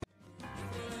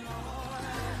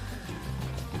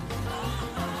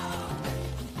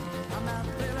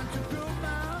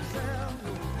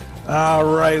All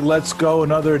right, let's go.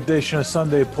 Another edition of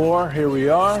Sunday Pour. Here we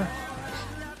are.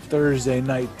 Thursday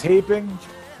night taping.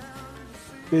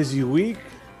 Busy week.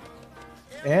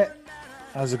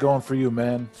 How's it going for you,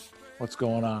 man? What's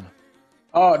going on?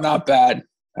 Oh, not bad.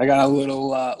 I got a little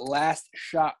last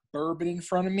shot bourbon in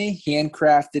front of me,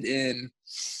 handcrafted in,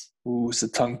 it's a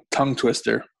tongue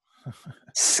twister.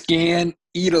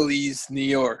 Skaneateles, New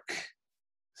York.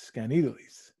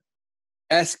 Skaneateles.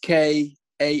 Skaneateles.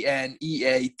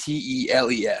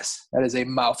 That is a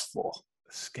mouthful.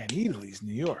 Skaneateles,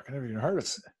 New York. I never even heard of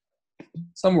it.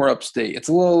 Somewhere upstate. It's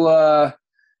a little,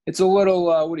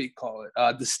 what do you call it?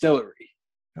 Distillery.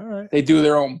 All right. They do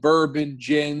their own bourbon,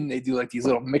 gin. They do like these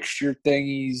little mixture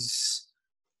thingies.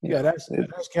 Yeah, that's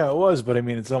how it was, but I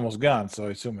mean, it's almost gone, so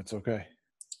I assume it's okay.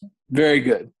 Very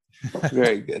good.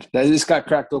 Very good. That just got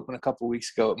cracked open a couple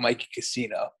weeks ago at Mikey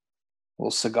Casino. A little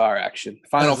cigar action.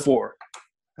 Final four.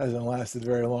 Hasn't lasted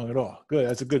very long at all. Good.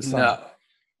 That's a good sign. No.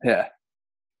 Yeah.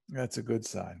 That's a good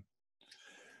sign.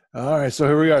 All right, so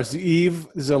here we are. So Eve,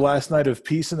 this is the last night of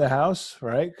peace in the house,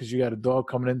 right? Because you got a dog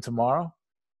coming in tomorrow.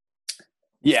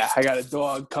 Yeah, I got a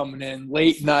dog coming in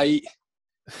late night,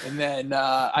 and then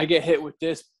I get hit with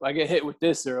this.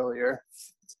 Earlier.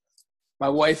 My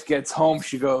wife gets home.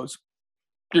 She goes,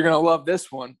 "You're gonna love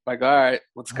this one." I'm like, all right,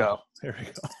 let's go. There we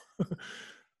go.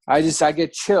 I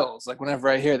get chills like whenever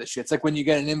I hear this shit. It's like when you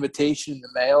get an invitation in the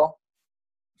mail,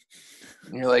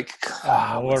 and you're like,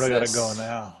 where do I gotta go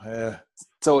now? Yeah,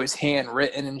 it's always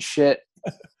handwritten and shit.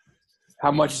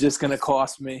 How much is this gonna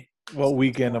cost me? What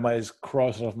weekend am I just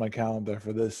crossing off my calendar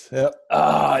for this? Yep.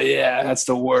 Oh yeah, that's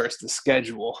the worst. The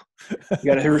schedule. You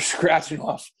got to scratching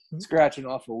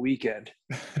off a weekend.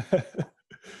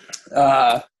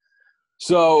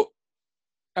 So,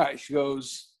 all right. She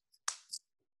goes.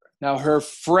 Now her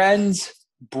friend's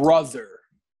brother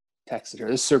texted her.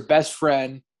 This is her best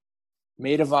friend,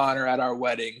 maid of honor at our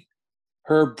wedding.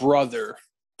 Her brother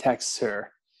texts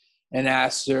her and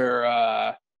asks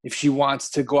her if she wants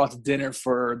to go out to dinner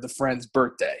for the friend's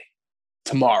birthday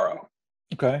tomorrow.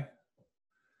 Okay.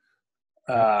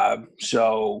 They're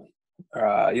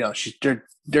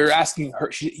asking her.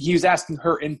 He was asking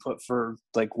her input for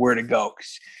like where to go.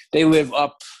 They live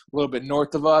up a little bit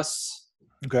north of us.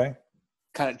 Okay.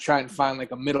 Kind of trying to find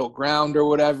like a middle ground or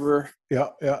whatever.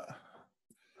 Yeah.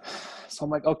 So I'm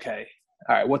like, okay,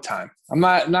 all right. What time? I'm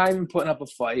not even putting up a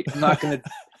fight. I'm not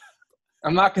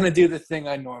gonna do the thing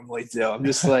I normally do. I'm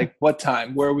just like, what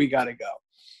time? Where we gotta go?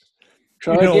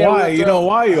 So why? You know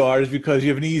why you are is because you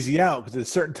have an easy out. Because at a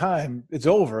certain time, it's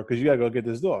over because you gotta go get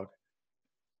this dog.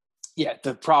 Yeah.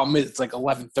 The problem is it's like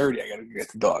 11:30. I gotta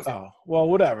get the dog. Oh well,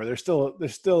 whatever. There's still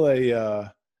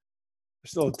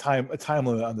a time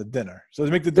limit on the dinner. So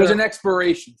to make the dinner, there's an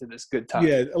expiration to this good time.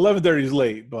 Yeah, 11:30 is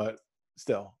late, but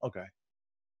still okay.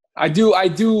 I do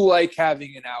like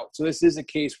having an out. So this is a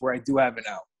case where I do have an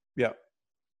out. Yeah.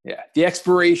 Yeah, the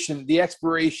expiration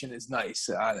is nice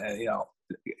on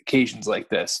occasions like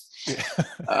this. Yeah.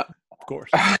 Of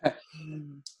course.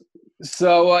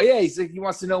 So he's like, he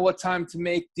wants to know what time to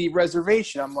make the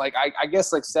reservation. I'm like, I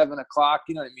guess like 7:00.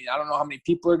 You know what I mean? I don't know how many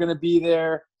people are going to be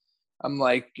there. I'm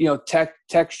like,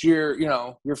 text your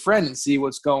your friend and see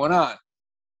what's going on.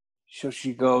 So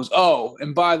she goes, oh,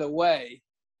 and by the way,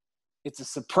 it's a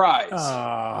surprise.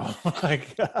 Oh my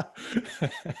God.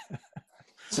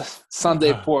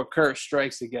 Sunday Pour curse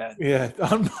strikes again. Yeah,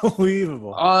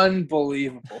 unbelievable.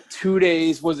 3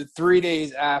 days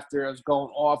after I was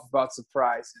going off about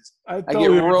surprises. I get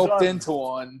roped into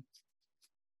one.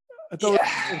 I thought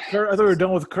we were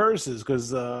done with curses because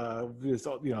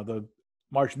the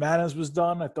March Madness was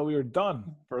done. I thought we were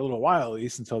done for a little while, at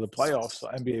least until the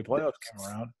NBA playoffs came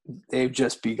around. They've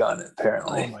just begun,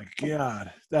 apparently. Oh my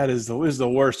God, that is the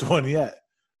worst one yet.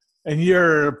 And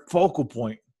you're a focal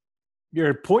point.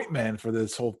 You're a point man for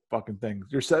this whole fucking thing.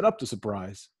 You're setting up the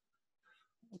surprise.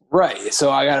 Right.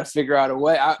 So I got to figure out a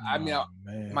way.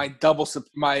 My double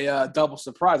surprise. I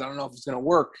don't know if it's going to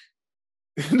work.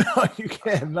 No, you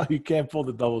can't. No, you can't pull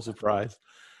the double surprise.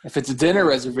 If it's a dinner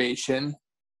reservation,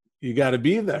 you got to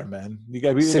be there, man. You got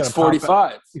to be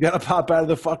 6:45. You got to pop out of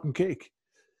the fucking cake.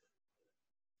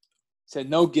 Said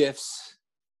no gifts.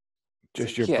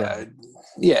 Just your friend.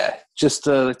 Yeah, just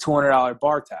a $200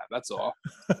 bar tab. That's all.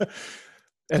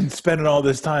 And spending all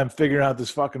this time figuring out this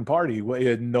fucking party, what you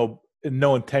had no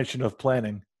intention of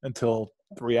planning until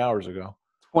 3 hours ago.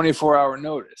 24-hour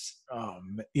notice. Oh,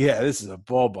 man. Yeah, this is a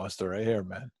ball buster right here,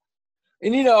 man.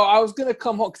 And, I was going to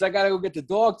come home because I got to go get the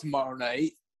dog tomorrow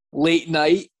night, late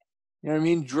night. You know what I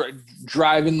mean?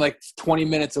 Driving like 20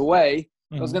 minutes away.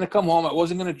 Mm-hmm. I was going to come home. I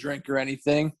wasn't going to drink or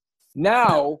anything.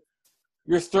 Now,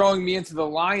 you're throwing me into the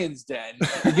lion's den.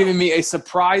 You're giving me a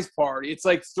surprise party. It's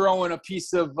like throwing a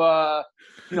piece of,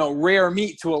 rare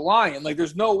meat to a lion. Like,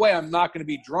 there's no way I'm not going to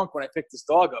be drunk when I pick this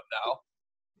dog up now.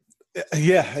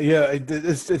 Yeah.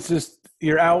 It's just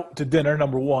you're out to dinner.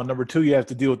 Number one. Number two, you have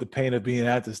to deal with the pain of being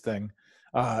at this thing.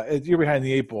 You're behind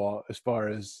the 8 ball as far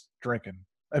as drinking.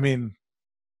 I mean,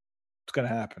 it's going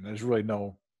to happen. There's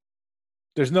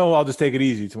no. I'll just take it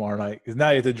easy tomorrow night because now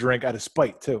you have to drink out of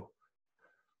spite too.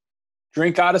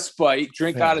 Drink out of spite,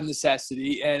 drink out of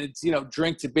necessity, and it's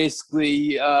drink to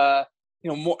basically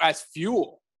more as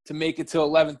fuel to make it till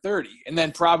 11:30, and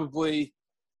then probably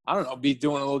I don't know, be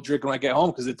doing a little drinking when I get home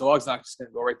because the dog's not just gonna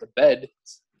go right to bed.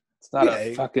 It's not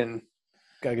a fucking.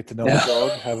 Gotta get to know the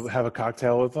dog, have a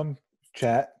cocktail with them,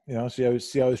 chat. See how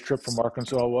his trip from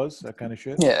Arkansas was, that kind of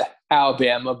shit. Yeah,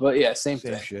 Alabama, but yeah, same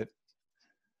thing. Shit.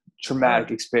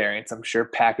 Traumatic experience, I'm sure,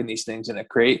 packing these things in a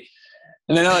crate.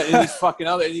 And then these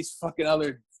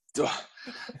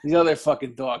other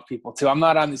fucking dog people too. I'm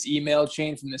not on this email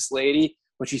chain from this lady,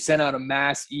 but she sent out a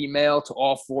mass email to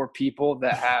all 4 people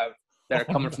that are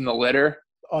coming from the litter.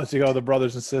 Oh, so you got all the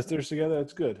brothers and sisters together?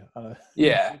 That's good.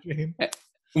 Yeah.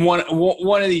 One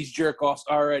of these jerk offs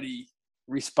already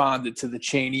responded to the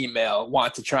chain email,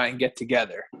 want to try and get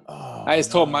together. Oh, I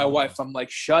just told my wife, I'm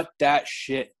like, shut that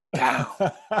shit down.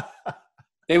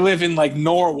 They live in like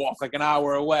Norwalk, like an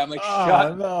hour away. I'm like,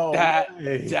 shut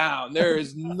that down. There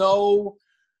is no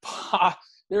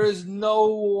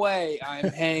way I'm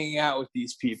hanging out with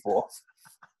these people.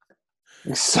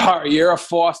 Sorry, you're a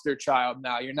foster child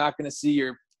now. You're not going to see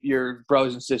your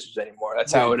brothers and sisters anymore.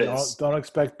 That's how it is. Don't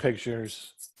expect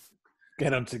pictures.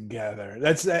 Get them together.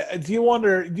 That's. Do you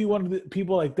wonder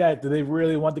people like that? Do they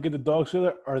really want to get the dogs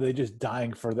together, or are they just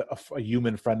dying for a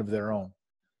human friend of their own?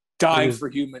 Dying for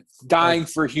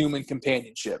human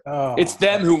companionship. Oh, it's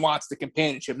them who wants the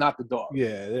companionship, not the dog.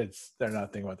 Yeah, they're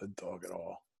not thinking about the dog at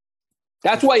all.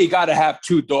 That's why you got to have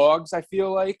 2 dogs. I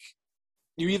feel like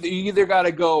you either got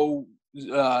to go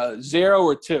 0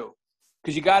 or 2,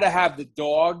 because you got to have the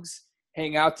dogs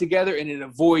hang out together, and it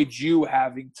avoids you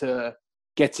having to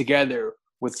get together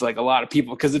with like a lot of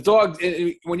people. Because the dog,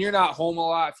 when you're not home a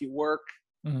lot, if you work,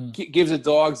 gives the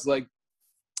dogs like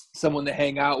someone to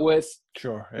hang out with.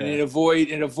 Sure. Yeah. And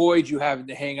it avoids you having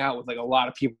to hang out with like a lot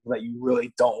of people that you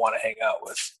really don't want to hang out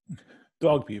with.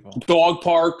 Dog people. Dog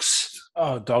parks.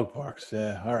 Oh, dog parks.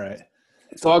 Yeah. All right.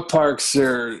 Dog parks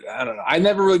are, I don't know. I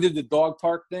never really did the dog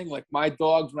park thing. Like my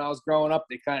dogs when I was growing up,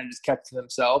 they kind of just kept to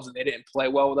themselves and they didn't play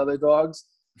well with other dogs.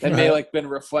 That may like been a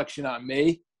reflection on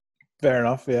me. Fair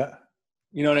enough. Yeah.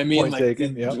 You know what I mean? Point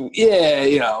taken,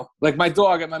 Yeah. Like my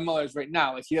dog at my mother's right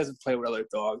now, like he doesn't play with other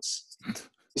dogs.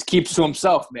 Just keeps to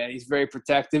himself, man. He's very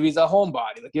protective. He's a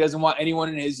homebody. Like he doesn't want anyone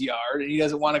in his yard, and he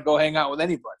doesn't want to go hang out with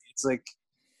anybody. It's like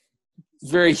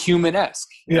very human-esque.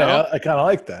 You know? I kind of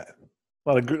like that.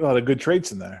 A lot of good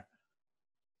traits in there.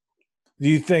 Do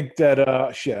you think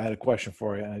that? Shit, I had a question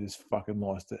for you, and I just fucking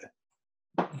lost it.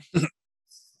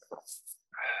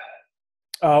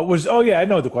 I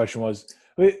know what the question was.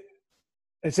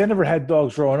 I never had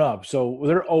dogs growing up, so were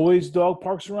there always dog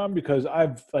parks around? Because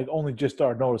I've like only just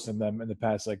started noticing them in the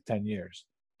past like 10 years.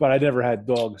 But I never had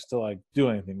dogs to like do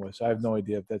anything with, so I have no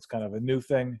idea if that's kind of a new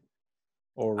thing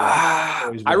or.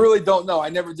 I really don't know. I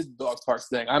never did the dog park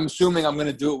thing. I'm assuming I'm going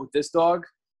to do it with this dog,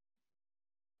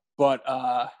 but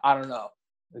I don't know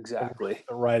exactly.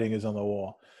 The writing is on the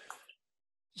wall.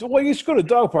 So when you just go to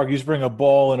dog park, you just bring a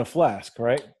ball and a flask,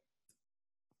 right?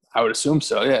 I would assume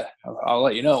so, yeah. I'll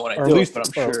let you know when I do it, but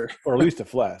I'm sure. Or at least a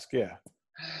flask, yeah.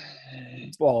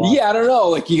 Yeah, I don't know.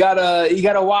 Like you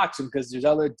gotta watch them because there's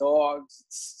other dogs.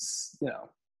 It's,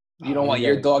 you don't want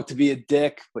your dog to be a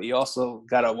dick, but you also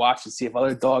gotta watch and see if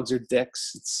other dogs are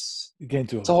dicks. It's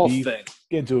a whole thing.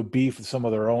 Get into a beef with some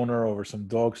other owner over some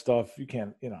dog stuff. You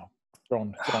can't,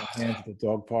 throwing hands at the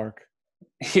dog park.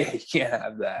 Yeah, you can't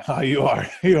have that. Oh, you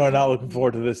are not looking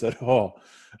forward to this at all.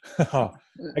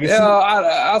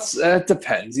 It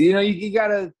depends. You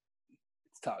gotta.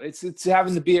 It's tough. It's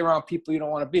having to be around people you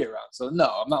don't want to be around. So no,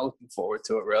 I'm not looking forward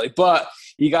to it really. But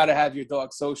you got to have your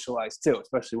dog socialized too,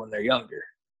 especially when they're younger.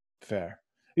 Fair.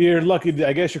 You're lucky.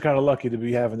 I guess you're kind of lucky to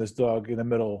be having this dog in the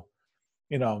middle.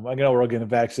 I know we're all getting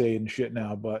vaccinated and shit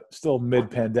now, but still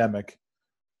mid-pandemic.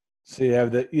 So you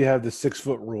have the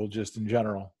 6-foot rule just in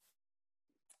general.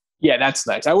 Yeah, that's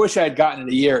nice. I wish I had gotten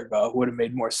it a year ago. It would have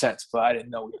made more sense, but I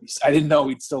didn't know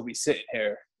we'd still be sitting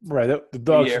here. Right. The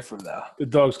dogs, a year from now. The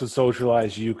dogs could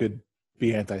socialize. You could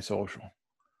be antisocial.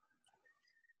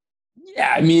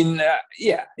 Yeah, I mean,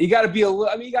 you got to be a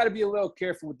little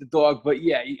careful with the dog, but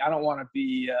yeah, I don't want to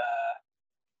be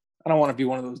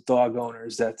one of those dog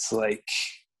owners that's like,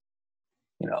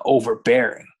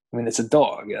 overbearing. I mean, it's a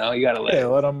dog, you got to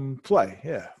let him play.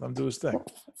 Yeah, let him do his thing.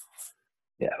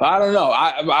 Yeah, but I don't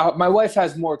know. My wife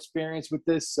has more experience with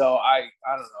this, so I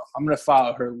don't know. I'm going to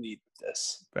follow her lead with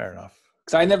this. Fair enough.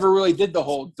 Because I never really did the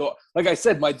whole dog. Like I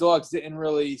said, my dogs didn't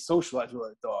really socialize with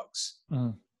other dogs.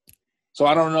 Mm. So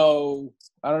I don't know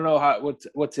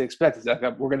what to expect. It's like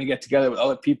we're going to get together with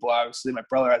other people. Obviously, my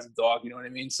brother has a dog. You know what I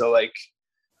mean? So, like,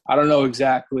 I don't know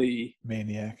exactly.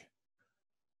 Maniac.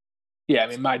 Yeah, I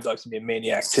mean, my dog's going to be a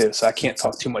maniac, too, so I can't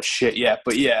talk too much shit yet.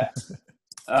 But, yeah.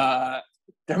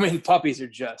 Puppies are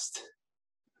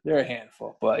they're a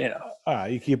handful, but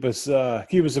you keep us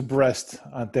abreast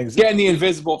on things. Getting the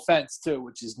invisible fence too,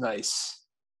 which is nice.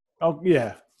 Oh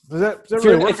yeah, does that if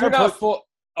really work? If you're not full,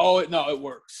 no, it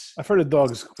works. I've heard of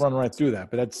dogs run right through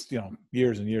that, but that's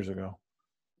years and years ago.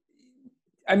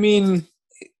 I mean,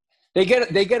 they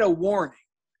get a warning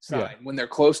sign when they're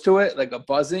close to it, like a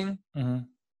buzzing. Mm-hmm.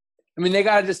 I mean, they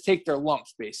gotta just take their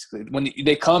lumps basically. When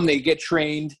they come, they get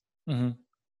trained. Mm-hmm.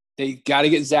 They got to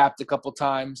get zapped a couple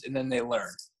times, and then they learn.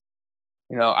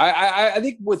 I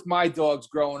think with my dogs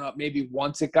growing up, maybe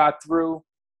once it got through.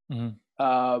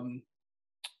 Mm-hmm.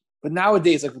 But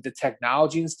nowadays, like with the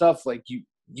technology and stuff, like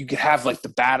you could have like the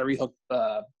battery hook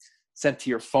sent to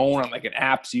your phone on like an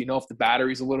app, so if the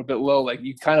battery's a little bit low. Like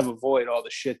you kind of avoid all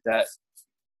the shit that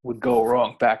would go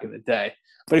wrong back in the day.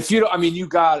 But if you don't, I mean, you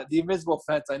got it. The invisible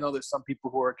fence, I know there's some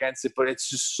people who are against it, but it's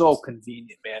just so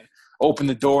convenient, man. Open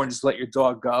the door and just let your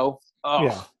dog go.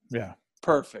 Oh, yeah.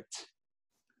 Perfect.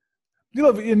 You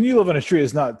live in a street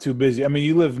that's not too busy. I mean,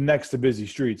 you live next to busy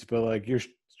streets, but like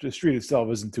the street itself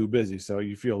isn't too busy, so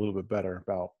you feel a little bit better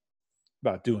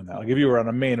about doing that. Like if you were on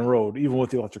a main road, even with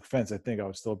the electric fence, I think I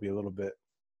would still be a little bit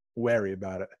wary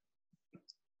about it.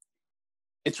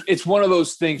 It's one of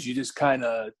those things you just kind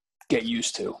of get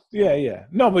used to. Yeah.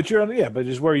 No, but but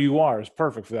just where you are is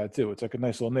perfect for that too. It's like a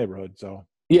nice little neighborhood, so.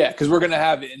 Yeah, because we're going to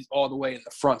have it all the way in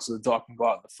the front so the dog can go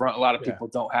out in the front. A lot of people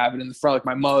don't have it in the front. Like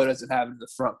my mother doesn't have it in the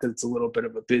front because it's a little bit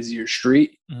of a busier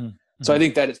street. Mm-hmm. So I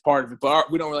think that is part of it. But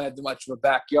we don't really have much of a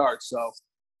backyard, so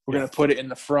we're going to put it in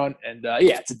the front. And,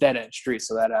 it's a dead-end street,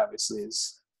 so that obviously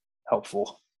is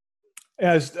helpful.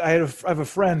 Yeah, I have a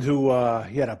friend who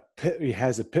he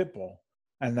has a pit bull,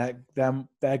 and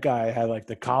that guy had like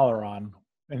the collar on,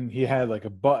 and he had like a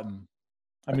button.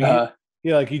 I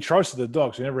mean, he trusted the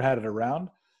dog, so he never had it around.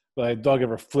 But a dog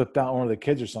ever flipped out one of the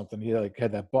kids or something, he like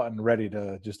had that button ready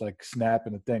to just like snap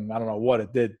in the thing. I don't know what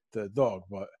it did to the dog,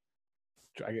 but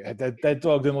that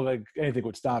dog didn't look like anything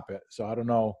would stop it. So I don't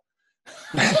know.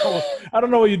 I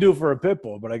don't know what you do for a pit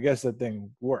bull, but I guess that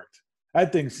thing worked.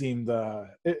 That thing seemed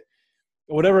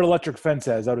whatever electric fence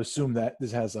has, I would assume that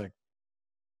this has like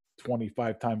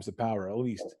 25 times the power at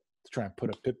least to try and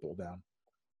put a pit bull down.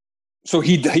 So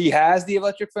he has the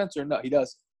electric fence or no? He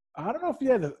doesn't. I don't know if he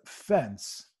had the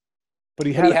fence. But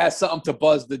he has something to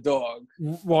buzz the dog.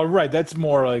 Well, right. That's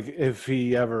more like if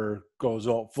he ever goes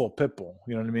all full pit bull.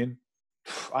 You know what I mean?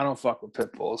 I don't fuck with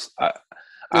pit bulls.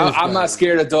 I'm not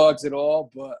scared of dogs at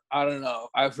all, but I don't know.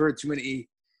 I've heard too many,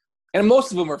 and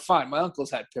most of them are fine. My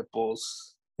uncles had pit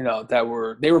bulls, they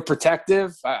were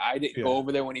protective. I didn't go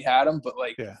over there when he had them, but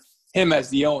him as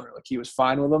the owner, like he was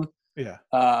fine with them. Yeah.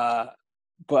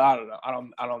 But I don't know.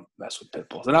 I don't mess with pit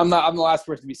bulls, and I'm the last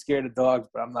person to be scared of dogs.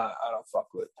 But I don't fuck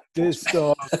with this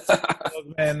dog.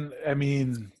 Man, I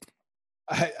mean,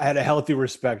 I had a healthy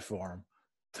respect for him.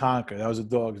 Tonka, that was a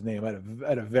dog's name. I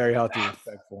had a very healthy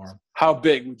respect for him. How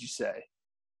big would you say?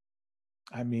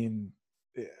 I mean,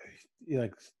 he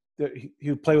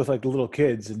would play with like the little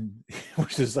kids, and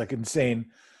which is like insane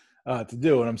to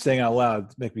do. And I'm saying out loud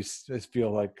to make me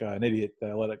feel like an idiot that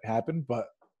I let it happen. But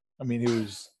I mean,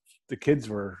 the kids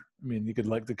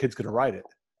could ride it.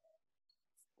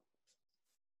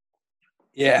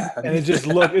 Yeah. And it just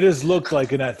looked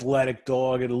like an athletic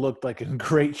dog. It looked like in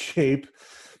great shape.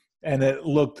 And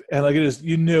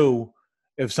you knew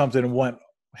if something went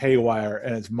haywire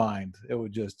in its mind,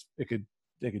 it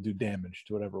could do damage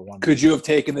to whatever one. Could you have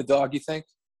taken the dog, you think?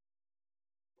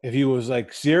 If he was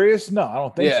like serious? No, I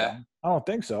don't think so. I don't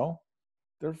think so.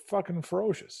 They're fucking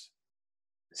ferocious.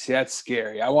 See, that's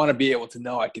scary. I want to be able to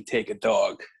know I could take a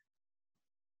dog.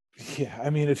 Yeah, I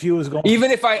mean, if he was going, even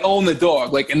if I own the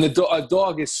dog, like, and a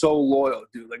dog is so loyal,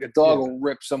 dude. Like a dog will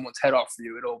rip someone's head off for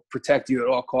you. It'll protect you at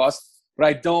all costs. But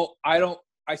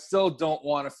I still don't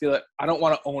want to feel it. I don't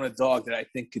want to own a dog that I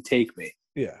think could take me.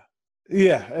 Yeah.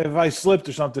 If I slipped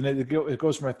or something, it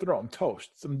goes for my throat. I'm toast.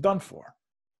 I'm done for.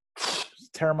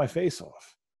 Just tearing my face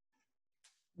off.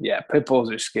 Yeah, pit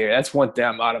bulls are scary. That's one thing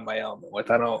I'm out of my element with.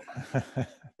 I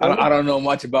don't know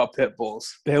much about pit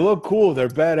bulls. They look cool. They're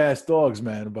badass dogs,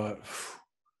 man. But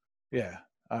yeah,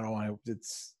 I don't want to.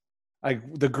 It's like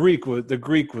the Greek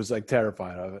was like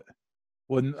terrified of it.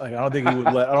 Wouldn't like I don't think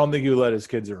he would let his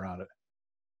kids around it.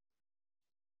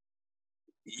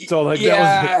 So like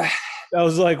Yeah. that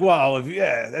was like, wow,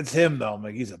 that's him though. I'm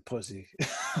like, he's a pussy.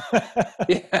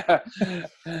 Yeah.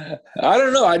 I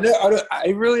don't know. I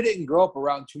really didn't grow up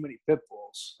around too many pit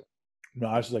bulls. No,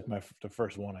 I was like the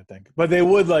first one, I think. But they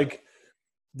would like,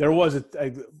 there was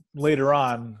later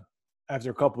on, after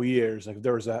a couple of years, like if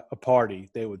there was a party,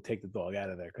 they would take the dog out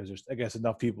of there because there's, I guess,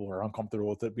 enough people were uncomfortable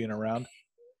with it being around.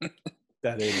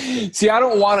 See, I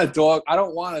don't want a dog. I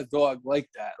don't want a dog like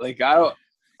that. Like I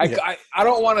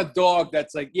don't want a dog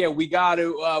that's like, yeah, we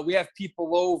have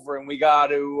people over and we got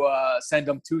to send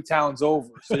them 2 towns over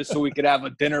so we could have a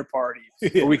dinner party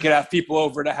or we could have people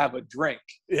over to have a drink.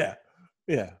 Yeah.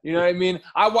 Yeah. You know what I mean?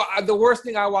 The worst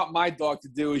thing I want my dog to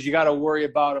do is you got to worry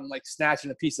about him like snatching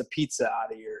a piece of pizza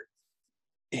out of your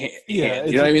hand. Yeah.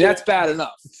 You know what I mean? That's bad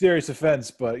enough. Serious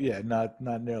offense, but yeah, not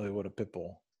nearly what a pit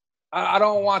bull. I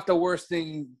don't want the worst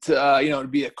thing to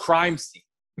be a crime scene.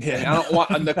 Yeah. I don't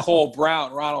want a Nicole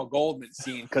Brown, Ronald Goldman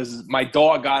scene because my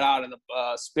dog got out of the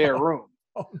spare room.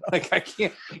 Oh, no. Like I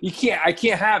can't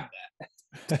have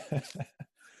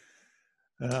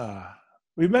that.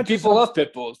 We mentioned people love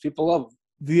pit bulls. People love them.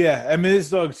 Yeah, I mean, this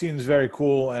dog seems very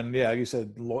cool, and yeah, like you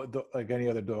said, like any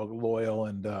other dog, loyal,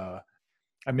 and I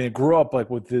mean, it grew up like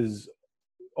with his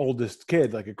oldest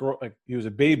kid, like he was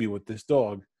a baby with this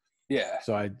dog. Yeah.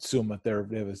 So I assume that they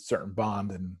have a certain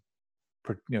bond, and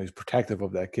he's protective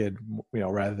of that kid,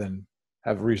 rather than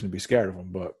have a reason to be scared of him.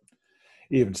 But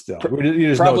even still,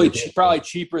 probably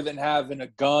cheaper than having a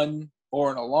gun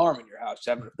or an alarm in your house.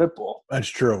 Having a pit bull. That's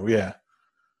true. Yeah.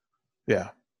 Yeah.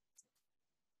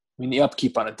 I mean, the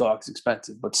upkeep on a dog is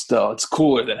expensive, but still, it's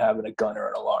cooler than having a gun or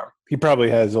an alarm. He probably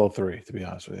has all 3, to be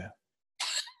honest with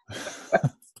you.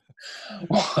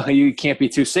 Well, you can't be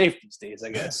too safe these days, I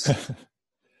guess.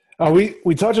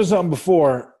 We touched on something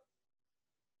before,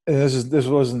 and this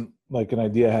wasn't like an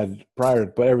idea I had prior,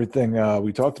 but everything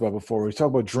we talked about before. We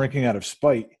talked about drinking out of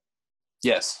spite.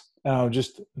 Yes. And I was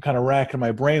just kind of racking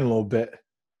my brain a little bit.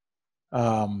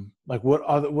 Like what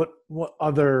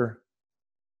other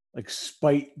like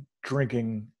spite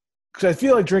drinking, because I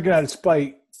feel like drinking out of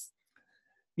spite,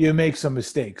 you make some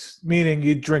mistakes, meaning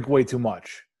you drink way too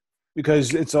much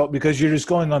because you're just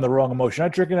going on the wrong emotion. You're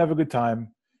not drinking to have a good time.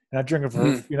 You're not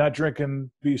drinking you're not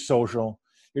drinking to be social.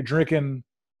 You're drinking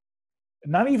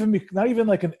not even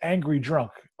like an angry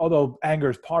drunk, although anger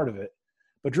is part of it.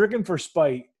 But drinking for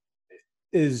spite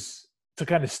is to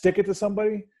kind of stick it to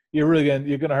somebody. You're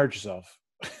gonna hurt yourself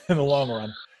in the long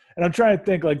run. And I'm trying to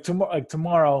think like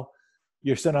tomorrow,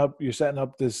 you're setting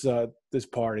up this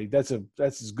party. That's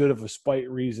as good of a spite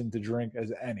reason to drink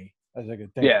as I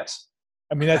could think. Yes.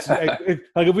 I mean, that's like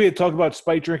if we had talked about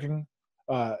spite drinking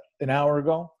an hour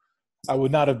ago, I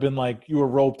would not have been like you were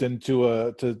roped into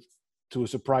a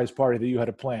surprise party that you had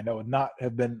a plan. That would not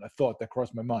have been a thought that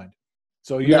crossed my mind.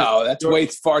 So that's way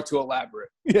far too elaborate.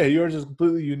 Yeah, yours is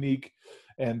completely unique,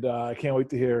 and I can't wait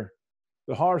to hear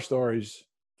the horror stories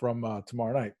from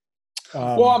tomorrow night.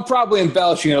 Well, I'm probably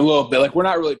embellishing it a little bit. Like we're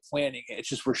not really planning it. It's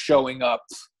just we're showing up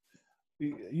for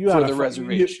the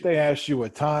reservation. They asked you a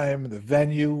time, the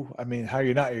venue. I mean, are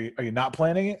you not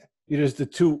planning it? You just the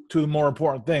two of the more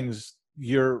important things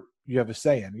you have a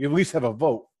say in. You at least have a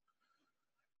vote.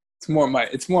 It's more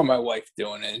my wife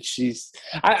doing it. And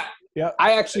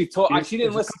I actually told she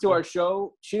didn't listen to our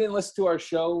show. She didn't listen to our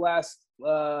show last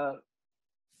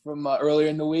from earlier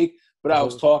in the week, but I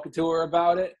was talking to her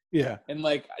about it. Yeah. And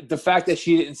like the fact that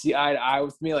she didn't see eye to eye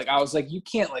with me, like I was like, you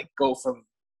can't like go from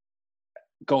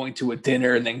going to a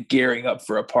dinner and then gearing up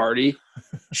for a party.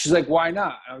 She's like, why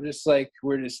not? I'm just like,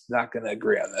 we're just not going to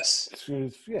agree on this.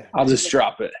 Yeah. I'll just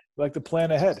drop it. Like to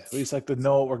plan ahead. At least like to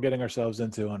know what we're getting ourselves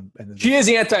into. She is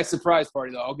anti-surprise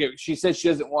party though. Okay. She said she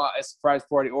doesn't want a surprise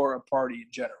party or a party in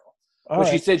general. But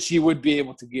she said she would be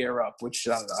able to gear up, which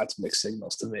I don't know. That's mixed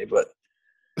signals to me, but.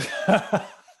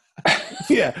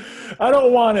 Yeah, I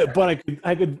don't want it, but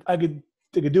I could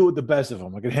do it with the best of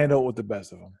them. I could handle it with the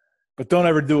best of them, but don't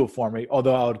ever do it for me.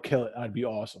 Although I would kill it, I'd be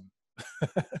awesome.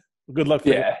 Good luck.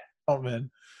 Yeah. Oh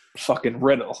man. Fucking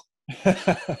riddle.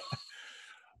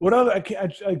 What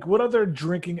other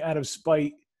drinking out of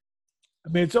spite? I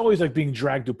mean, it's always like being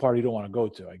dragged to a party you don't want to go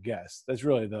to. I guess that's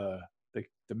really the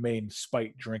main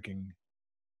spite drinking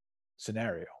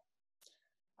scenario.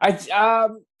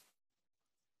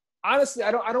 Honestly, I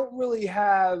don't really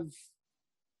have.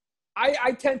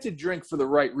 I tend to drink for the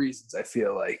right reasons. I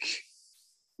feel like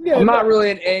I'm not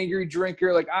really an angry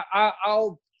drinker. Like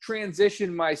I'll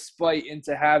transition my spite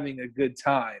into having a good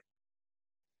time.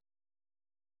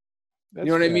 That's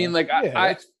You know what I fair. mean? Like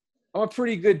Yeah, I'm a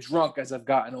pretty good drunk as I've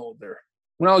gotten older.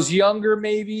 When I was younger,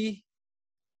 maybe,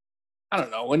 I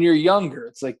don't know. When you're younger,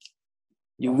 it's like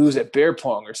you lose at beer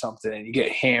pong or something and you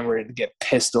get hammered and get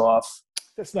pissed off.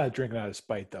 that's not drinking out of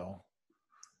spite, though.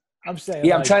 I'm saying,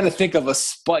 Yeah, I'm like, trying to think of a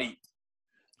spite.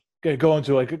 going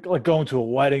to like going to a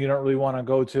wedding you don't really want to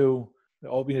go to.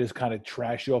 You just kind of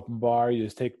trash the open bar. You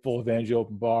just take full advantage of the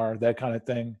open bar, that kind of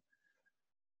thing.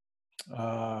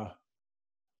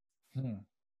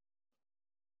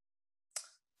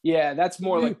 Yeah, that's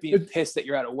more like being pissed that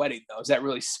you're at a wedding, though. Is that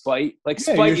really spite? Like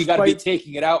spite, you got to be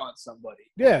taking it out on somebody.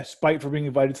 Yeah, spite for being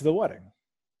invited to the wedding.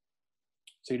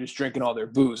 So you're just drinking all their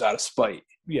booze out of spite.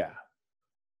 Yeah.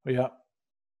 Yeah.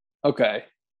 Okay.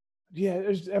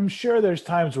 Yeah, I'm sure there's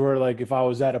times where, like, if I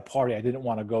was at a party I didn't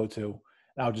want to go to,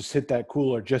 and I'll just hit that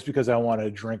cooler just because I want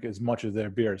to drink as much of their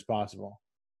beer as possible.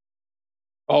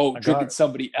 Oh, drinking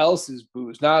somebody else's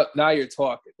booze. Now you're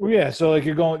talking. Well, yeah, so like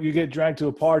you get dragged to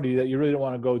a party that you really don't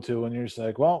want to go to, and you're just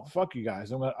like, well, fuck you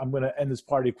guys. I'm gonna end this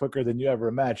party quicker than you ever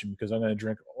imagined because I'm gonna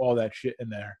drink all that shit in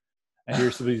there, and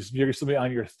you're still be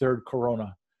on your third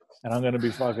Corona, and I'm gonna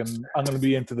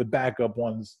be into the backup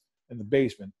ones in the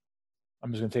basement.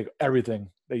 I'm just gonna take everything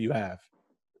that you have.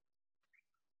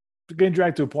 Getting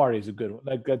dragged to a party is a good one.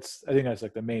 Like I think that's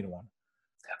like the main one.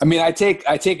 I mean, I take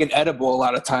an edible a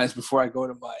lot of times before I go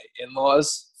to my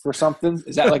in-laws for something.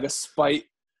 Is that like a spite?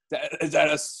 Is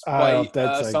that a spite?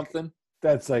 Something?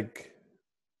 That's like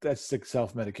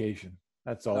self-medication.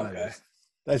 That's all that is.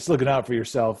 That's looking out for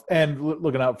yourself and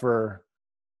looking out for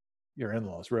your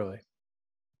in-laws, really.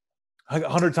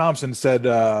 Hunter Thompson said,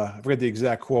 I forget the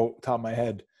exact quote top of my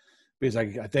head, because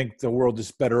I think the world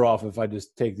is better off if I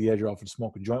just take the edge off and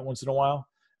smoke a joint once in a while.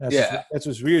 That's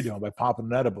what you're doing by popping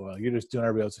an edible. Like, you're just doing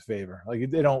everybody else a favor. Like,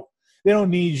 they don't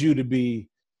need you to be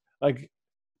like,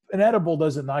 an edible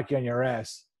doesn't knock you on your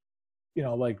ass. You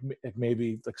know, like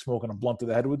maybe like smoking a blunt to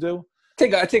the head would do.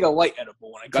 I take a light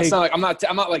edible when I go. It's not like I'm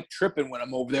not like tripping when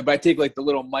I'm over there, but I take like the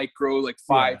little micro, like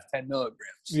 10 milligrams.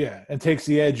 Yeah, and takes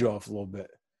the edge off a little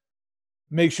bit.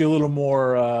 Makes you a little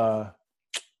more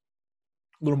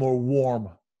warm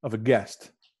of a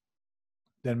guest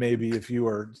than maybe if you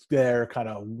were there, kind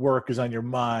of work is on your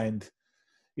mind.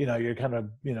 You know, you're kind of,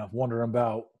 wondering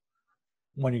about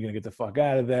when you're going to get the fuck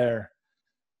out of there.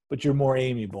 But you're more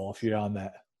amiable if you're on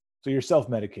that. So you're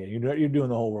self-medicating. You're doing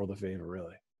the whole world a favor,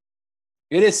 really.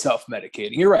 It is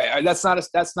self-medicating. You're right. That's not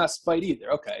spite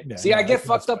either. Okay. Yeah, see, I get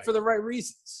fucked up for the right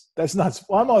reasons. That's not –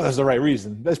 well, I know that's the right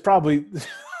reason. That's probably –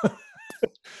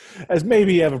 as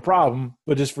maybe you have a problem,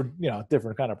 but just for, a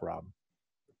different kind of problem.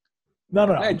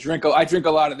 No. I drink a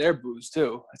lot of their booze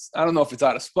too. I don't know if it's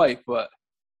out of spite, but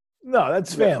no,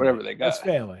 that's family. Whatever they got. That's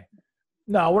family.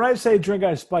 No, when I say drink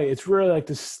out of spite, it's really like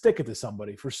to stick it to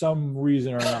somebody for some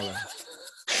reason or another.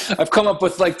 I've come up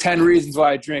with like 10 reasons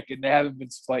why I drink, and they haven't been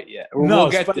spite yet. We'll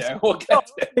get there.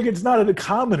 I think it's not a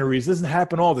common reason. It doesn't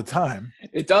happen all the time.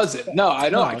 It doesn't. No, I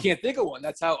know. No. I can't think of one.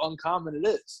 That's how uncommon it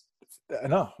is. I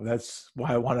know. That's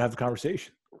why I want to have the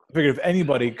conversation. I figured if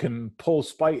anybody can pull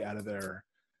spite out of their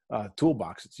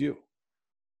toolbox, it's you.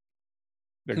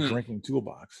 Their drinking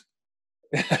toolbox.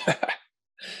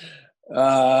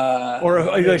 Or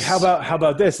like, how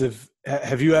about this?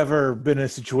 Have you ever been in a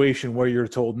situation where you're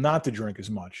told not to drink as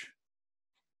much,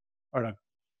 or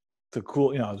to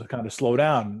cool, to kind of slow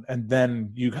down, and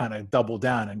then you kind of double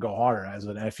down and go harder as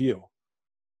an FU?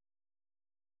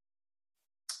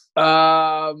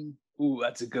 Ooh,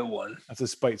 that's a good one. That's a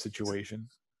spite situation.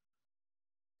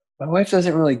 My wife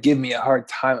doesn't really give me a hard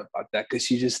time about that because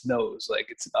she just knows like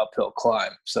it's an uphill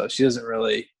climb. So she doesn't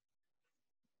really.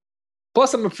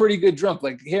 Plus, I'm a pretty good drunk.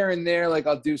 Like here and there, like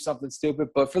I'll do something stupid,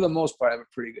 but for the most part, I have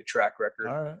a pretty good track record.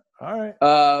 All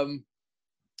right.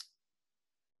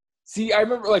 See, I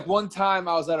remember like one time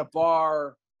I was at a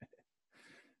bar,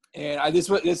 and I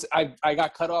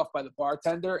got cut off by the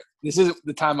bartender. This isn't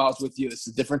the time I was with you. This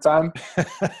is a different time.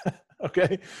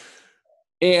 Okay.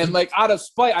 And like out of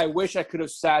spite, I wish I could have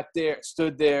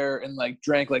stood there, and like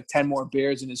drank like 10 more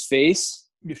beers in his face.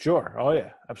 Sure. Oh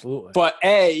yeah, absolutely. But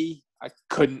A, I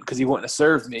couldn't because he wouldn't have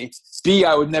served me. B,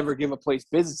 I would never give a place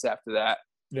business after that.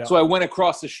 Yeah. So I went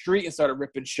across the street and started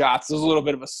ripping shots. There was a little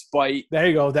bit of a spite. There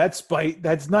you go. That's spite.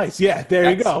 That's nice. Yeah,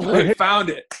 you go. We found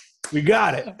it. We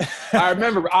got it. I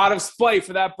remember out of spite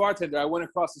for that bartender, I went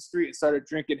across the street and started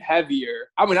drinking heavier.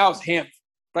 I mean, I was hammered,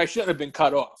 but I shouldn't have been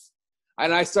cut off.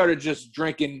 And I started just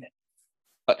drinking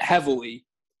heavily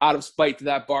out of spite to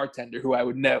that bartender who I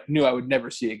knew I would never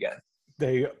see again.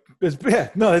 There you go. That's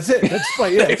it. That's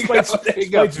spite. Yeah,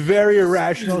 spite's very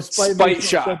irrational. Spite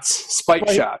shots. Spite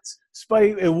shots.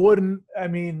 Spite. It wouldn't. I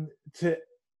mean,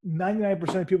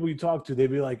 99% of people you talk to,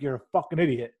 they'd be like, "You're a fucking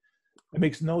idiot. It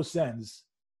makes no sense."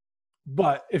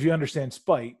 But if you understand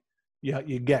spite,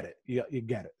 you get it. You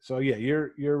get it. So yeah,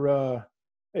 you're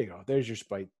there you go. There's your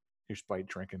spite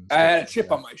drinking. I had a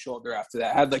chip on my shoulder after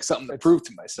that. I had like something to prove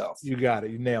to myself. You got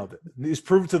it. You nailed it. It's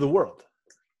proved to the world.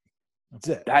 That's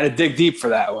it. I had to dig deep for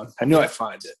that one. I knew I'd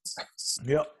find it.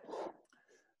 Yep.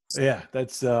 Yeah,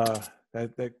 that's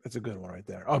that's a good one right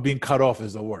there. Oh, being cut off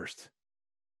is the worst.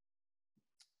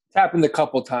 It's happened a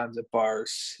couple times at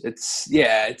bars. I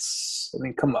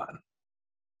mean, come on.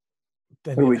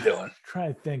 Then, what are we doing? I'm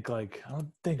trying to think. Like, I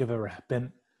don't think I've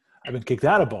been kicked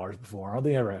out of bars before. I don't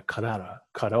think I ever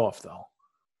cut off though.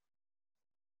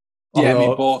 Yeah, I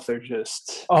mean, both are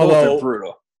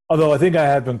brutal. Although I think I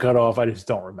have been cut off, I just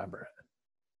don't remember it.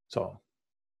 So,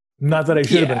 not that I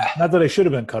should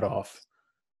have been cut off.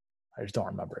 I just don't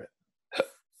remember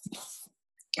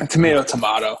it.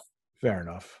 Tomato. Fair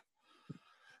enough.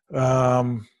 I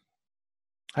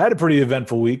had a pretty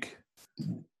eventful week.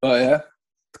 Oh yeah.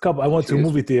 I went to a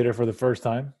movie theater for the first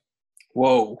time.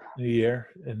 Whoa. In a year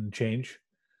and change.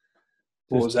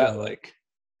 What was that like?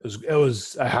 It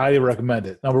was. I highly recommend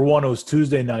it. Number one, it was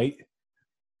Tuesday night.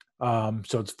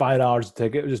 So it's $5 a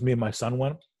ticket. It was just me and my son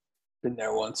went. Been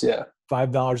there once, yeah.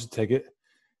 $5 a ticket,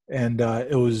 and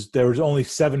there was only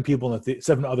 7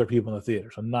 other people in the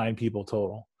theater, so 9 people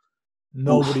total.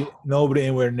 Nobody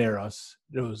anywhere near us.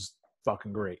 It was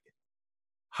fucking great.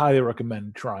 Highly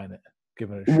recommend trying it,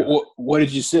 giving it a shot. What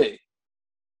did you see?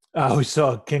 We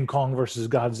saw King Kong versus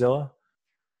Godzilla.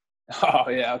 Oh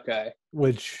yeah, okay.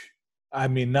 Which, I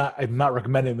mean, I'm not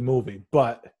recommending the movie,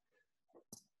 but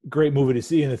great movie to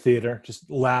see in the theater. Just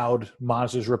loud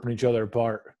monsters ripping each other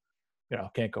apart.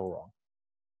 Can't go wrong.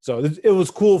 So it was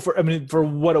cool for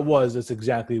what it was. It's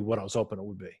exactly what I was hoping it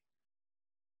would be.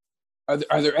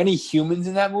 Are there any humans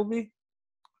in that movie?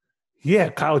 Yeah,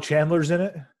 Kyle Chandler's in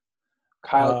it.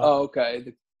 Kyle. Okay.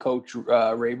 The coach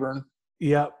Rayburn.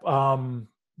 Yep.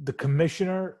 The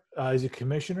commissioner is a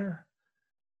commissioner.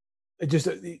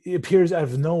 It appears out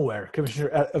of nowhere.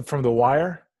 Commissioner from The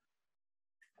Wire.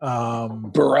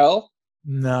 Burrell.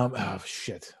 No. Oh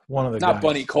shit. One of the not guys.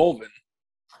 Bunny Colvin.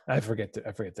 I forget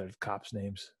the cops'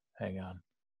 names. Hang on.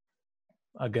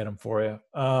 I'll get them for you.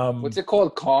 What's it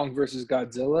called? Kong versus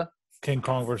Godzilla? King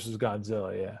Kong versus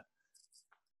Godzilla, yeah.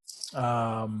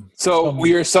 So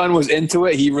your son was into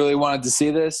it? He really wanted to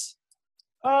see this?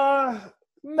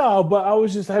 No, but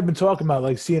I've been talking about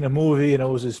like seeing a movie, and it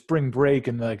was a spring break,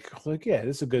 and like yeah,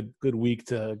 this is a good week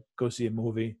to go see a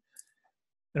movie.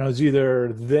 And it was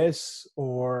either this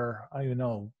or I don't even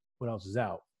know what else is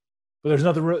out. But there's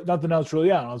nothing else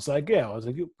really out. I was like,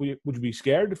 would you be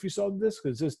scared if you saw this?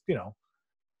 Because this,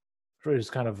 it's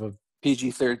kind of a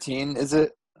PG-13, is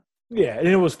it? Yeah, and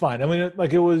it was fine. I mean,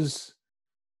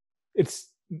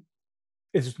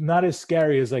 it's not as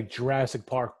scary as like Jurassic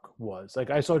Park was.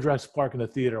 Like I saw Jurassic Park in the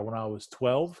theater when I was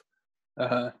 12,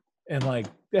 and like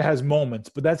it has moments,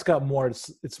 but that's got more.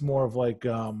 It's more of like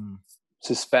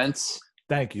suspense.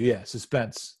 Thank you. Yeah,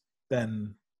 suspense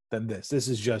than this. This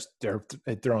is just they're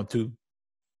throwing 2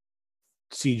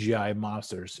 CGI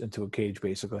monsters into a cage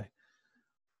basically,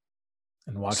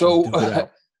 and watching.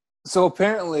 So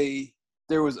apparently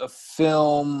there was a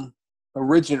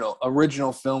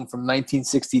original film from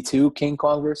 1962, King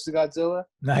Kong versus Godzilla.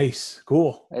 Nice,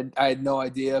 cool. I had no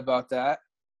idea about that.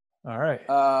 All right.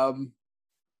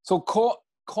 So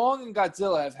Kong and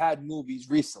Godzilla have had movies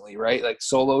recently, right? Like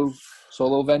solo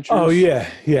ventures. Oh yeah.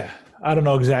 I don't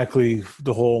know exactly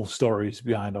the whole stories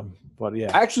behind them, but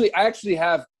yeah. I actually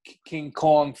have King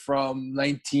Kong from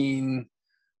I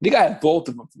think I have both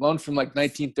of them. One from like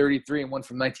 1933 and one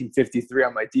from 1953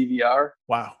 on my DVR.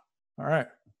 Wow. All right.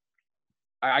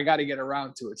 I got to get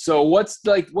around to it. So what's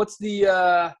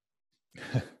the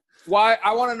why?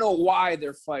 I want to know why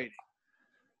they're fighting.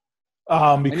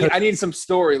 Because I need some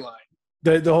storyline.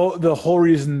 The whole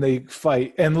reason they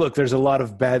fight, and look, there's a lot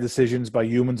of bad decisions by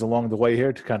humans along the way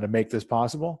here to kind of make this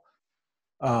possible.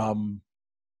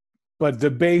 But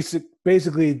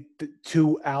basically the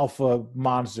 2 alpha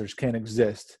monsters can't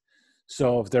exist.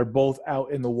 So if they're both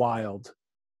out in the wild,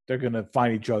 they're gonna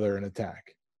find each other and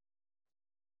attack.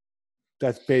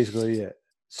 That's basically it.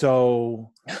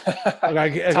 So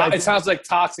it sounds like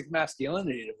toxic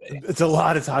masculinity to me. It's a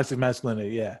lot of toxic masculinity,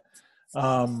 yeah.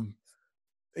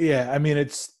 Yeah, I mean,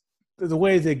 it's the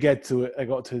way they get to it. I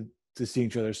go to see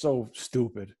each other so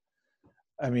stupid.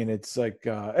 I mean, it's like,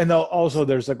 and also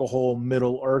there's like a whole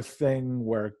Middle Earth thing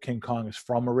where King Kong is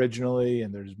from originally,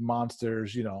 and there's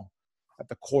monsters, at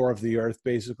the core of the earth,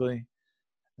 basically.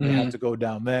 They have to go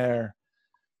down there.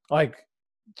 Like,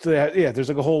 so yeah, there's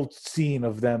like a whole scene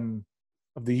of them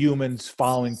of the humans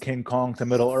following King Kong to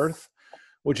Middle Earth,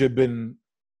 which had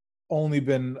only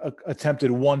been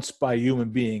attempted once by a human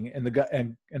being, and the guy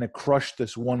and it crushed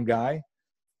this one guy.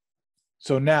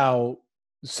 So now,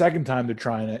 the second time they're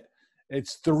trying it,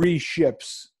 it's 3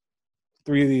 ships,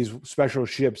 3 of these special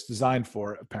ships designed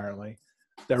for it, apparently.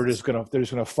 They're just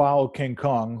gonna follow King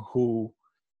Kong, who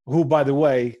by the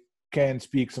way can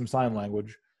speak some sign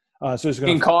language. So it's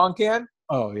gonna King Kong can.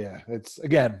 Oh yeah, it's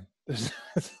again, there's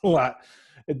a lot.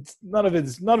 None of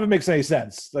it makes any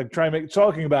sense. Like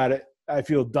talking about it, I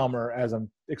feel dumber as I'm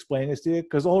explaining this to you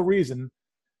because the whole reason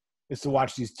is to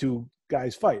watch these 2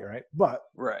 guys fight, right? But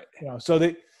right, so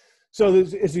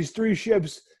there's these 3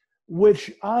 ships,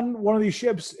 which on one of these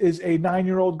ships is a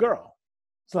 9-year-old girl.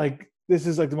 It's like this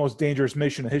is like the most dangerous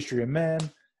mission in the history of man,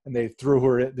 and they just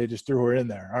threw her in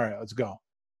there. All right, let's go.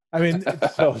 I mean,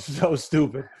 it's so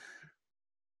stupid.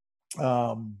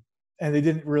 And they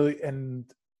didn't really,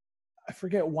 and I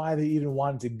forget why they even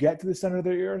wanted to get to the center of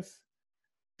the earth,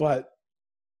 but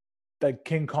like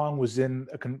King Kong was in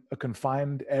a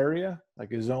confined area,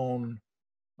 like his own,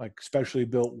 like specially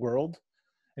built world,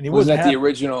 and he wasn't that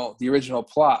the original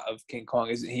plot of King Kong?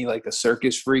 Isn't he like a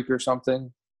circus freak or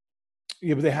something?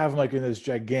 Yeah, but they have him like in this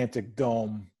gigantic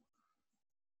dome,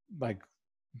 like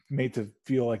made to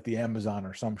feel like the Amazon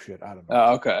or some shit. I don't know.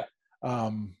 Oh, okay.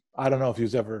 I don't know if he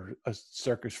was ever a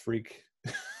circus freak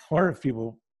or if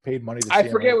people paid money to see I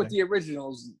forget him what the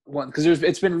originals one, because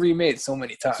it's been remade so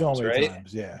many times. So many right?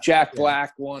 times, yeah. Jack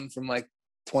Black one from like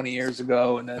 20 years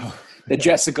ago, and then the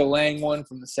Jessica Lange one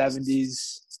from the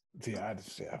 70s. Yeah, I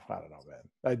don't know,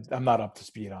 man. I'm not up to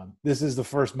speed on. This is the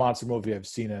first monster movie I've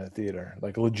seen in a theater,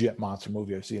 like a legit monster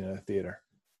movie I've seen in a theater.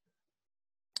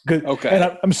 Good. Okay.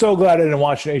 And I'm so glad I didn't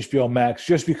watch an HBO Max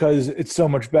just because it's so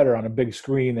much better on a big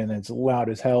screen and it's loud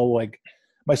as hell. Like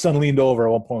my son leaned over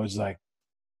at one point and was like,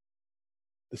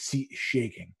 the seat is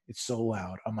shaking. It's so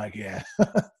loud. I'm like, yeah,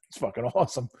 it's fucking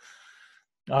awesome.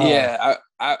 Yeah,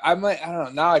 I might. I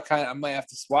don't know. Now I might have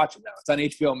to watch it now. It's on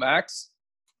HBO Max.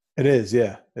 It is,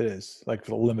 yeah, it is. Like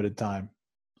for a limited time.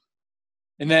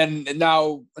 And then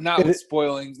now it's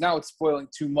spoiling. Now it's spoiling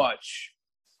too much.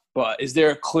 But is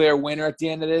there a clear winner at the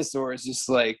end of this, or is this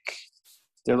like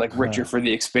they're like richer for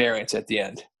the experience at the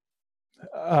end?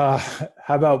 How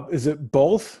about, is it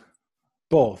both?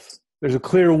 Both. There's a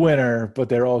clear winner, but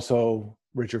they're also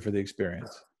richer for the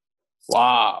experience.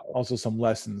 Wow. Also some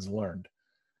lessons learned.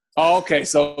 Oh, okay.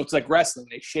 So it's like wrestling.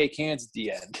 They shake hands at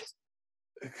the end.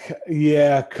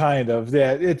 Yeah, kind of.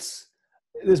 Yeah,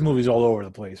 this movie's all over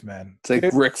the place, man. It's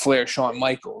like Ric Flair, Shawn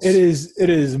Michaels. It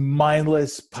is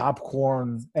mindless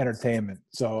popcorn entertainment.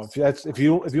 So if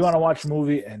you want to watch a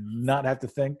movie and not have to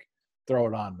think, throw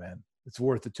it on, man. It's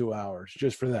worth the 2 hours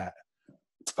just for that.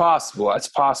 It's possible. It's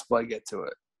possible I get to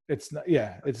it. It's not.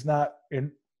 Yeah, it's not.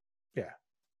 Yeah.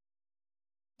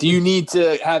 Do you need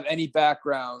to have any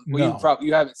background? Well, No.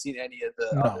 You haven't seen any of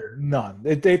the other. None.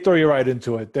 They throw you right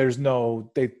into it. There's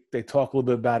no. They talk a little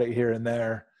bit about it here and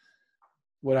there,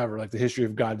 whatever, like the history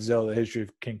of Godzilla, the history of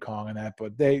King Kong, and that.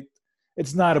 But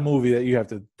it's not a movie that you have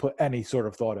to put any sort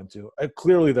of thought into.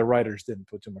 Clearly, the writers didn't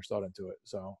put too much thought into it.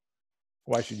 So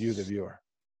why should you, the viewer?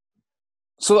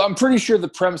 So I'm pretty sure the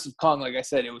premise of Kong, like I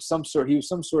said, he was some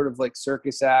sort of like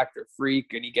circus act or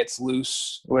freak, and he gets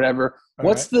loose or whatever.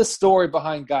 What's the story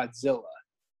behind Godzilla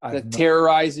that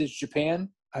terrorizes Japan?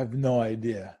 I have no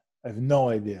idea.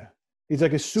 He's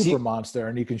like a super monster,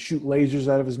 and he can shoot lasers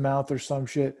out of his mouth or some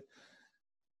shit.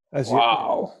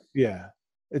 Wow. Yeah,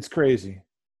 it's crazy.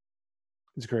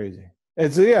 It's crazy.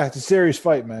 It's a serious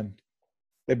fight, man.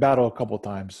 They battle a couple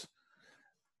times.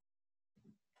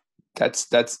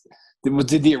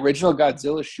 Did the original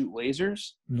Godzilla shoot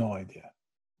lasers? No idea.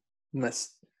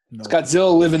 Does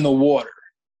Godzilla live in the water?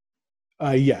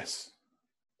 Yes.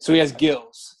 So he has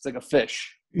gills. It's like a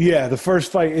fish. Yeah, the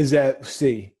first fight is at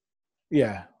sea.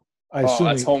 Yeah. I assume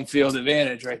that's home field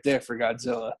advantage right there for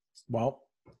Godzilla. Well,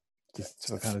 just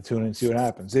to kind of tune in and see what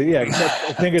happens. Yeah,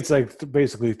 I think it's like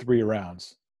basically 3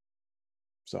 rounds.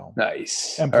 So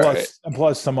nice. And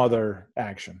plus some other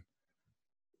action.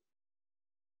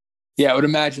 Yeah, I would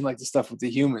imagine like the stuff with the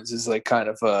humans is like kind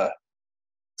of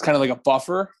like a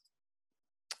buffer.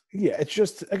 Yeah, it's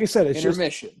just like I said, it's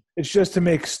intermission. It's just to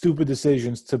make stupid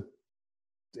decisions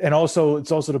and also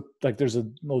it's also like there's a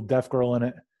little deaf girl in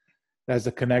it that has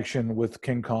a connection with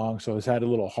King Kong, so it's had a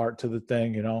little heart to the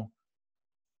thing, you know.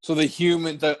 So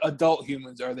the adult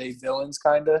humans, are they villains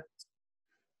kind of?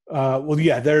 Well,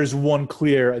 yeah, there's one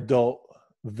clear adult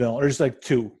villain. There's like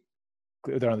 2.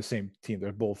 They're on the same team.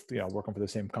 They're both, working for the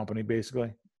same company,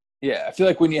 basically. Yeah, I feel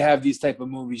like when you have these type of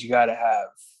movies, you got to have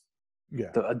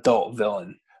the adult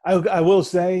villain. I will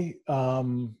say,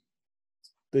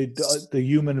 the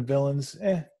human villains,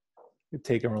 you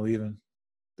take them or leave them.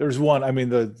 There's one. I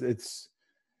mean, it's.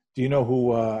 Do you know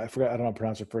who? I forgot. I don't know how to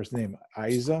pronounce her first name.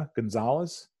 Eiza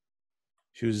Gonzalez.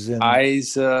 She was in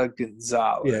Eiza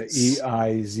Gonzalez. Yeah,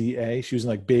 Eiza. She was in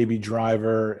like Baby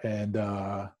Driver and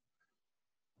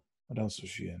what else was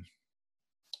she in?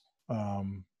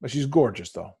 But she's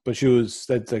gorgeous though. But she was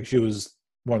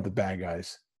one of the bad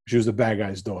guys. She was the bad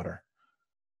guy's daughter.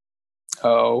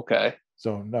 Oh, okay.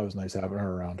 So that was nice having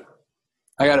her around.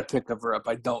 I got to pick her up.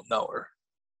 I don't know her.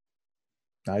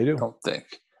 Now you do. Don't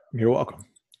think. You're welcome.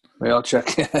 Maybe I'll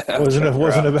check.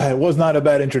 Was not a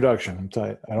bad introduction. I'm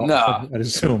telling you. No. I'd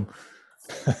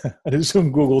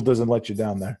assume Google doesn't let you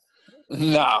down there.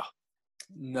 No,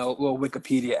 little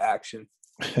Wikipedia action.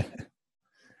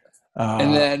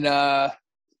 And then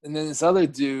this other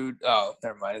dude. Oh,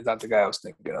 never mind. It's not the guy I was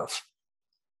thinking of.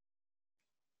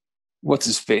 What's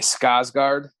his face?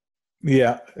 Skarsgård.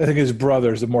 Yeah, I think his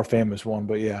brother is the more famous one,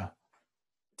 but yeah.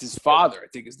 His father, I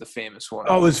think, is the famous one.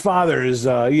 Oh, his father is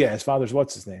his father's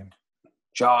what's his name?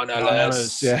 John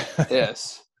Ellis. Yeah.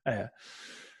 Yes. Yeah.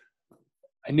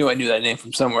 I knew that name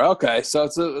from somewhere. Okay, so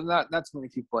it's not too many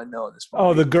people I know in this movie.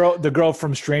 Oh, the girl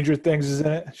from Stranger Things is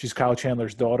in it. She's Kyle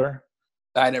Chandler's daughter.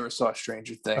 I never saw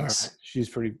Stranger Things. Right.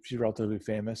 She's relatively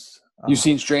famous. You've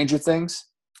seen Stranger Things?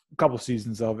 A couple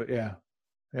seasons of it, yeah.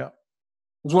 Yeah.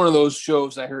 It was one of those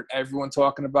shows I heard everyone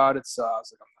talking about it, so I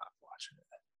was like, I'm not watching it.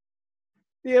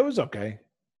 Yeah, it was okay.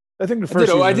 I think the first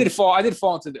season, I did fall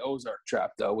into the Ozark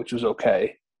trap though, which was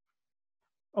okay.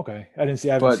 Okay. I haven't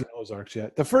seen Ozarks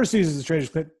yet. The first season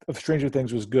of Stranger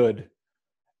Things was good.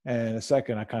 And the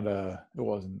second it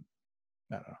wasn't,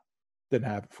 I don't know. Didn't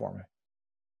happen for me.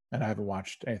 And I haven't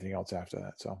watched anything else after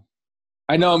that. So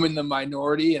I know I'm in the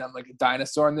minority and I'm like a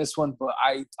dinosaur in this one, but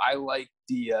I like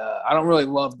I don't really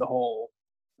love the whole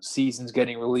seasons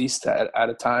getting released at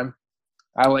a time.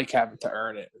 I like having to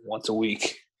earn it once a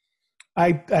week.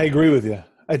 I agree with you.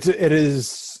 It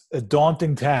is a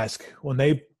daunting task when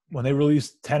they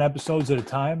release 10 episodes at a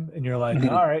time and you're like,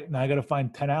 all right, now I got to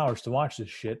find 10 hours to watch this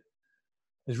shit.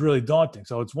 It's really daunting.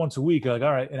 So it's once a week. Like,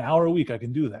 all right, an hour a week, I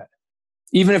can do that.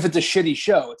 Even if it's a shitty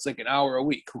show, it's like an hour a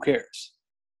week. Who cares?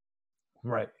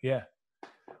 Right. Yeah.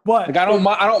 But like, I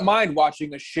don't mind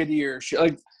watching a shittier show.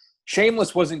 Like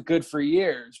Shameless wasn't good for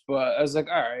years, but I was like,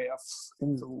 all right, I'll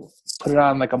put it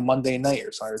on like a Monday night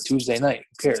or something, or Tuesday night.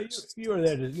 Who cares? You were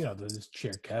there to, to just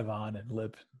cheer Kevon and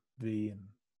Lip V and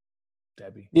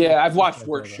Debbie. Yeah, I've watched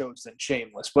worse shows than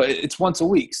Shameless, but it's once a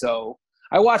week. So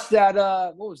I watched that.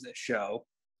 What was this show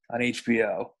on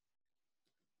HBO?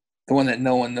 The one that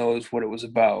no one knows what it was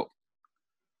about.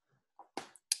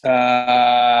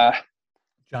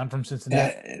 John from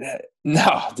Cincinnati?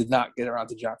 No, did not get around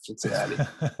to John from Cincinnati.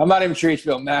 I'm not even sure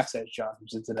HBO Max has John from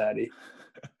Cincinnati.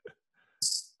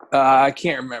 I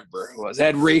can't remember who it was. It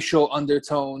had racial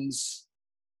undertones.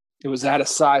 It had a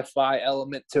sci-fi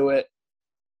element to it.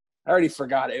 I already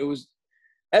forgot it. It was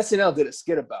SNL did a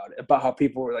skit about it, about how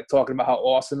people were like talking about how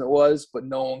awesome it was, but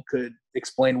no one could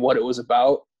explain what it was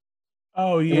about.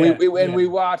 Oh yeah. And we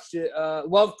watched it.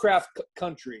 Lovecraft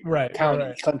Country, right?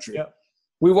 Country. Yep.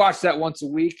 We watched that once a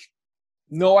week.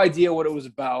 No idea what it was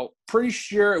about. Pretty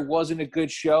sure it wasn't a good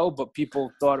show, but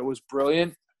people thought it was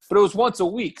brilliant. But it was once a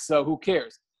week, so who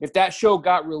cares? If that show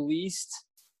got released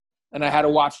and I had to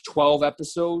watch 12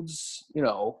 episodes,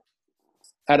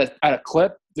 at a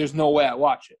clip, there's no way I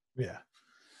watch it. Yeah.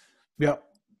 Yeah.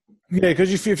 Yeah,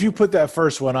 because if you put that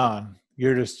first one on,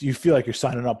 you feel like you're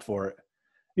signing up for it.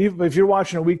 Even if you're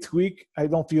watching it week to week, I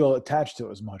don't feel attached to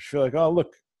it as much. I feel like, oh,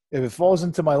 look, if it falls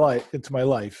into my life,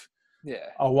 yeah,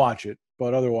 I'll watch it.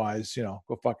 But otherwise, go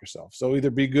fuck yourself. So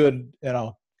either be good and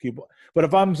I'll keep. But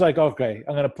if I'm like, okay,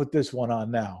 I'm gonna put this one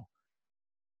on now.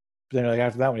 Then like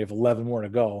after that one, you have 11 more to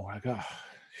go. Like, oh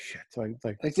shit! So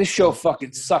like this show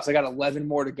fucking sucks. I got 11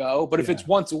 more to go. But if it's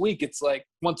once a week, it's like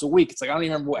once a week. It's like I don't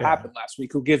even remember what happened last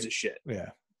week. Who gives a shit? Yeah,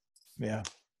 yeah.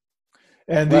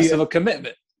 And less of a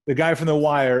commitment. The guy from The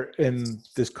Wire in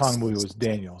this Kong movie was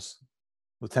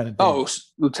Lieutenant Daniels. Oh,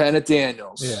 Lieutenant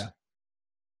Daniels. Yeah.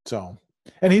 So,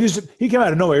 and he came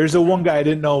out of nowhere. There's the one guy I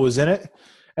didn't know was in it,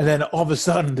 and then all of a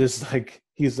sudden,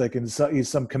 he's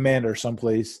some commander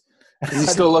someplace. Does he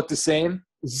still look the same?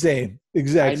 Same,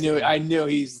 exactly. I knew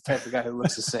he's the type of guy who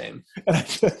looks the same.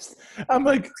 And I'm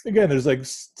like, again, there's like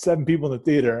 7 people in the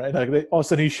theater, and like all of a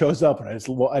sudden he shows up, and I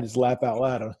just laugh out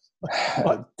loud.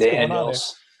 Like,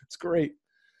 Daniels, it's great.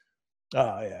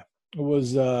 Yeah, it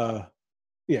was.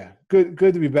 Yeah, good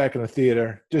to be back in the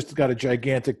theater. Just got a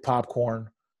gigantic popcorn.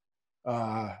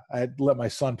 I had let my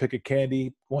son pick a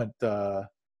candy.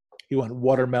 He went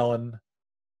watermelon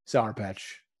Sour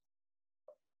Patch.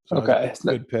 So okay,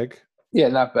 good pick. Yeah,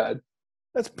 not bad.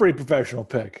 That's a pretty professional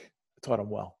pick. I taught him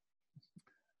well.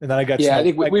 And then I got I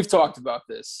think we've talked about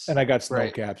this. And I got snow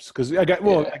right? caps because I got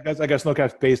I got snow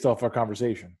caps based off our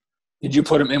conversation. Did you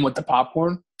put them in with the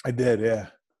popcorn? I did, yeah.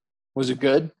 Was it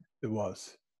good? It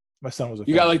was. My son was a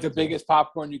You got like the biggest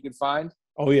popcorn you could find?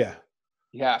 Oh yeah.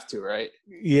 You have to, right?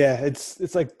 Yeah,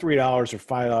 it's like $3 or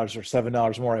 $5 or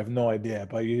 $7 more. I have no idea,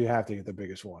 but you have to get the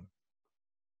biggest one.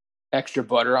 Extra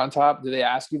butter on top. Do they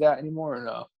ask you that anymore or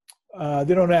no?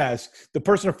 They don't ask. The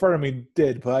person in front of me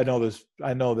did, but I know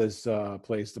this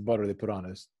place. The butter they put on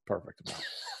is perfect.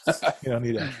 You don't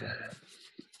need extra.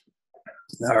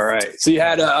 All right. So you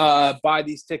had to buy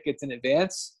these tickets in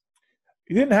advance?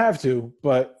 You didn't have to,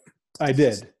 but I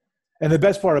did. And the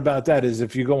best part about that is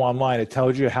if you go online, it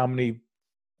tells you how many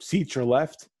seats are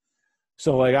left.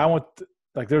 So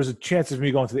there's a chance of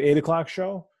me going to the 8:00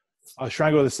 show. I was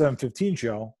trying to go to the 7:15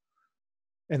 show.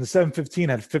 And the 7:15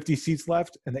 had 50 seats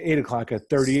left, and the 8:00 had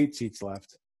 38 seats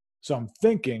left. So I'm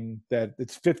thinking that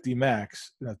it's 50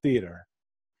 max in the theater.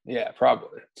 Yeah,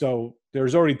 probably. So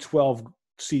there's already 12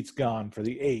 seats gone for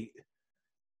the 8.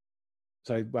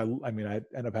 So I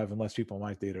end up having less people in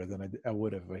my theater than I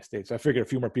would have if I stayed. So I figured a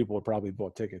few more people would probably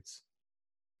bought tickets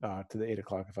to the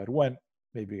 8:00 if I'd went.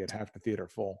 Maybe get half the theater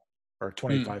full or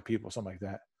 25 people, something like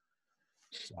that.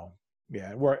 So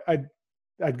yeah,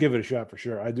 I'd give it a shot for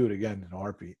sure. I'd do it again in a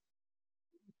heartbeat.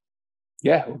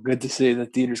 Yeah, well, good to see the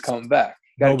theater's coming back.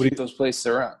 Got to keep those places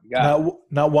around.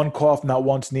 Not one cough, not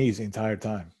one sneeze the entire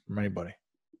time from anybody.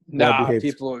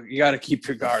 People, you got to keep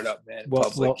your guard up, man.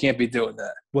 Can't be doing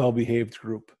that. Well-behaved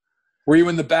group. Were you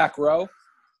in the back row?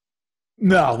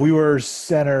 No, we were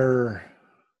center,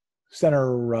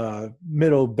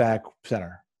 middle back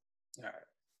center. All right.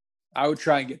 I would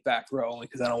try and get back row only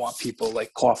because I don't want people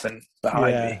like coughing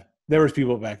behind me. There was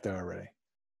people back there already.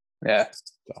 Yeah.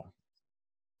 So,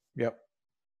 yep.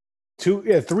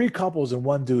 3 couples and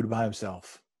 1 dude by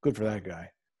himself. Good for that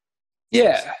guy.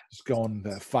 Yeah. Just going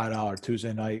that $5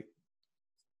 Tuesday night.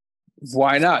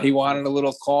 Why not? He wanted a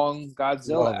little Kong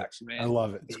Godzilla action, man. I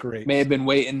love it. It's great. May have been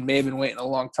waiting a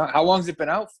long time. How long has it been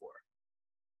out for?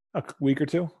 A week or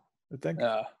 2, I think.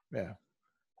 Yeah.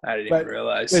 I didn't even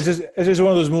realize. It's just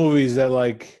one of those movies that,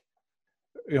 like,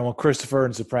 you know, when Christopher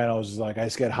in Sopranos is like, I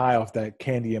just get high off that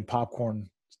candy and popcorn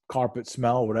carpet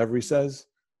smell, whatever he says.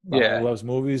 Yeah. He loves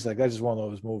movies. Like, that's just one of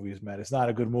those movies, man. It's not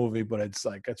a good movie, but it's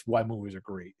like, that's why movies are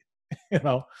great. You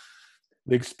know,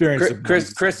 the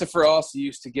experience. Christopher also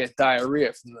used to get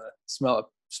diarrhea from the smell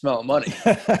of money.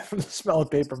 From the smell of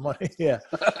paper money. Yeah.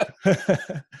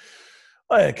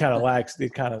 Well, it kind of lacks the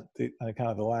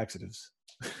the laxatives.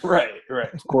 Right.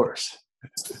 Of course.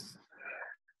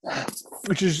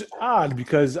 Which is odd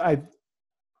because I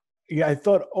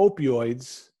thought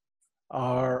opioids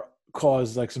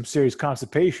cause like some serious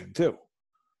constipation too.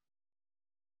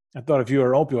 I thought if you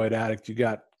were an opioid addict, you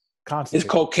got constipated.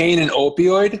 Is cocaine an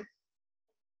opioid?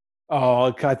 Oh,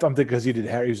 I'm thinking because he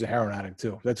was a heroin addict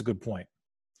too. That's a good point.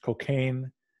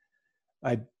 Cocaine,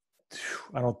 I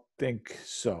don't think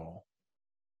so.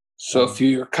 So if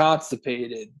you're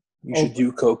constipated, you should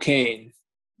do cocaine.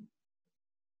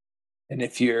 And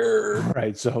if you're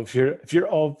right, so if you're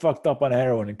all fucked up on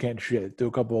heroin and can't shit, do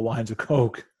a couple of lines of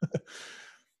coke.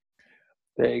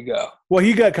 There you go. Well,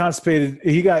 he got constipated.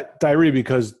 He got diarrhea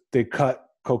because they cut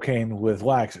cocaine with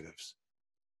laxatives.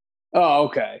 Oh,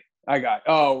 okay. Right.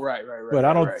 But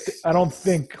I don't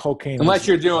think cocaine. Unless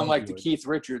you're doing like the Keith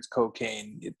Richards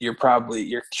cocaine, your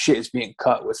shit is being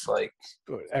cut with like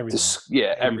everything.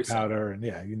 Everything. Powder and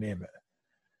you name it.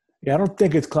 Yeah, I don't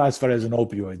think it's classified as an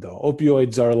opioid though.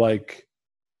 Opioids are like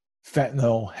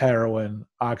fentanyl, heroin,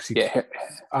 oxycodone,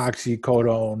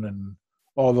 and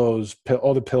all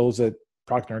the pills that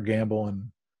Procter and Gamble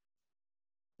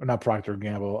or not Procter and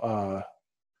Gamble,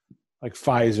 like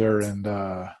Pfizer and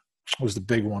what was the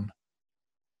big one?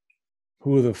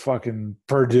 Who are the fucking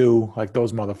Purdue, like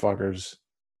those motherfuckers?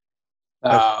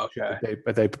 Oh, okay.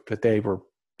 But they were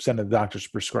sending the doctors to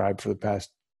prescribe for the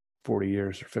past 40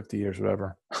 years or 50 years,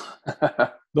 whatever.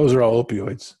 Those are all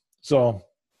opioids. So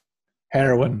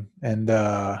heroin and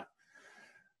and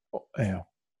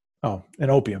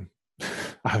opium.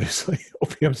 Obviously,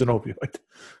 opium's an opioid.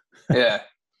 Yeah.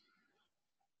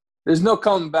 There's no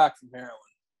coming back from heroin.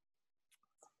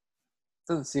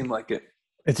 Doesn't seem like it.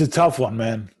 It's a tough one,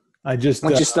 man. Once you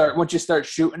start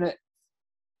shooting it.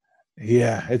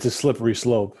 Yeah, it's a slippery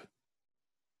slope.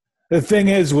 The thing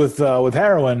is with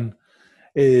heroin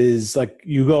is like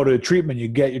you go to treatment, you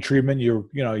get your treatment, you're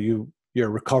a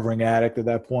recovering addict at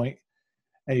that point,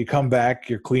 and you come back,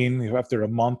 you're clean after a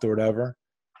month or whatever.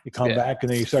 You come back and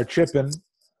then you start chipping,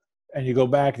 and you go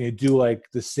back and you do like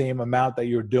the same amount that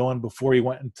you were doing before you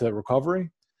went into recovery,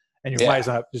 and your body's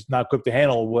just not equipped to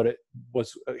handle what it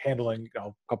was handling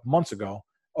a couple months ago,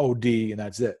 OD, and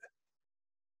that's it.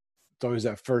 It's always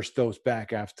that first dose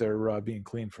back after being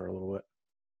clean for a little bit.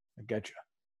 I get you.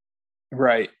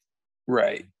 Right.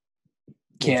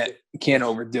 Can't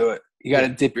overdo it. You got to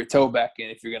dip your toe back in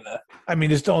if you're gonna. I mean,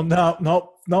 just don't.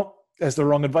 No. That's the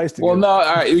wrong advice to give. No.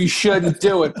 All right, you shouldn't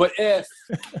do it. But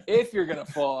if you're gonna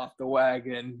fall off the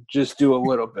wagon, just do a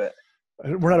little bit.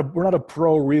 We're not a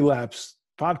pro relapse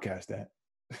podcast.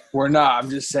 We're not. I'm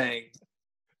just saying.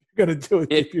 You're gonna do it.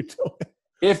 Dip your toe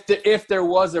in. If there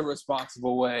was a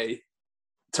responsible way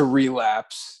to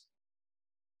relapse,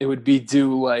 it would be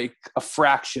do like a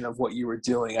fraction of what you were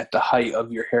doing at the height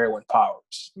of your heroin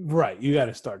powers. Right. You got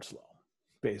to start slow,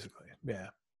 basically. Yeah.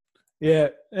 Yeah.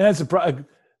 And that's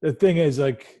the thing is,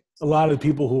 like, a lot of the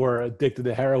people who are addicted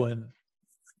to heroin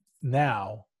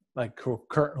now, like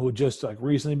Kurt, who just like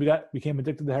recently became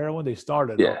addicted to heroin, they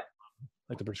started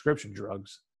like the prescription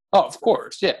drugs. Oh, of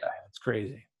course. Yeah. It's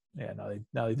crazy. Yeah.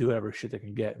 Now they do whatever shit they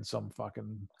can get in some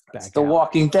fucking back. It's The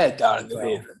Walking Dead down in New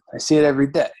Haven. I see it every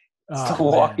day. It's The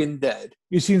Walking Dead.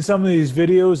 You've seen some of these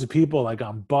videos of people like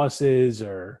on buses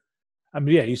or,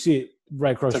 you see it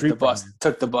right across the street.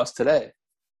 Took the bus today.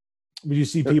 But you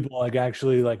see people like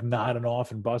actually like nodding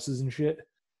off in buses and shit.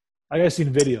 I've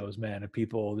seen videos, man, of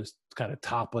people just kind of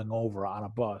toppling over on a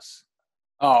bus.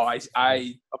 Oh,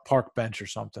 a park bench or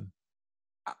something.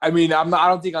 I mean, I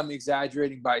don't think I'm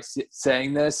exaggerating by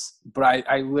saying this, but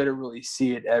I literally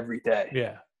see it every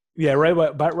day. Yeah,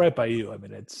 right by you. I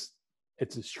mean, it's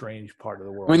a strange part of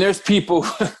the world. I mean, there's people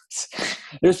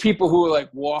who are like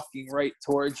walking right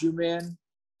towards you, man,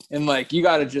 and like you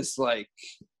got to just like,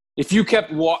 if you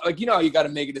kept you got to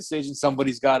make a decision.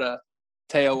 Somebody's got to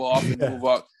tail off and move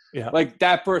up. Yeah, like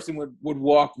that person would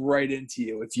walk right into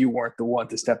you if you weren't the one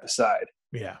to step aside.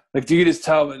 Yeah, like you can just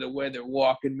tell by the way they're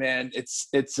walking, man. It's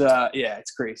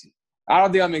crazy. I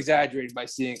don't think I'm exaggerating by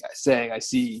saying I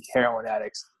see heroin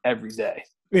addicts every day.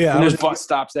 Yeah, and there's bus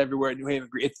stops everywhere in New Haven.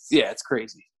 It's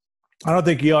crazy. I don't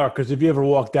think you are, because if you ever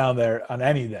walk down there on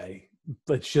any day,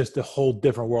 it's just a whole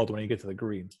different world when you get to the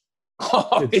green.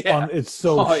 It's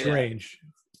so strange,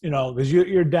 because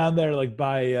you're down there like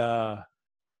by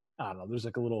I don't know. There's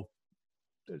like a little.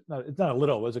 It's not a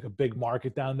little. It's like a big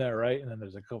market down there, right? And then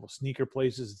there's a couple sneaker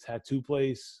places, a tattoo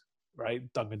place, right?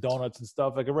 Dunkin' Donuts and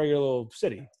stuff, like a regular little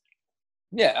city.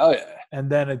 Yeah. Oh yeah. And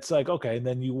then it's like, okay, and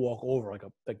then you walk over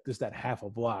like just that half a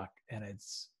block, and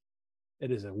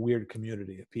it is a weird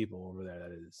community of people over there.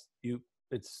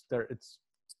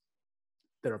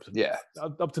 They're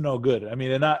up to no good. I mean,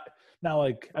 they're not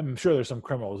like, I'm sure there's some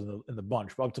criminals in the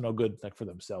bunch, but up to no good, like for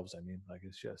themselves. I mean, like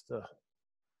it's just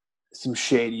some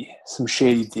shady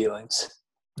dealings,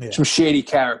 some shady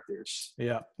characters.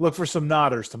 Yeah, look for some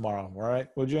nodders tomorrow. All right,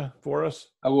 would you for us?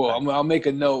 I will. I'll make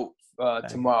a note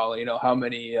tomorrow. How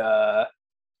many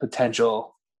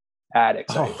potential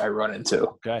addicts I run into.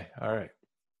 Okay, all right.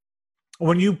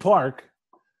 When you park,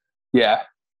 you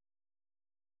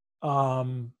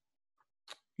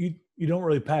don't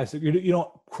really pass it. You don't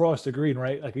cross the green,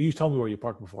 right? Like you told me where you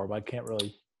parked before, but I can't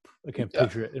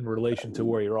picture it in relation to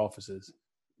where your office is.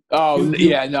 Oh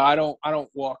no, I don't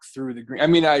walk through the green. I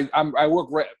mean, I work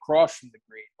right across from the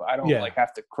green, but I don't like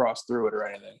have to cross through it or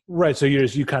anything. Right. So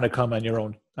you kind of come on your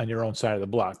own side of the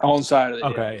block. Own side of the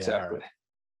okay. Exactly.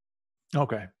 Right.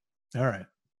 Okay. All right.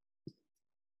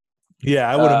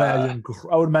 Yeah, I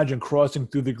would imagine crossing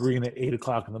through the green at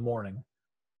 8:00 in the morning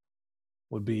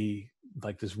would be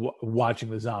like this, watching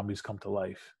the zombies come to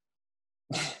life.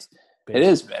 It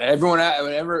is, man.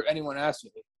 Whenever anyone asks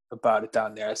me about it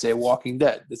down there, I say Walking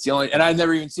Dead. That's the only, and I've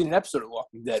never even seen an episode of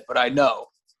Walking Dead, but I know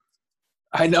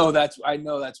that's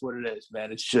what it is,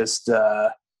 man. It's just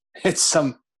it's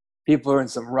some people are in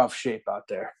some rough shape out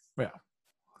there. Yeah.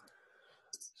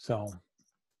 So,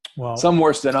 well, some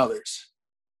worse than others.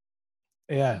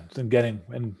 Yeah,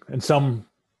 and some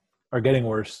are getting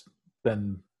worse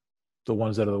than the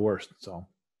ones that are the worst. So,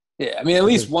 yeah, I mean, at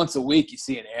least once a week you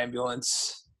see an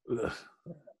ambulance. Ugh.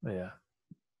 Yeah,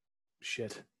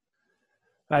 shit,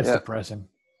 that's depressing.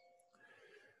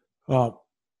 Well,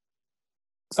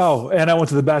 and I went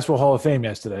to the Basketball Hall of Fame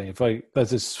yesterday.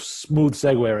 That's a smooth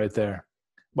segue right there.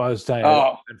 Well, I was telling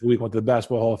you, we went to the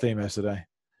Basketball Hall of Fame yesterday.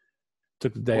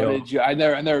 Took the day off. I've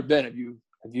never been. Have you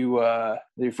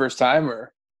your first time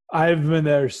or? I've been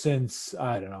there since,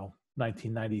 I don't know,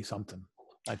 1990 something,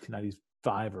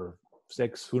 1995 or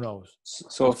 6, who knows?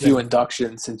 So a few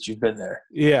inductions since you've been there.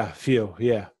 Yeah, a few.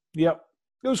 Yeah. Yep.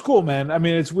 It was cool, man. I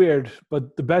mean, it's weird,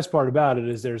 but the best part about it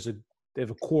is they have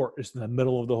a court just in the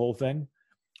middle of the whole thing.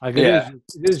 Like it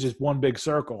is just one big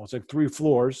circle. It's like 3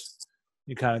 floors.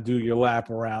 You kind of do your lap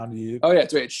around. Oh yeah,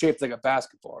 it's shaped like a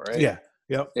basketball, right? Yeah.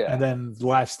 Yep. Yeah. And then the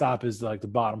last stop is like the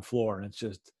bottom floor, and it's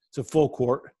a full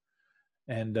court.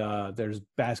 And there's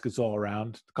baskets all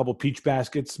around. A couple peach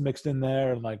baskets mixed in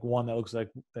there, and like one that looks like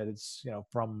that it's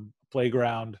from a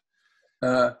playground.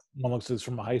 One looks like it's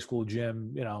from a high school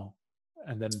gym,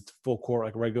 and then it's full court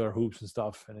like regular hoops and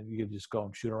stuff, and then you can just go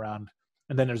and shoot around.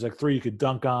 And then there's like 3 you could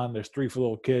dunk on. There's 3 for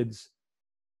little kids.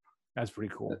 That's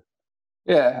pretty cool.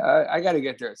 Yeah, I got to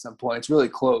get there at some point. It's really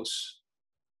close.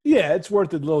 Yeah, it's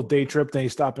worth a little day trip. Then you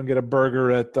stop and get a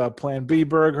burger at Plan B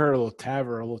Burger, a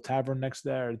little tavern next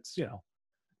there. It's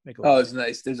it's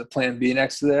nice. There's a Plan B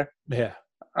next to there. Yeah,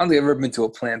 I don't think I've ever been to a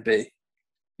Plan B.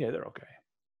 Yeah, they're okay.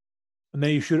 And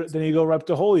then you go right up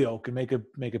to Holyoke and make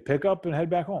a pickup and head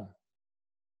back home.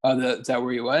 Oh, is that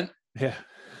where you went? Yeah.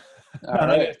 All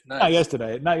right. Nice. Not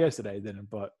yesterday. I didn't,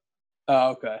 but.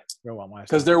 Oh, okay.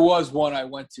 Because there was one I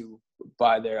went to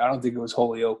by there. I don't think it was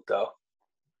Holyoke though.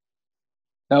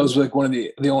 That was like one of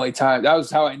the only times. That was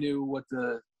how I knew what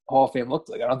the Hall of Fame looked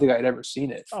like. I don't think I'd ever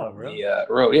seen it from the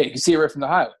road. Yeah, you can see it right from the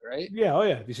highway, right? Yeah. Oh,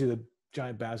 yeah. You see the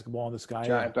giant basketball in the sky.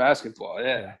 Giant basketball.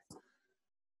 Yeah.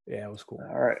 Yeah, it was cool.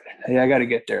 All right. Yeah, I got to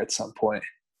get there at some point.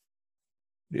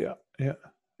 Yeah. Yeah.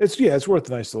 It's worth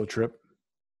a nice little trip.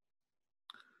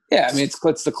 Yeah, I mean,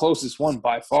 it's the closest one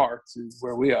by far to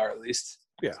where we are, at least.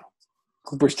 Yeah.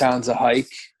 Cooperstown's a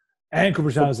hike. And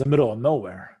Cooperstown is the middle of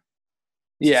nowhere.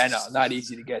 Yeah, I know. Not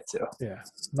easy to get to. Yeah.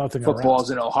 Nothing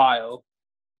Football's around. in Ohio.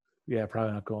 Yeah,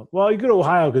 probably not going. Well, you go to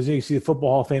Ohio because you see the Football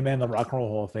Hall of Fame and the Rock and Roll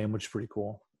Hall of Fame, which is pretty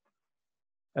cool.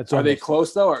 Are they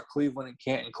close, though? Are Cleveland and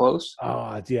Canton close?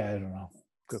 Oh, yeah, I don't know.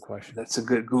 Good question. That's a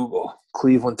good Google.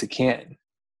 Cleveland to Canton.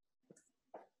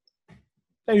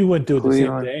 Maybe you wouldn't do it the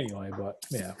same day anyway, but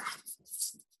yeah.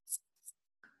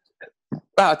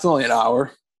 It's only an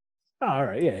hour. Oh, all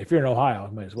right, yeah. If you're in Ohio,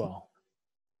 you might as well.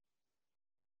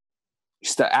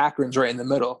 Just the Akron's right in the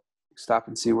middle. Stop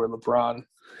and see where LeBron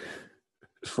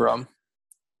is from.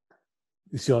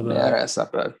 You see all the that's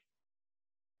not bad.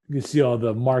 You can see all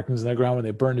the markings in the ground when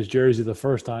they burned his jersey the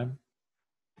first time.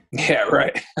 Yeah,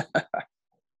 right.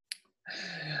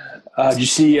 Did you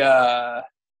see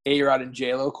A-Rod and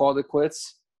J-Lo called it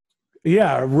quits?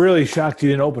 Yeah, I'm really shocked you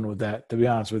didn't open with that, to be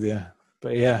honest with you.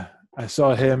 But yeah, I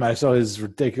saw him. I saw his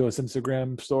ridiculous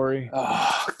Instagram story.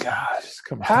 Oh, gosh.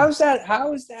 Come on. How is that?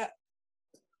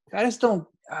 I don't know.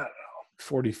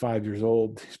 45 years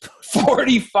old.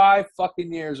 45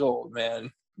 fucking years old,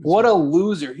 man. What a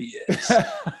loser he is.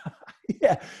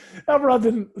 Yeah.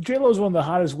 J-Lo's one of the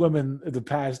hottest women in the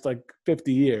past,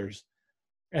 50 years.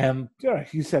 And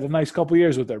he's had a nice couple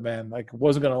years with her, man. It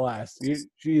wasn't going to last.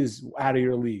 She is out of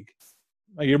your league.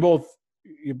 You're both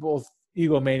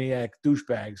egomaniac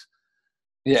douchebags.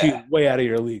 Yeah. She's way out of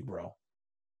your league, bro.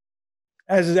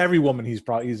 As is every woman he's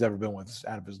ever been with is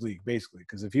out of his league, basically.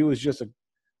 Because if he was just a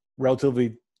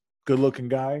relatively good-looking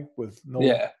guy with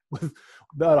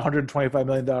about $125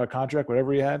 million contract,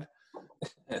 whatever he had,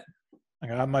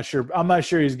 I'm not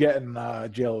sure he's getting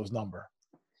J-Lo's number.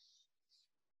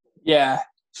 Yeah,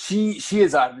 she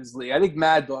is out of his league. I think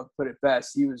Mad Dog put it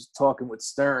best. He was talking with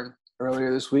Stern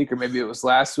earlier this week, or maybe it was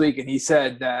last week, and he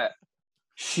said that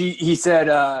he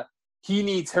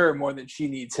needs her more than she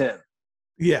needs him.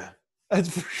 Yeah, that's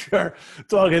for sure.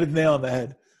 It's all getting nail on the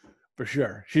head. For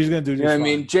sure. She's going to do just fine. I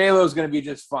mean, J-Lo's going to be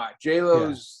just fine.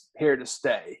 J-Lo's here to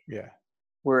stay. Yeah.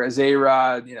 Whereas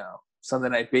A-Rod, Sunday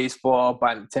Night Baseball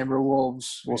by the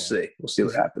Timberwolves, we'll see. We'll see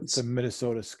what happens. It's a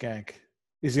Minnesota skank.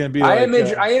 He's going to be I am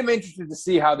interested to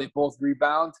see how they both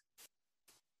rebound.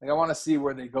 I want to see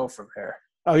where they go from here.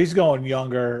 Oh, he's going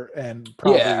younger and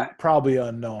probably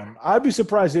unknown. I'd be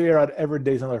surprised if A-Rod ever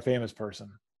dates another famous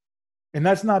person. And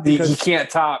that's not because he can't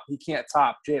top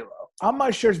J-Lo. I'm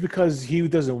not sure it's because he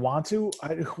doesn't want to.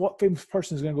 What famous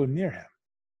person is going to go near him?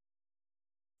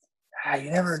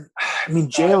 You never. I mean,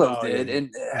 J-Lo did,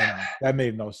 and that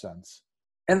made no sense.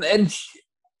 And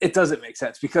it doesn't make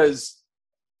sense because,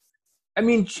 I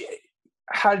mean,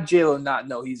 how did J-Lo not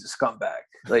know he's a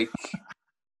scumbag?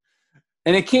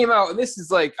 And it came out. And this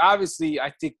is obviously,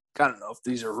 I think, I don't know if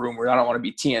these are rumors. I don't want to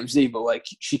be TMZ, but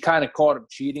she kind of caught him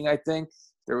cheating. I think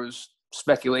there was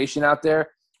speculation out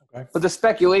there. Okay. But the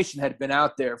speculation had been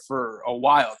out there for a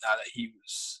while now that he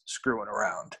was screwing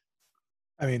around.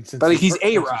 I mean, he's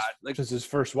A-Rod. Since his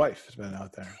first wife has been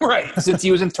out there. Right. Since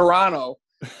he was in Toronto,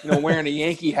 wearing a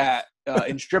Yankee hat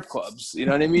in strip clubs. You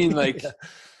know what I mean?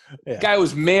 Yeah. Guy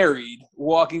was married,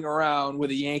 walking around with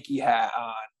a Yankee hat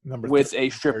on with a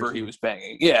stripper he was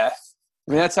banging. Yeah.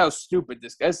 I mean, that's how stupid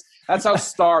this guy is. That's how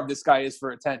starved this guy is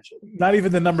for attention. Not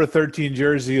even the number 13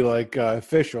 jersey, like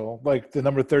official. Like the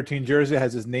number 13 jersey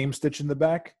has his name stitched in the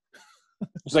back.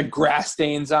 There's like grass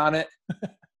stains on it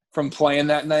from playing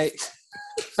that night.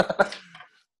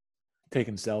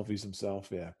 Taking selfies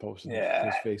himself, posting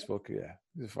his Facebook. Yeah,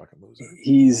 he's a fucking loser.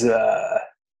 He's a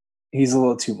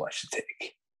little too much to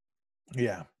take.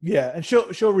 Yeah, and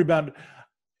she'll rebound.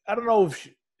 I don't know if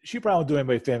she probably won't do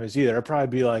anybody famous either. It'll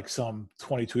probably be like some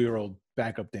 22-year-old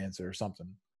backup dancer or something.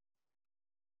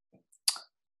 I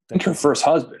think her first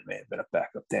husband may have been a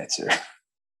backup dancer.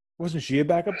 Wasn't she a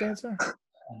backup dancer?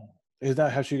 Is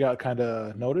that how she got kind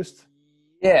of noticed?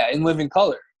 Yeah, in Living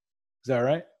Color. Is that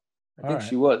right? I think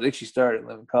she was. I think she started in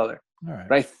Living Color. All right.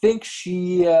 But I think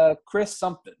she, Chris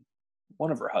something,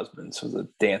 one of her husbands was a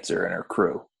dancer in her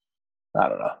crew. I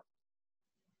don't know.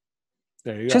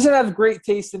 There you go. She doesn't have great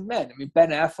taste in men. I mean, Ben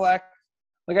Affleck.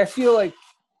 Like, I feel like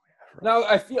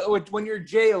when you're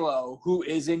J-Lo, who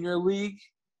is in your league.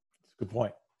 Good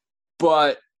point.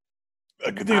 But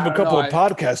I could think of a couple of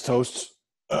podcast hosts.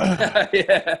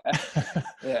 Yeah.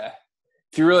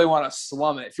 If you really want to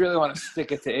slum it, if you really want to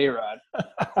stick it to A-Rod,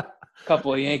 a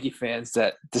couple of Yankee fans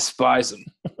that despise him,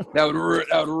 that would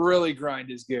really grind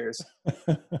his gears.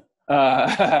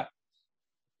 But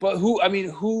who? I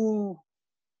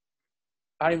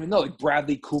don't even know. Like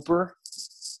Bradley Cooper,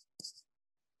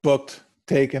 booked,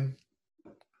 taken.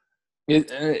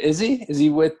 Is he? Is he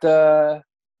with? Yeah.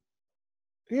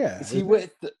 Is he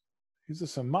with? He's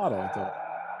just a model, I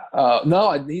thought.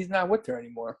 No, he's not with her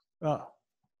anymore. Oh.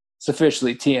 It's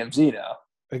officially TMZ now.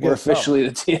 We're officially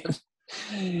the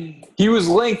TMZ. He was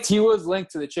linked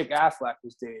to the chick Affleck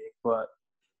was dating, but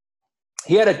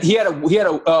he had a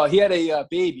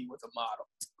baby with a model,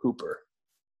 Cooper.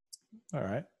 All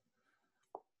right.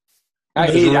 I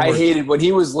hated when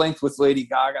he was linked with Lady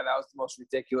Gaga. That was the most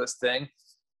ridiculous thing.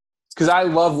 Because I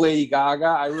love Lady Gaga.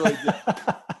 I really do.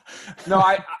 No,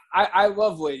 I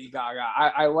love Lady Gaga.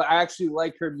 I actually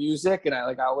like her music, and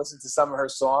I'll listen to some of her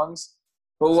songs.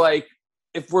 But like,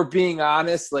 if we're being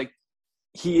honest, like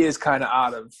he is kind of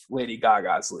out of Lady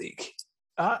Gaga's league.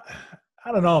 I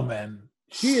don't know, man.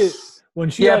 She is when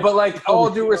she. Yeah, but like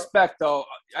all due respect though,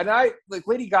 and I like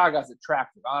Lady Gaga's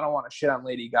attractive. I don't want to shit on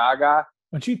Lady Gaga.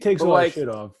 When she takes all that shit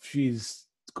off, she's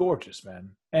gorgeous,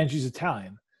 man, and she's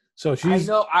Italian. So she's.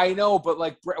 I know, but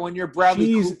like when you're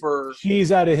Bradley Cooper,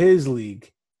 she's out of his league.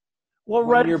 Well,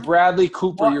 when you're Bradley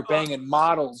Cooper, you're banging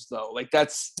models though. Like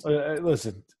that's.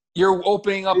 Listen. You're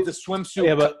opening up the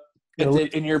swimsuit,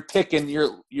 and you're picking you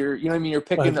know what I mean. You're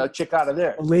picking a chick out of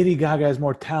there. Lady Gaga has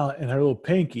more talent in her little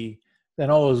pinky than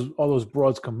all those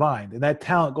broads combined, and that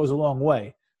talent goes a long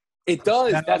way. It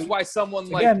does. That's why someone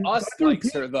like us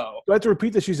likes her, though. Do I have to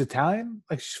repeat that she's Italian?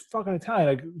 Like she's fucking Italian.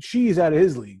 Like she's out of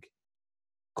his league.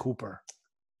 Cooper.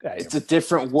 It's a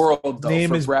different world, though,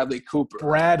 for Bradley Cooper.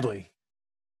 Bradley.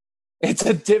 It's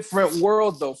a different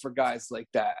world, though, for guys like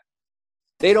that.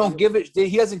 They don't give it.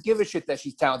 He doesn't give a shit that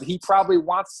she's talented. He probably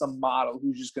wants some model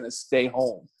who's just going to stay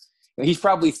home. And he's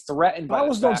probably threatened by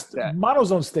the fact that models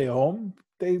don't stay home.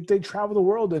 They travel the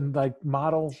world and like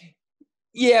model.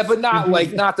 Yeah, but not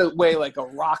the way like a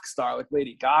rock star like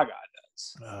Lady Gaga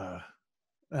does.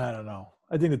 I don't know.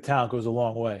 I think the talent goes a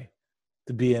long way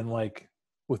to be in like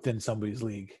within somebody's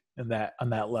league on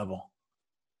that level.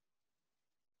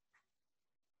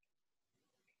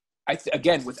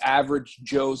 Again, with average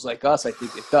Joes like us, I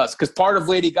think it does. Because part of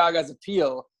Lady Gaga's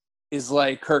appeal is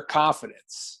like her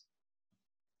confidence.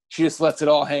 She just lets it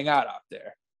all hang out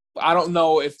there. But I don't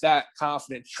know if that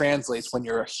confidence translates when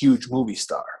you're a huge movie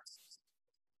star.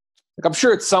 Like I'm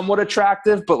sure it's somewhat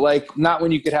attractive, but like not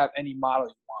when you could have any model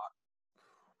you want.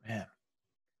 Man.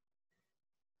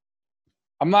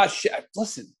 I'm not sure.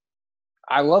 Listen,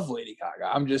 I love Lady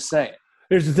Gaga. I'm just saying.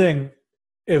 Here's the thing.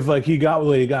 If like he got with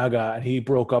Lady Gaga and he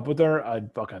broke up with her,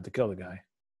 I'd fucking have to kill the guy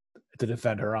to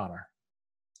defend her honor.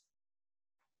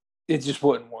 It just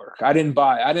wouldn't work. I didn't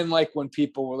like when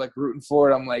people were like rooting for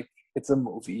it. I'm like, it's a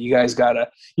movie. You guys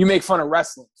you make fun of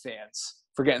wrestling fans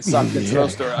for getting sucked into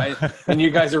those stories. And you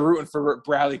guys are rooting for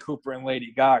Bradley Cooper and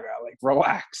Lady Gaga. Like,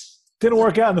 relax. Didn't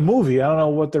work out in the movie. I don't know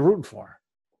what they're rooting for.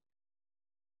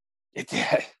 It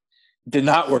did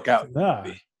not work out. Nah.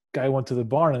 Guy went to the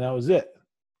barn and that was it.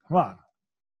 Come on.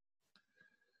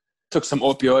 Took some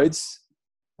opioids.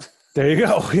 There you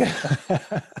go. Yeah.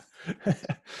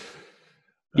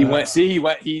 He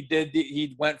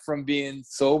went from being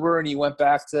sober and he went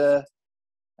back to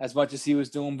as much as he was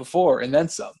doing before and then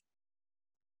some.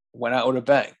 Went out with a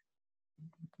bang.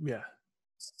 Yeah.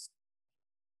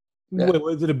 Wait,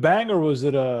 was it a bang or was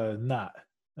it a knot?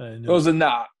 It was a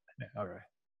knot. Okay.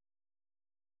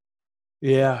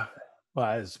 Yeah.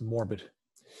 Well, it's morbid.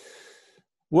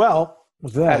 Well,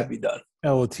 with Had to that, be done.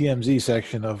 a little TMZ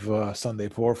section of Sunday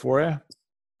Pour for you.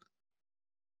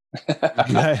 You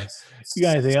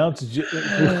got anything else?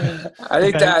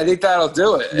 I think that'll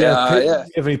do it. Yeah. Yeah.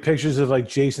 You have any pictures of like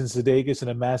Jason Sudeikis in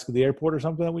a mask at the airport or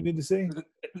something that we need to see?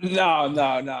 No,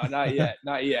 not yet,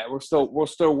 not yet. We're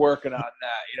still working on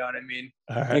that. You know what I mean?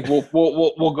 All right. I think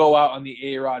we'll go out on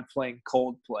the A-Rod playing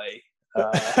Coldplay.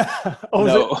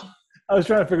 No. I was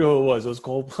trying to figure out who it was. It was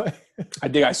Coldplay. I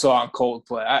think I saw on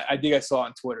Coldplay. I think I saw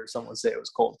on Twitter someone say it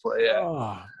was Coldplay. Yeah.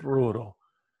 Oh, brutal.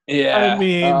 Yeah. I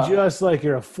mean, just like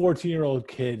you're a 14-year-old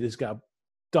kid just got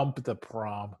dumped at the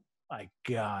prom. My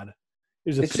God.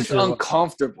 It's just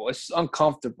uncomfortable. It's just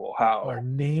uncomfortable how our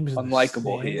names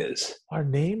unlikable he is. Our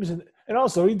names and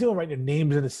also, what are you doing writing your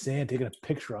names in the sand, taking a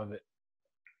picture of it?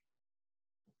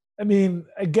 I mean,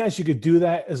 I guess you could do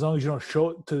that as long as you don't show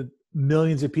it to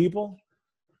millions of people.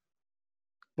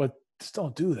 But just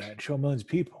don't do that and show millions of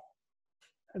people.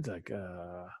 That's like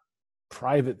a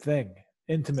private thing,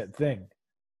 intimate thing,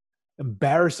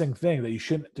 embarrassing thing that you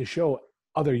shouldn't to show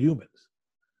other humans.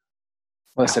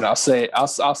 Listen, I'll say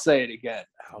it again.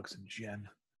 Alex and Jen.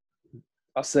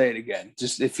 I'll say it again.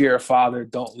 Just if you're a father,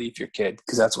 don't leave your kid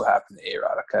because that's what happened to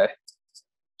A-Rod, okay?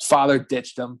 Father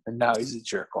ditched him, and now he's a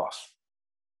jerk off.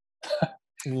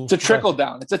 It's a trickle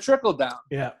down. It's a trickle down.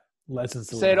 Yeah. Lessons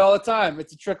to say it all the time.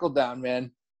 It's a trickle down,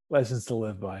 man. Lessons to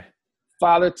live by.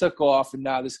 Father took off, and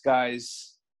now this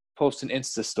guy's posting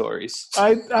Insta stories.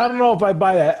 I don't know if I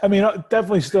buy that. I mean,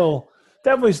 definitely still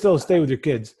stay with your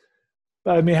kids.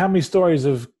 But I mean, how many stories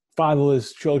of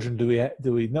fatherless children do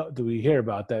we hear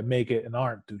about that make it and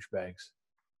aren't douchebags?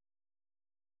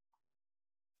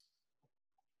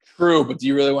 True, but do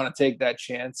you really want to take that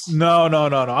chance? No.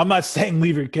 I'm not saying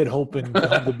leave your kid hoping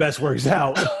the best works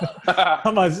out.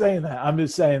 I'm not saying that. I'm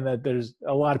just saying that there's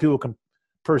a lot of people can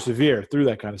persevere through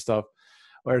that kind of stuff,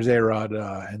 whereas A-Rod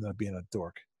ended up being a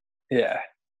dork. Yeah.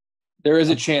 There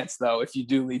is a chance, though, if you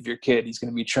do leave your kid, he's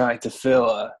going to be trying to fill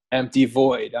an empty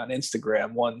void on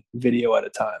Instagram, one video at a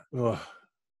time. Ugh.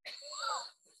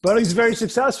 But he's very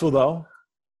successful, though.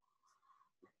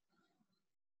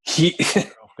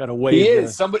 Got to wait. He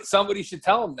is. Somebody should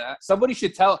tell him that. Somebody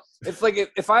should tell him.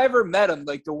 If I ever met him,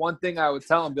 like the one thing I would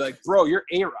tell him, be like, bro, you're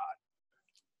A-Rod.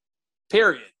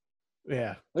 Period.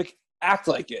 Yeah. Like, act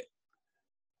like it.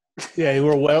 Yeah,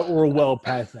 we're well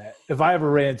past that. If I ever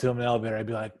ran into him in the elevator, I'd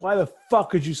be like, "Why the fuck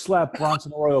could you slap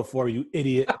Bronson Arroyo for, you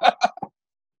idiot? How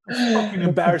fucking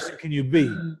embarrassing can you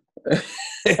be?"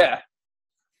 Yeah,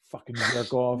 fucking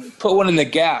jerk off. Put one in the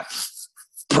gap,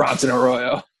 Bronson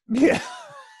Arroyo. Yeah,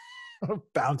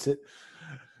 bounce it.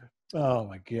 Oh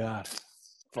my God,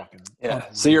 fucking.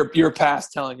 Yeah. So you're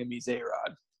past telling him he's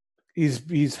A-Rod.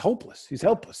 He's hopeless. He's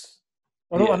helpless.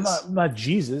 Well, no, I'm not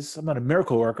Jesus. I'm not a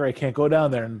miracle worker. I can't go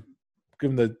down there and give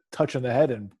him the touch on the head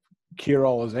and cure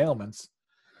all his ailments.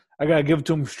 I got to give it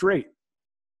to him straight.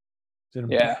 The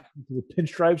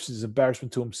pinstripes is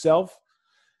embarrassment to himself,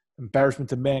 embarrassment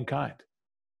to mankind.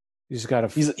 He's got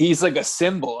to. He's like a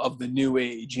symbol of the new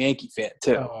age Yankee fan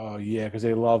too. Oh yeah, because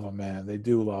they love him, man. They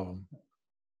do love him.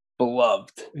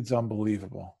 Beloved. It's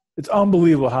unbelievable. It's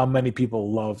unbelievable how many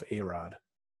people love A-Rod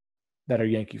that are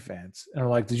Yankee fans. And are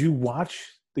like, did you watch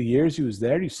the years he was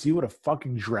there? Do you see what a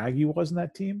fucking drag he was in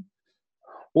that team?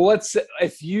 Well, let's say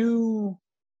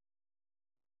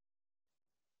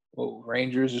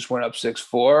Rangers just went up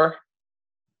 6-4.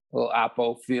 Little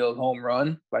Apple Field home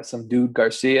run by some dude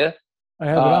Garcia. I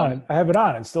have it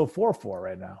on. It's still 4-4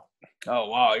 right now. Oh,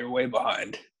 wow. You're way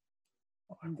behind.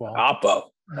 Well, Oppo.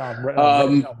 No,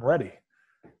 I'm ready.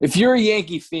 If you're a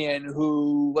Yankee fan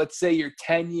who, let's say you're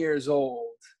 10 years old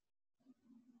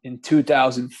in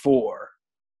 2004,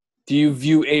 do you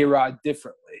view A-Rod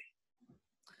differently?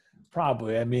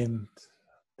 Probably. I mean,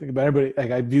 think about everybody.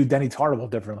 Like, I view Denny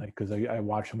Tartabull differently because I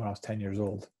watched him when I was 10 years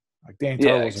old. Like, Danny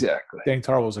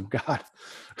Tartabull was a god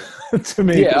to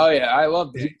me. Yeah, I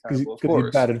love Danny Tartabull, of course.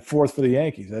 He batted fourth for the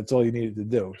Yankees. That's all you needed to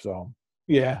do. So,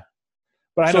 yeah.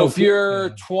 But I know if you're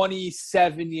a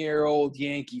 27-year-old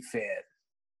Yankee fan,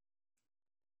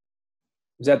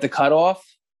 is that the cutoff?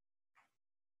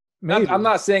 Maybe. I'm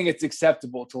not saying it's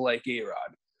acceptable to like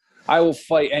A-Rod. I will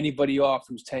fight anybody off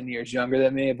who's 10 years younger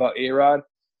than me about A-Rod,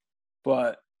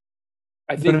 but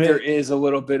I think there is a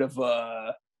little bit of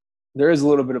a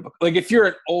like if you're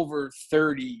an over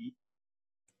 30,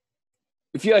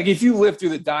 if you live through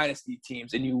the dynasty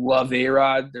teams and you love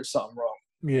A-Rod, there's something wrong.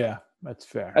 Yeah, that's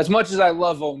fair. As much as I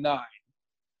love 09,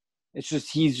 it's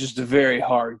just he's just a very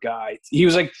hard guy. He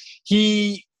was like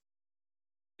his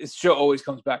show always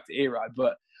comes back to A-Rod,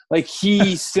 but like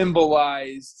he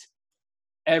symbolized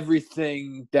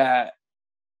everything that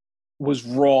was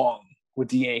wrong with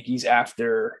the Yankees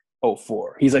after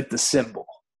 04. He's like the symbol.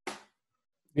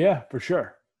 Yeah, for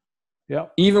sure. Yeah.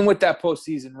 Even with that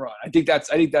postseason run, I think that's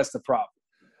the problem.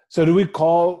 So do we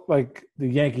call like the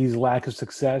Yankees' lack of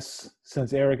success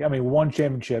since Eric? I mean, one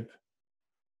championship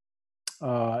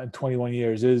in 21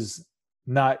 years is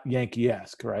not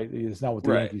Yankee-esque, right? It's not what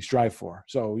the Yankees strive for.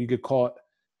 So you could call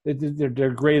it.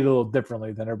 They're graded a little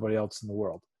differently than everybody else in the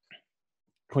world.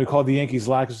 Can we call the Yankees'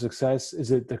 lack of success?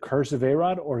 Is it the curse of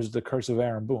A-Rod or is it the curse of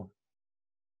Aaron Boone?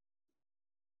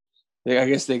 I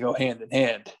guess they go hand in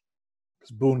hand.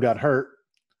 Because Boone got hurt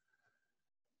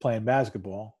playing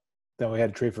basketball. Then we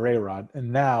had to trade for A-Rod.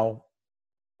 And now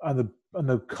on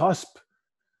the cusp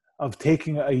of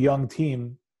taking a young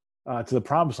team to the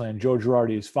promised land, Joe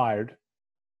Girardi is fired.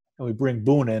 And we bring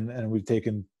Boone in, and we've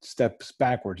taken steps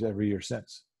backwards every year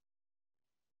since.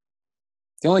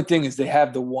 The only thing is they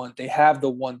have the one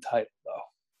title, though.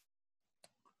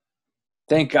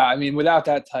 Thank God. I mean, without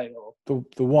that title.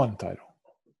 The one title.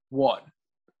 One.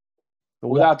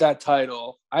 Without that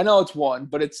title, I know it's one,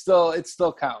 but it still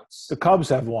counts. The Cubs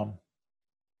have one.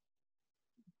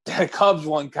 The Cubs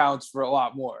one counts for a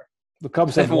lot more. The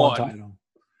Cubs have one title.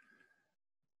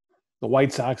 The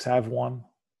White Sox have one.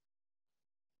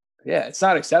 Yeah, it's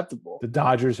not acceptable. The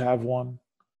Dodgers have one.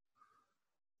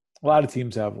 A lot of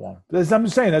teams have one. I'm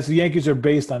just saying the Yankees are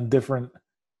based on different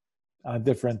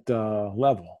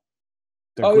level.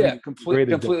 They're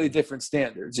completely different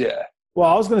standards. Yeah. Well,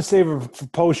 I was going to save it for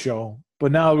post show,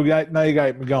 but now you got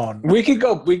me going. We could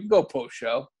go post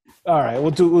show. All right,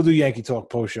 we'll do Yankee talk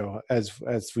post show as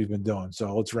we've been doing.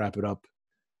 So let's wrap it up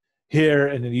here,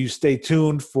 and then you stay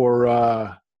tuned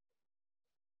for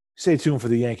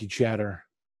the Yankee chatter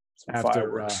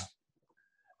after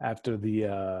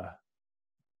the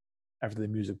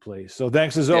music plays. So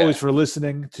thanks as always for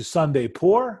listening to Sunday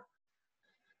Pour.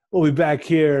 We'll be back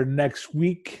here next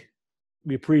week.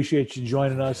 We appreciate you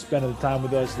joining us, spending the time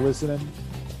with us, listening.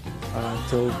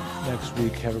 Until next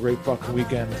week, have a great fucking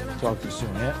weekend. Talk to you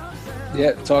soon, yeah?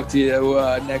 Yeah, talk to you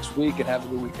next week, and have a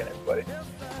good weekend, everybody.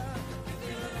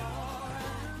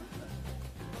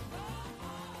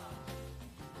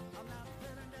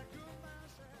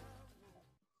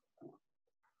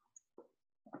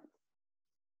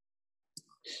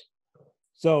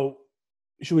 So,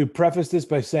 should we preface this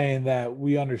by saying that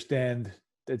we understand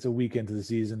it's a week into the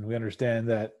season. We understand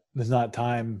that there's not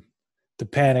time to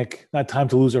panic, not time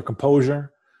to lose our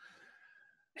composure.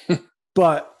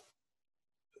 But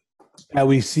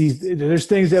we see there's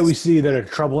things that we see that are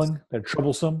troubling, that are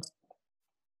troublesome,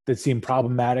 that seem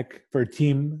problematic for a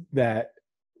team that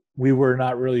we were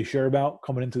not really sure about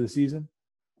coming into the season.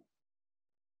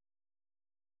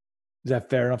 Is that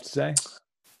fair enough to say?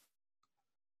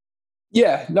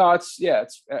 Yeah, no, it's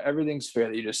everything's fair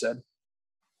that you just said.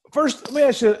 First, let me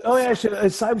ask you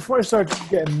aside before I start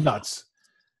getting nuts.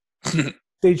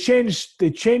 They changed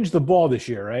the ball this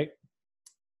year, right?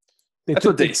 That's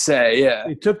what they say, yeah.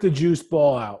 They took the juice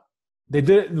ball out. They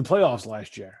did it in the playoffs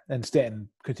last year, and Stanton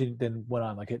went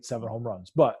on, hit 7 home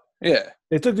runs. But yeah,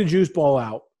 they took the juice ball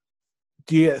out.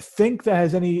 Do you think that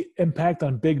has any impact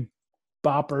on big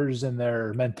boppers and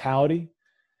their mentality?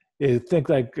 They think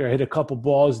they hit a couple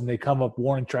balls and they come up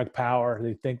warning track power.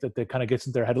 They think that kind of gets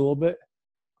into their head a little bit.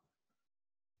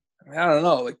 I don't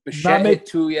know. Like Bichette hit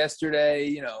 2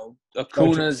 yesterday.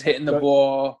 Acuna's hitting the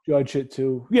ball. Judge hit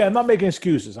 2. Yeah, I'm not making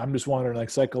excuses. I'm just wondering,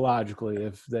 psychologically,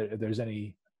 if there's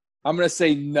any. I'm gonna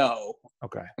say no.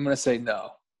 Okay. I'm gonna say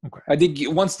no. Okay. I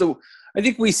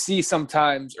think we see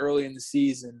sometimes early in the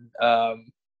season,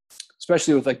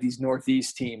 especially with these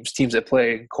Northeast teams that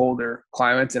play in colder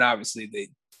climates, and obviously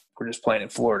we're just playing in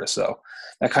Florida, so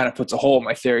that kind of puts a hole in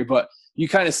my theory. But you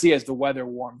kind of see as the weather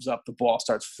warms up, the ball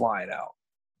starts flying out.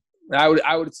 And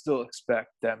I would still expect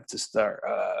them to start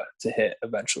to hit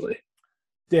eventually.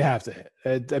 They have to hit.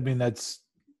 I mean, that's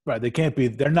right. They can't be.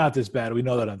 They're not this bad. We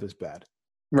know they're not this bad.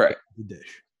 Right. The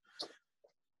dish.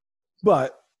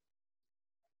 But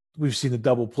we've seen the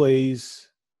double plays.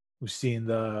 We've seen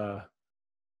the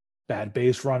bad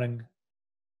base running.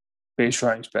 Base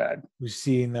running's bad. We've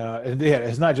seen,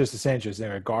 it's not just the Sanchez thing.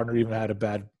 Right? Gardner even had a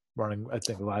bad running. I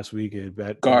think last week he had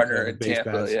bad. Gardner in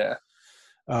Tampa, pass. Yeah.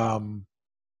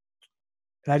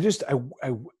 And I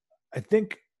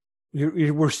think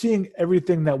we're seeing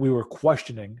everything that we were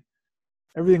questioning,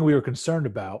 everything we were concerned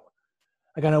about.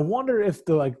 I wonder if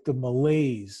the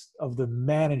malaise of the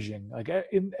managing,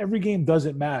 every game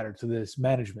doesn't matter to this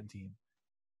management team.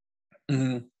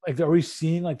 Mm-hmm. Are we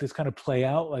seeing this kind of play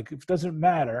out? If it doesn't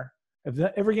matter,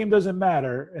 every game doesn't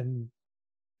matter, and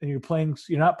you're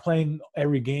not playing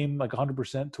every game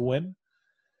 100% to win,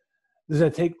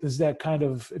 Does that kind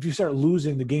of, if you start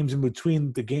losing the games in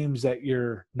between the games that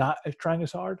you're not trying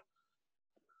as hard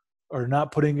or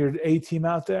not putting your A team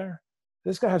out there,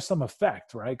 this got to have some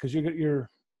effect, right? Because you're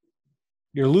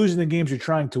losing the games you're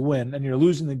trying to win, and you're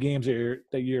losing the games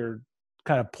that you're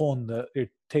kind of you're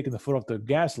taking the foot off the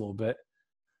gas a little bit.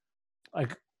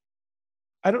 Like,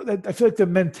 I feel like the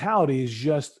mentality is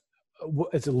just,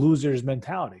 it's a loser's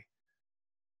mentality.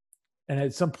 And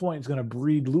at some point it's going to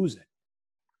breed losing.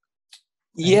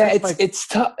 Yeah, it's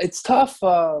tough. It's tough.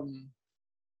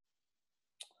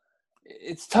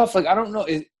 It's tough. Like, I don't know.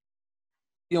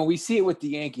 We see it with the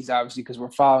Yankees, obviously, because we're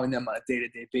following them on a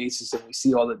day-to-day basis, and we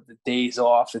see all the days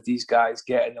off that these guys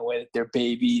get and the way that they're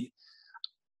babied.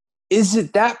 Is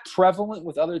it that prevalent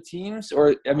with other teams?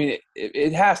 Or, I mean,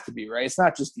 it has to be, right? It's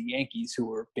not just the Yankees who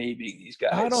are babying these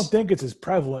guys. I don't think it's as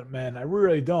prevalent, man. I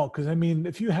really don't. Because, I mean,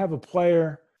 if you have a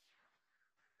player –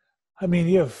 I mean,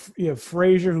 you have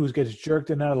Frazier who gets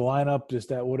jerked in and out of the lineup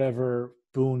just at whatever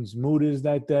Boone's mood is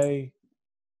that day.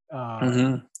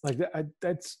 Like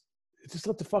that's just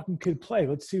let the fucking kid play.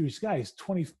 Let's see this guy. He's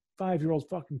 25-year-old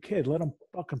fucking kid. Let him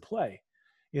fucking play.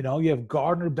 You have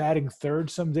Gardner batting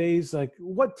third some days. Like,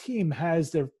 what team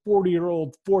has their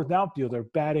 40-year-old fourth outfielder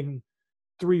batting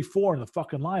 3-4 in the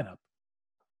fucking lineup?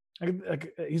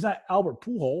 Like he's not Albert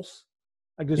Pujols.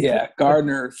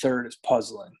 Gardner third is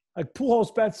puzzling. Like,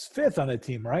 Pujols bats fifth on that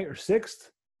team, right? Or sixth?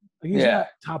 Like, he's not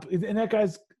top. And that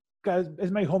guy's got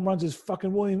as many home runs as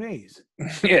fucking Willie Mays.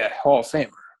 Yeah, Hall of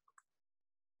Famer.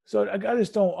 So I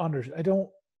just don't understand.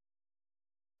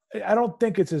 I don't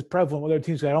think it's as prevalent with other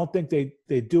teams. I don't think they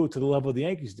do it to the level the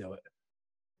Yankees do it.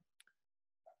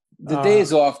 The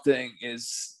days off thing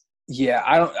is,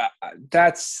 I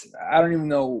don't even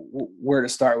know where to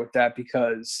start with that,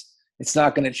 because it's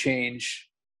not going to change.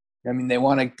 I mean, they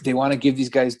want to give these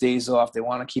guys days off. They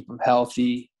want to keep them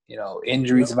healthy.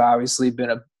 Injuries have obviously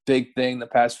been a big thing the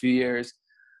past few years.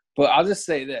 But I'll just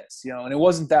say this, and it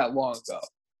wasn't that long ago.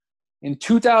 In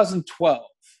 2012,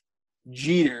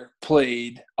 Jeter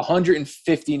played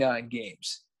 159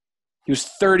 games. He was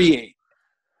 38,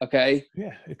 okay?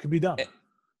 Yeah, it could be done.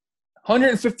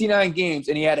 159 games,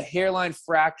 and he had a hairline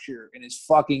fracture in his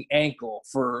fucking ankle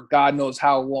for God knows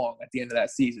how long at the end of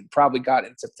that season. Probably got it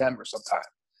in September sometime.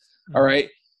 All right.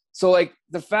 So, like,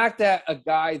 the fact that a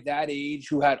guy that age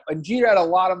and Jeter had a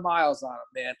lot of miles on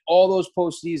him, man, all those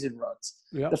postseason runs.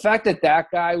 Yep. The fact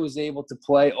that guy was able to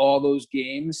play all those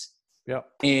games,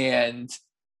 and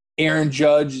Aaron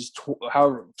Judge is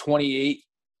 28,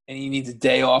 and he needs a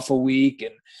day off a week,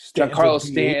 and Giancarlo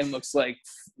Stanton looks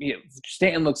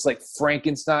like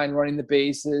Frankenstein running the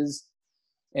bases,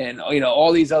 and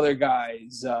all these other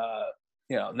guys.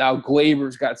 Now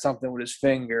Glaber's got something with his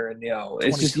finger, and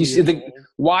it's just, you see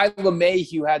why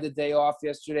LeMahieu had the day off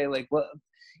yesterday. Like, what?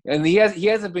 And he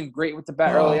hasn't been great with the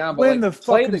bat early on. But win the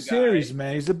fucking series,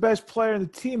 man. He's the best player in the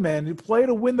team, man. He played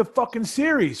to win the fucking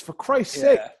series, for Christ's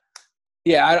sake.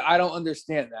 Yeah, I don't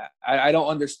understand that. I don't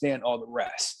understand all the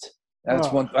rest.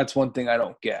 That's one thing I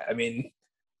don't get. I mean,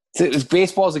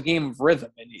 baseball is a game of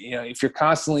rhythm, and if you're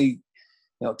constantly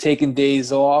taking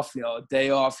days off, a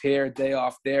day off here, a day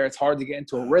off there, it's hard to get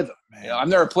into a rhythm. I've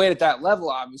never played at that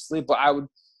level, obviously, but I would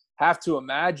have to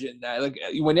imagine that, like,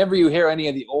 whenever you hear any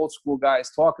of the old school guys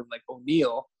talking, like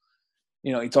O'Neill,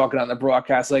 you're talking on the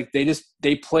broadcast, like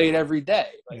they play it every day.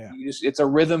 Like, it's a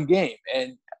rhythm game.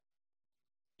 And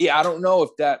I don't know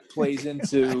if that plays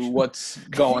into what's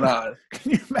going on.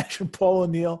 Can you imagine Paul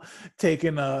O'Neill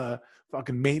taking a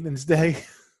fucking maintenance day?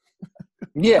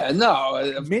 Yeah, no,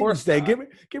 of course not. Give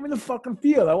me the fucking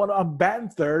field. I'm batting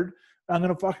third. I'm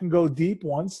gonna fucking go deep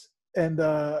once, and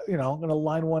I'm gonna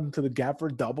line one to the gap for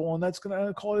a double, and that's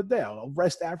gonna call it a day. I'll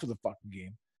rest after the fucking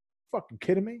game. Fucking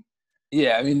kidding me?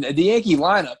 Yeah, I mean, the Yankee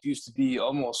lineup used to be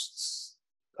almost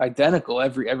identical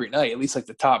every night. At least like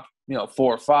the top 4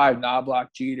 or 5: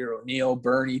 Knobloch, Jeter, O'Neill,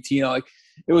 Bernie, Tino. Like,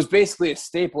 it was basically a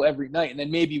staple every night, and then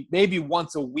maybe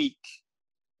once a week.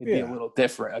 It'd be a little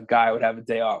different. A guy would have a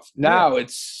day off. Now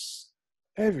it's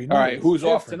every night. All right, who's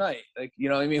off tonight? Like,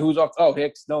 what I mean? Who's off? Oh,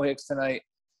 Hicks. No Hicks tonight.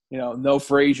 No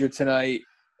Frazier tonight.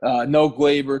 No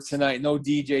Glaber tonight. No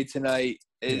DJ tonight.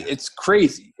 It's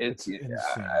crazy. It's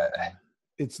insane.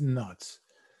 It's nuts.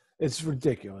 It's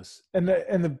ridiculous. And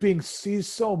he's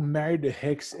so married to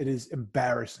Hicks, it is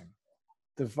embarrassing.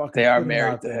 They are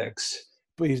married to Hicks.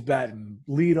 But he's batting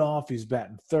leadoff. He's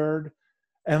batting third.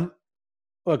 And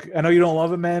look, I know you don't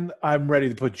love it, man. I'm ready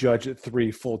to put Judge at 3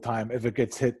 full time if it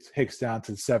gets Hicks down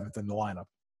to 7th in the lineup.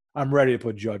 I'm ready to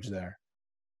put Judge there.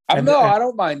 I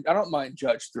don't mind. I don't mind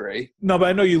Judge 3. No, but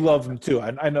I know you love him too.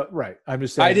 I know, right? I'm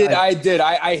just saying. I did.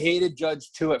 I hated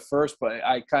Judge 2 at first, but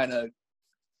I kind of.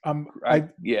 I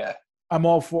I'm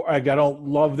all for. Like, I don't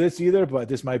love this either, but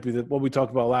this might be what we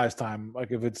talked about last time.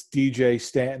 Like if it's DJ,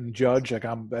 Stanton, Judge, like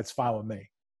that's fine with me.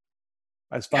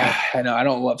 That's fine. I know I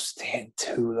don't love Stanton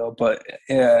too though, but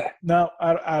yeah. No,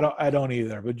 I don't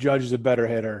either. But Judge is a better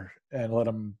hitter, and let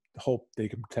him hope they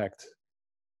can protect.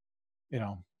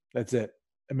 That's it.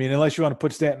 I mean, unless you want to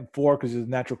put Stanton 4 because he's a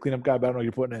natural cleanup guy, but I don't know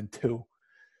you're putting in 2.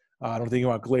 I don't think you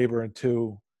want Glaber in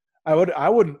 2. I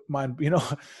wouldn't mind.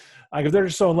 Like if they're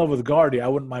just so in love with Gardy, I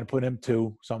wouldn't mind putting him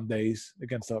 2 some days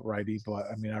against a righty. But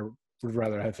I mean, I would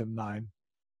rather have him 9.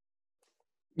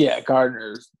 Yeah,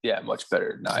 Gardner's much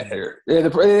better 9 hitter. Yeah,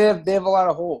 they have a lot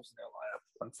of holes in their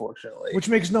lineup, unfortunately. Which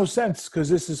makes no sense because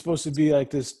this is supposed to be like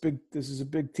this big. This is a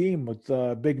big team with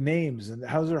big names, and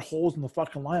how's there holes in the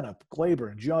fucking lineup?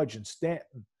 Glaber and Judge and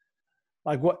Stanton.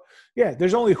 Like what? Yeah,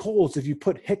 there's only holes if you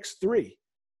put Hicks 3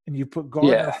 and you put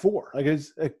Gardner 4. Like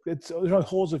it's there's only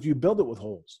holes if you build it with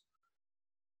holes.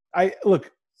 I'm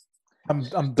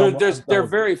done. They're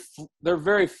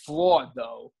very flawed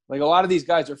though. Like a lot of these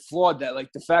guys are flawed. That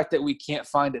like the fact that we can't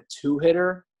find a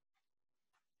 2-hitter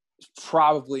is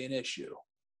probably an issue.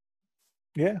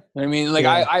 Yeah, I mean, like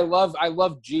I love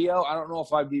Gio. I don't know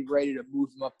if I'd be ready to move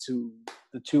him up to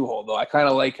the 2-hole though. I kind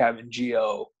of like having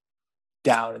Gio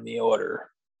down in the order.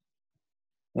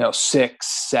 6,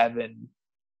 7.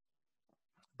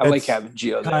 I like having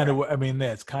Gio there. Kind of. I mean,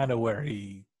 that's kind of where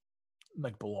he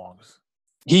belongs.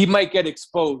 He might get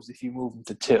exposed if you move him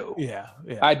to 2. Yeah.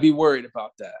 I'd be worried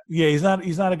about that. Yeah, he's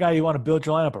not a guy you want to build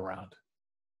your lineup around.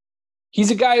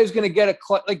 He's a guy who's going to get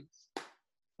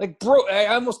I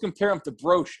almost compare him to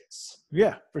Brocious.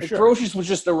 Yeah, for sure. Brocious was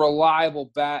just a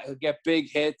reliable bat. He'll get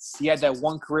big hits. He had that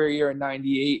one career year in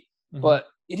 '98, but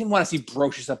you didn't want to see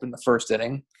Brocious up in the first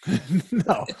inning.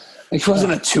 No, he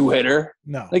wasn't a 2-hitter.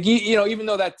 No, even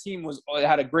though that team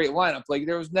had a great lineup, like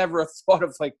there was never a thought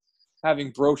of like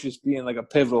having Brocious being like a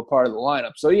pivotal part of the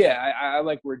lineup. So yeah, I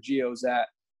like where Gio's at.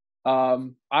 I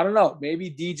don't know.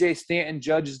 Maybe DJ Stanton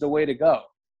Judge is the way to go.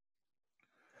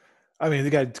 I mean,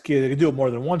 they can do it more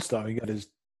than once though. He got his.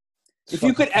 If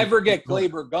you could ever get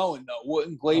Glaber going though,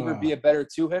 wouldn't Glaber be a better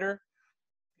 2-hitter?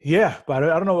 Yeah, but I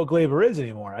don't know what Glaber is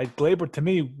anymore. Glaber, to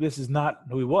me, this is not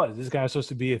who he was. This guy's supposed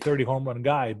to be a 30 home run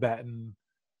guy batting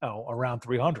around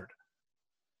 300.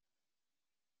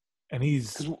 And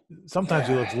sometimes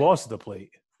he looks lost at the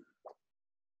plate.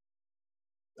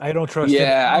 I don't trust him.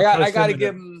 Yeah, I got to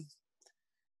give him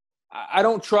 – I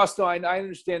don't trust him. I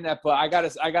understand that, but I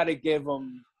got to give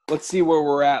him – let's see where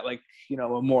we're at,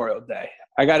 Memorial Day.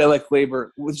 I got to let Glaber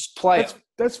 – just play him.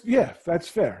 That's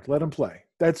fair. Let him play.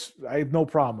 I have no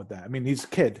problem with that. I mean, he's a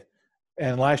kid,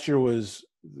 and last year was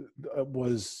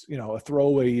a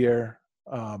throwaway year,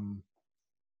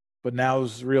 but now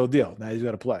it's the real deal. Now he's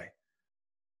got to play.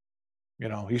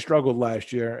 He struggled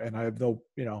last year, and I have no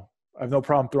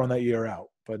problem throwing that year out.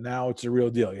 But now it's a real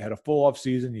deal. You had a full off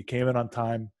season. You came in on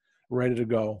time, ready to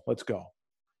go. Let's go.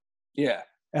 Yeah.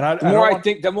 And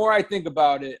the more I think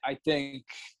about it, I think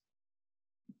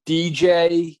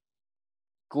DJ,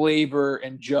 Glaber,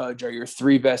 and Judge are your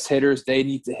 3 best hitters. They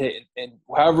need to hit in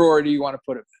however order you want to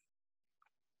put them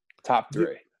in. Top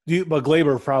 3. But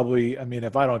Glaber probably, I mean,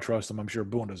 if I don't trust him, I'm sure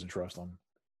Boone doesn't trust him.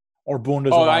 Or Boone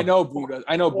doesn't. Oh, I know Boone does.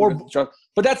 Boone doesn't trust.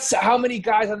 But that's how many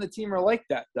guys on the team are like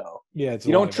that, though. Yeah,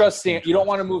 you don't trust you don't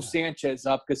want to move Sanchez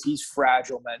up because he's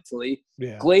fragile mentally.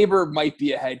 Yeah. Glaber might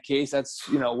be a head case. That's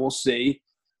we'll see.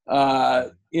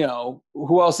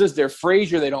 Who else is there?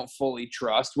 Frazier, they don't fully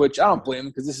trust, which I don't blame him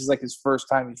because this is like his first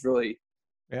time he's really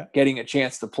getting a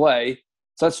chance to play.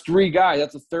 So that's 3 guys.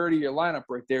 That's a 30-year lineup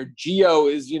right there.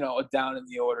 Gio is, a down in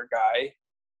the order guy.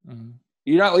 Mm-hmm.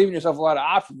 You're not leaving yourself a lot of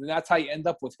options, and that's how you end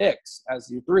up with Hicks as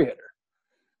your 3-hitter.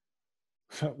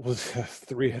 Was a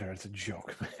 3-hitter? It's a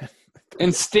joke, man.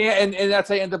 And that's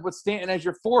how you end up with Stanton as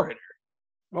your 4-hitter.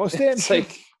 Well, Stanton,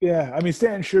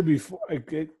 Stanton should be.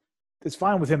 It's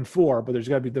fine with him 4, but there's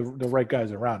got to be the right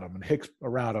guys around him, and Hicks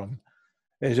around him.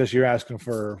 It's just you're asking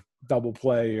for double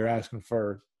play, you're asking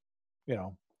for,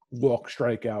 walk,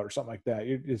 strikeout, or something like that.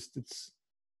 It's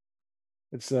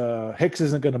Hicks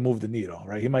isn't going to move the needle,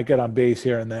 right? He might get on base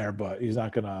here and there, but he's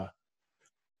not going to.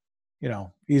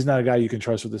 He's not a guy you can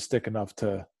trust with a stick enough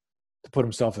to put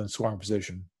himself in scoring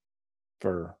position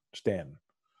for Stanton.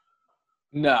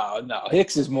 No.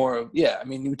 Hicks is more of, I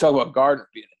mean, you talk about Gardner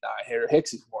being a 9-hitter.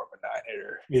 Hicks is more of a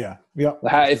 9-hitter. Yeah.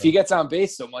 If he gets on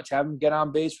base so much, have him get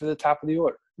on base for the top of the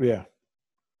order. Yeah.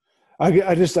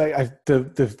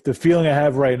 The feeling I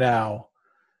have right now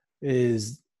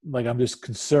is like I'm just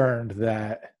concerned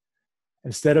that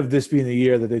instead of this being the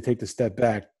year that they take the step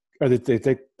back or that they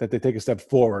take a step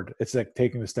forward, it's like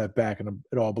taking a step back and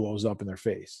it all blows up in their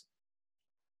face.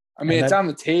 I mean, it's on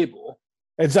the table.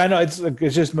 I know it's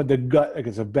just the gut. Like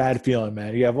it's a bad feeling,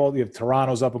 man. You have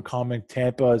Toronto's up and coming,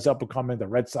 Tampa is up and coming. The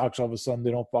Red Sox all of a sudden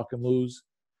they don't fucking lose.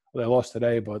 Well, they lost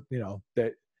today, but you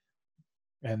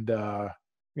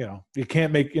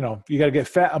can't make you got to get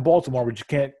fat on Baltimore, but you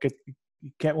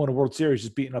can't win a World Series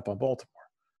just beating up on Baltimore.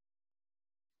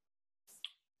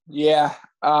 Yeah,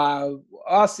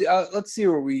 I'll see. Let's see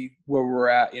where we're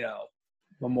at.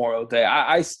 Memorial Day.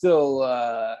 I still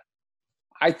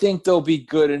I think they'll be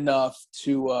good enough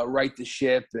to right the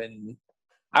ship, and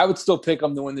I would still pick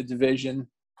them to win the division.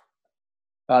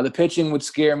 The pitching would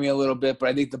scare me a little bit, but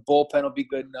I think the bullpen will be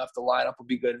good enough. The lineup will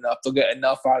be good enough. They'll get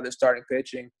enough out of their starting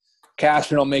pitching.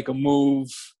 Cashman will make a move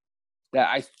that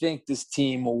I think this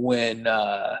team will win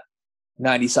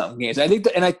 90-something games. I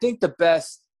think the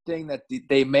best thing that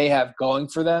they may have going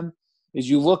for them is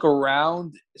you look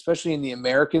around, especially in the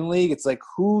American League, it's like,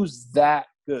 who's that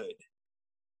good?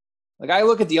 Like, I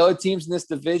look at the other teams in this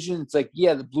division, it's like,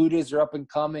 yeah, the Blue Jays are up and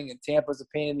coming, and Tampa's a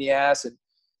pain in the ass, and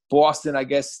Boston, I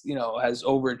guess, has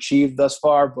overachieved thus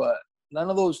far, but none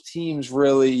of those teams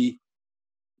really,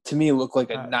 to me, look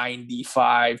like a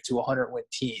 95 to 100 win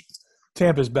team.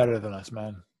 Tampa's better than us,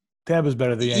 man. Tampa's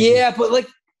better than the Yankees. Yeah, but like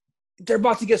they're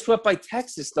about to get swept by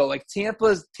Texas, though. Like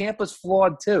Tampa's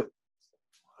flawed too.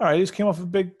 All right, he just came off a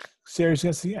big series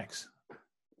against the Yanks.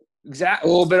 Exactly,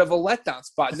 a little bit of a letdown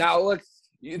spot. Now, look,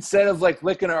 instead of like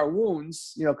licking our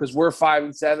wounds, because we're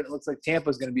 5-7, it looks like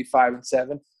Tampa's going to be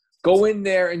 5-7. Go in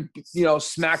there and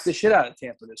smack the shit out of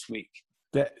Tampa this week.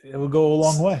 It will go a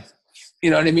long way.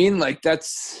 You know what I mean? Like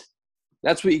that's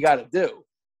what you got to do.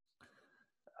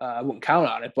 I wouldn't count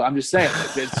on it, but I'm just saying,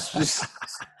 like, it's just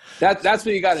that's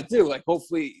what you got to do. Like,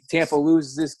 hopefully Tampa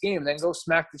loses this game, and then go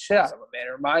smack the shit out of them, man.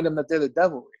 And remind them that they're the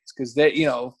Devil Rays, because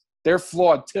they're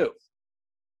flawed too.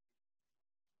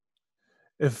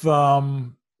 If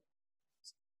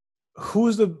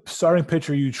who's the starting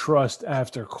pitcher you trust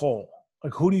after Cole?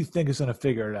 Like, who do you think is going to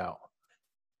figure it out?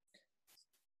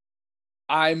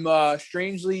 I'm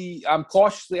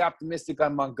cautiously optimistic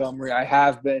on Montgomery. I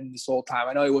have been this whole time.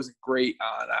 I know he wasn't great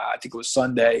on, I think it was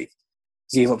Sunday.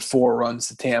 Gave up 4 runs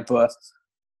to Tampa.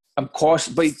 I'm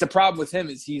cautious, but the problem with him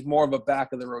is he's more of a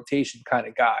back of the rotation kind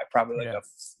of guy. Probably like a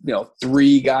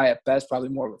 3 guy at best. Probably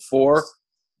more of a 4.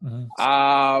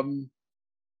 Mm-hmm.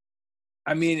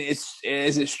 I mean, is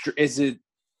it?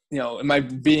 Am I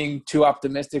being too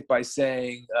optimistic by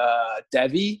saying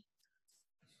Devi?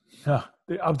 Huh.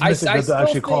 Optimistic that they'll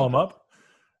actually call him up?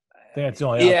 I think that's the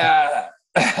only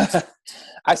option.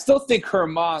 I still think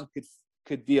Herman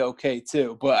could be okay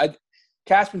too, but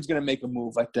Cashman's going to make a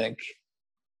move, I think.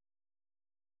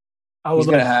 He's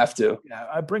going to have to. Yeah,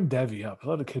 I bring Devi up. I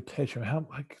love the kid pitcher.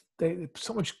 They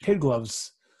so much kid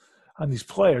gloves on these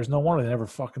players. No wonder they never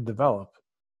fucking develop.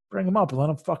 Bring them up and let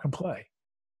them fucking play.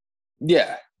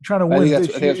 Yeah. Trying to win. I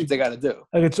think that's what they got to do.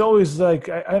 Like, it's always like,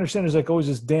 I understand there's like always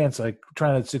this dance, like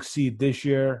trying to succeed this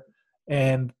year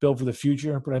and build for the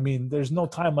future. But I mean, there's no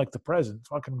time like the present.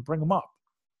 Fucking bring them up.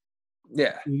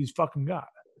 Yeah. He's fucking got.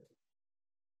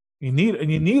 You need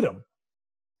them.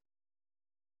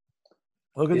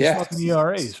 Look at these fucking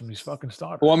ERAs from these fucking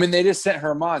starters. Well, I mean, they just sent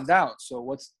Herman down.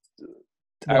 So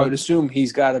I would assume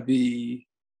he's got to be.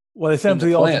 Well, they sent him to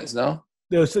the plans, no?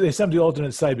 They sent him to the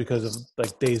alternate site because of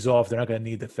like days off. They're not going to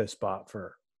need the 5th spot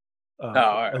for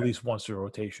at least once a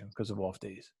rotation because of off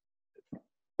days.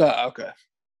 Okay.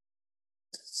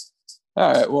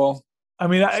 All right. Well, I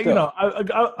mean,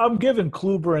 I'm giving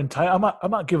Kluber and Ty.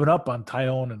 I'm not giving up on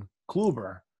Tyone and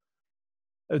Kluber.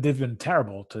 They've been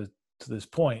terrible to this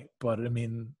point, but I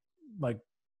mean, like,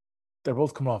 they're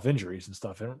both coming off injuries and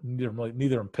stuff. Neither of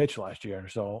them pitched last year,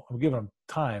 so I'm giving them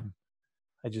time.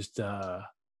 I just, their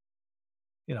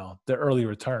early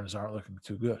returns aren't looking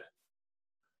too good.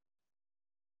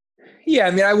 Yeah,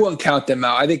 I mean, I wouldn't count them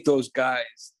out. I think those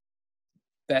guys,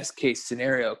 best case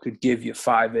scenario, could give you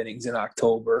 5 innings in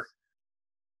October.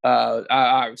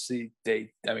 Obviously, to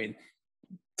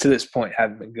this point,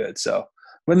 haven't been good. So,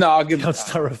 but no, I'll give them. Let's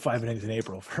start with 5 innings in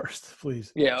April first,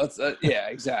 please. Yeah, let's. Yeah,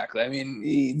 exactly. I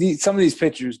mean, some of these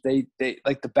pitchers, they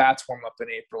like the bats warm up in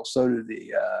April. So do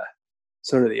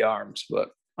the arms. But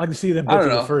I can see them get to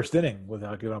the first inning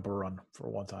without giving up a run for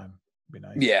one time. It'd be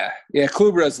nice. Yeah.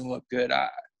 Kluber doesn't look good. I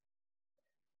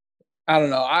don't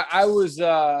know. I was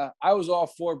all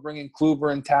for bringing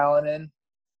Kluber and Talon in.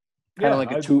 Kind of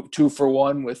like a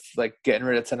 2-for-1 with like getting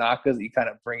rid of Tanaka. You kind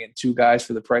of bring in 2 guys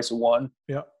for the price of 1.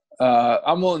 Yeah.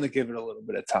 I'm willing to give it a little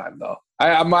bit of time though.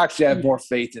 I'm actually have more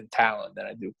faith in Talon than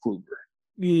I do Kluber.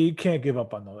 You can't give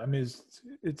up on those. I mean,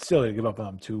 it's silly to give up on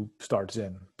them 2 starts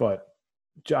in, but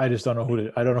I just don't know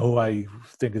who I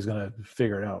think is going to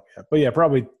figure it out yet. But yeah,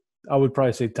 probably I would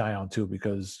probably say Tyon too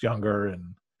because younger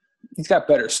and He's got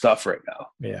better stuff right now.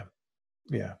 yeah.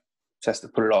 Just has to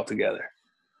put it all together.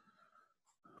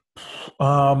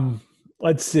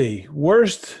 Let's see.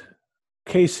 Worst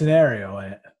case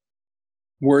scenario.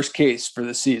 Worst case for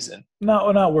the season.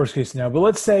 No, not worst case scenario, but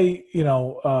let's say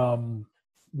I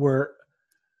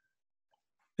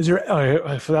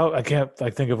can't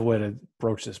think of a way to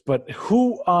broach this, but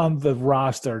who on the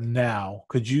roster now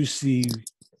could you see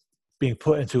being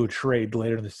put into a trade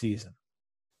later in the season?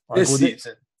 This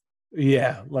season.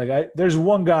 Yeah, there's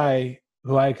one guy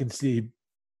who I can see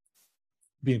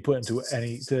being put into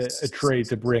a trade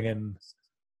to bring in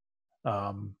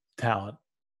talent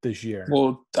this year.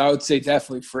 Well, I would say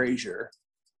definitely Frazier.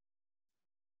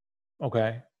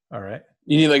 Okay, all right.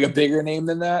 You need like a bigger name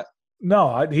than that?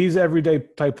 No, he's an everyday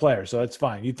type player, so that's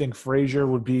fine. You think Frazier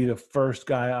would be the first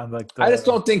guy on I just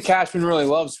don't think Cashman really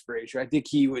loves Frazier. I think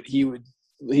he would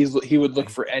look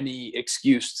for any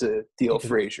excuse to deal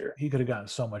Frazier. He could have gotten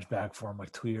so much back for him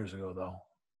like 2 years ago, though,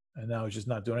 and now he's just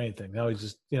not doing anything. Now he's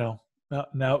just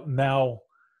now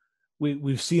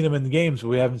we've seen him in the games, but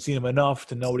we haven't seen him enough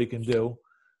to know what he can do.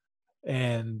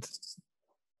 And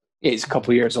he's a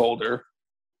couple years older.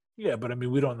 Yeah, but I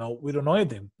mean, we don't know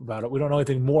anything about it. We don't know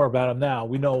anything more about him now.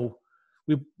 We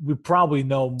probably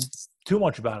know too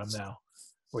much about him now,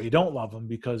 where you don't love him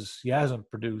because he hasn't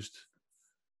produced.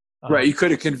 Right, you could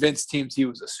have convinced teams he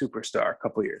was a superstar a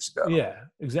couple years ago. Yeah,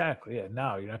 exactly. Yeah,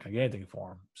 now you're not going to get anything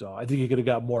for him. So I think he could have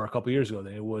got more a couple years ago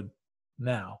than he would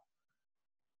now.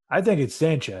 I think it's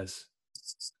Sanchez.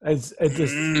 I just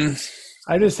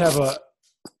have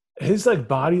his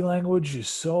body language is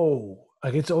so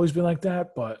it's always been like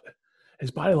that, but his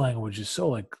body language is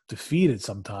so defeated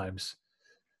sometimes.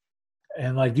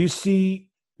 And do you see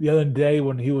the other day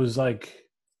when he was they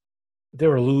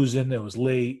were losing, it was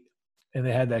late, and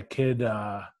they had that kid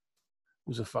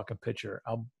who's a fucking pitcher,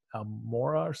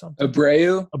 Almora or something.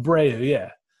 Abreu, yeah.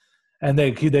 And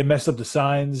they messed up the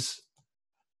signs,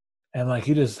 and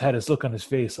he just had this look on his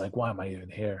face, why am I even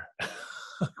here?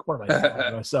 What am I doing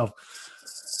to myself?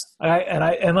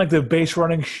 And the base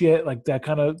running shit, that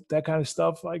kind of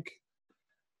stuff. I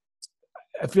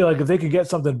feel if they could get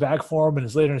something back for him and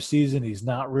it's later in the season, he's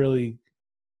not really,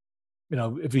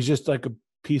 if he's just a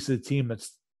piece of the team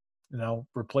that's,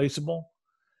 replaceable,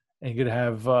 and you could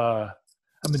have,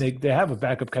 they have a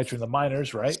backup catcher in the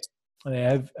minors, right?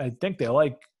 And I think they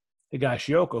got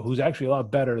Shioka, who's actually a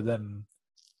lot better than,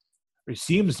 or he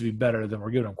seems to be better than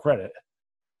we're giving him credit.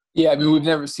 Yeah, I mean, we've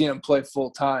never seen him play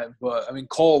full time, but I mean,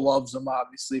 Cole loves him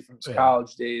obviously from his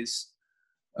college days.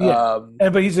 Yeah,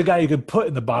 but he's a guy you could put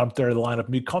in the bottom third of the lineup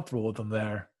and be comfortable with him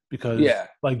there because,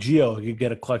 Gio, he could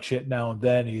get a clutch hit now and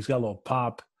then. He's got a little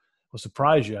pop, will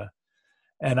surprise you.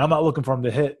 And I'm not looking for him to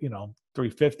hit,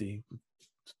 350,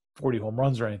 40 home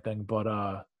runs or anything, but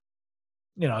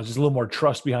just a little more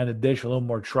trust behind the dish, a little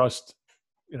more trust,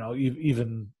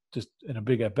 even just in a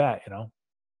big at bat, So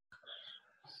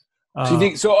you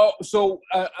think so?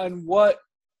 On what?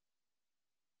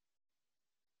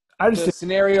 The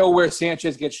scenario where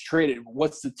Sanchez gets traded,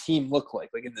 what's the team look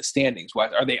like in the standings?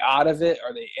 Are they out of it?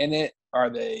 Are they in it? Are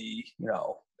they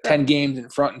 10 games in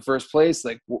front in first place?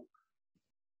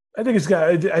 I think it's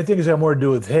got more to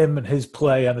do with him and his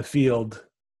play on the field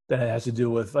than it has to do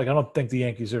with I don't think the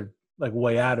Yankees are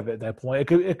way out of it at that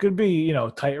point. It could be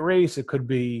tight race. It could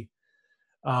be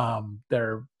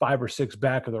they're 5 or 6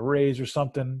 back of the Rays or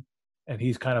something, and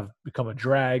he's kind of become a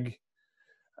drag.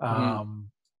 And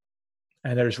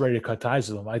they're just ready to cut ties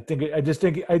with him. I just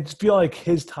feel like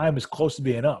his time is close to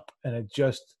being up, and it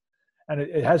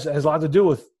has a lot to do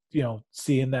with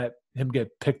seeing that him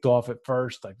get picked off at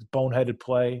first, boneheaded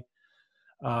play,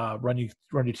 run your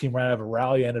team right out of a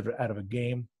rally, out of a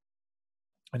game,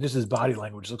 and just his body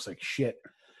language looks like shit.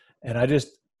 And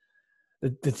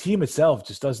the team itself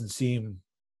just doesn't seem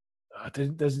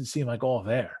all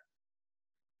there.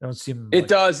 It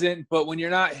doesn't, but when you're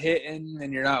not hitting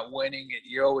and you're not winning,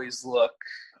 you always look.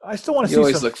 I still want to see. You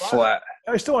always look flat.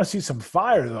 I still want to see some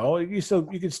fire, though. You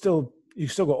could still go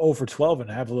 0 for 12 and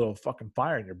have a little fucking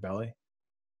fire in your belly.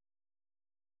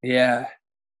 Yeah,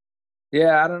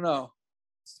 I don't know.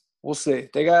 We'll see.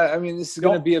 This is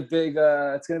going to be a big.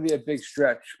 It's going to be a big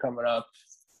stretch coming up.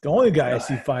 The only guy I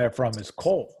see fire from is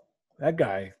Cole. That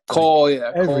guy. Cole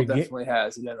definitely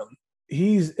has it in him.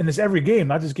 It's every game,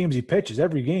 not just games he pitches.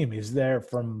 Every game he's there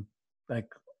from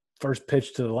first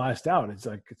pitch to the last out.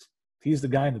 He's the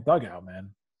guy in the dugout, man.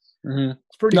 Mm-hmm.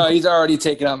 It's pretty. No, cool. He's already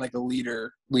taken on a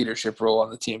leadership role on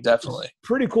the team. Definitely, it's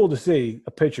pretty cool to see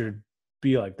a pitcher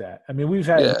be like that. I mean, we've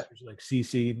had pitchers like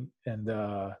CC and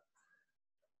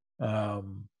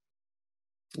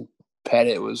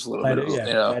Pettit was a little bit of,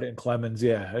 Pettit and Clemens,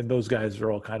 and those guys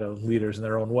are all kind of leaders in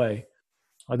their own way.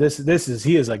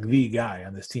 He is like the guy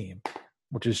on this team,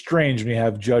 which is strange when you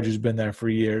have Judge who's been there for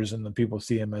years and then people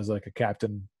see him as like a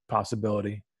captain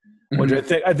possibility. Mm-hmm.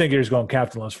 Which I think he's going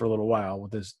captainless for a little while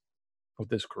with this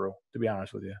crew, to be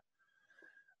honest with you.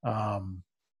 I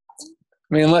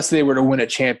mean, unless they were to win a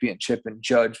championship and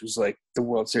Judge was like the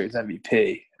World Series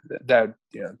MVP, that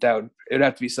would it'd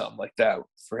have to be something like that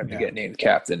for him to get named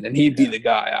captain, and he'd be the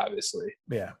guy, obviously.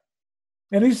 Yeah,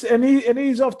 and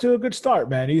he's off to a good start,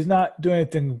 man. He's not doing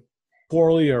anything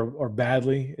poorly or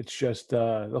badly. It's just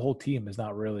the whole team is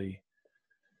not really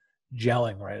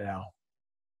gelling right now.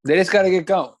 They just got to get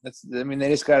going. They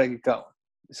just got to get going.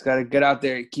 Just got to get out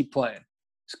there and keep playing.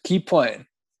 Just keep playing.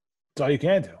 That's all you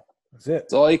can do. That's it.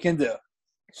 That's all you can do.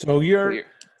 So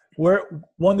we're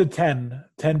 1 to 10,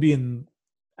 10 being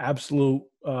absolute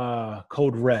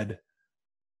code red,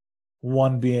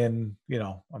 1 being,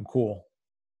 I'm cool.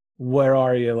 Where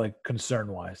are you, like,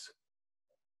 concern-wise?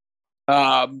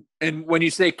 And when you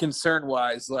say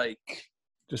concern-wise, like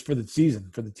just for the season,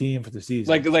 for the team, for the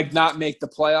season, like not make the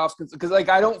playoffs, because like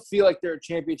I don't feel like they're a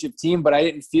championship team, but I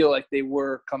didn't feel like they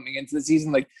were coming into the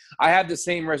season. Like I had the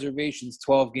same reservations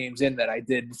 12 games in that I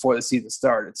did before the season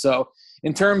started. So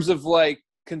in terms of like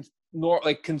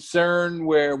concern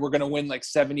where we're going to win like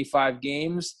 75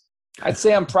 games, I'd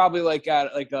say I'm probably like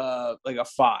at like a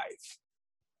 5.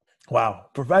 Wow,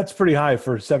 that's pretty high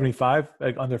for 75,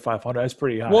 like under 500. That's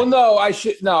pretty high. Well, no, I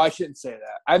shouldn't say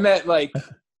that. I meant like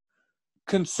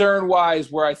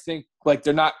concern-wise, where I think like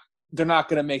they're not going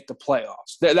to make the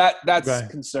playoffs. That's okay.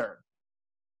 Concern.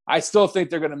 I still think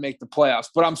they're going to make the playoffs,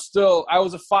 but I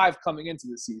was a 5 coming into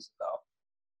the season though,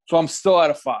 so I'm still at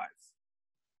a 5.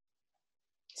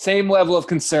 Same level of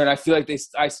concern. I feel like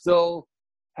I still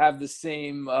have the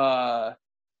same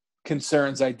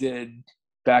concerns I did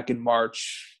back in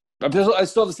March. I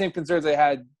still have the same concerns I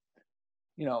had,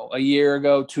 a year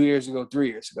ago, 2 years ago, 3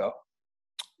 years ago.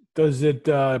 Does it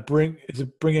bring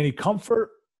any comfort,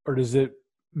 or does it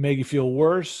make you feel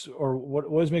worse, or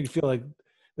what does it make you feel like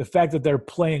the fact that they're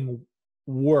playing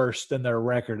worse than their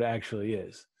record actually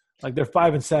is? Like they're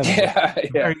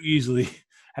 5-7, very easily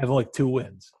have like 2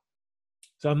 wins.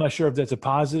 So I'm not sure if that's a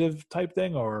positive type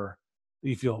thing, or do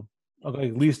you feel okay?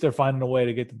 At least they're finding a way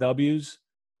to get the W's,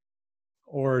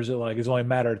 or is it like it's only a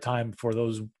matter of time for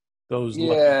those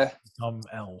become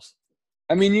L's?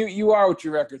 I mean, you are what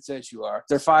your record says you are.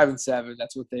 They're 5-7.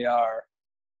 That's what they are.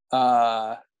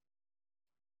 I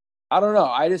don't know.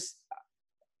 I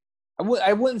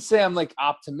wouldn't say I'm like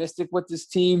optimistic with this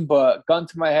team, but gun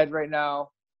to my head right now,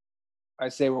 I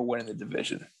say we're winning the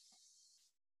division.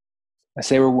 I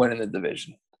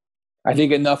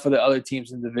think enough of the other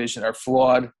teams in the division are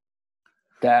flawed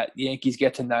that Yankees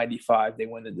get to 95, they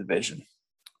win the division.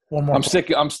 I'm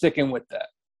sticking with that.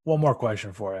 One more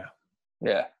question for you.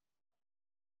 Yeah.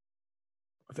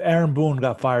 If Aaron Boone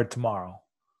got fired tomorrow,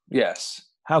 yes,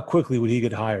 how quickly would he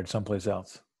get hired someplace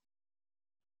else?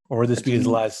 Or would this be his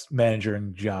last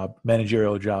managerial job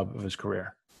of his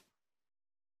career?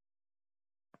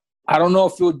 I don't know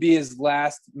if it would be his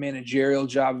last managerial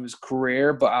job of his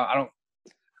career, but I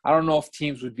don't know if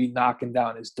teams would be knocking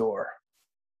down his door.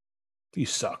 He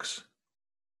sucks.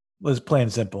 Let's plain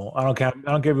and simple. I don't care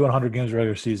if you win 100 games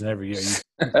regular season every year. He's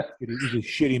a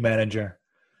shitty manager,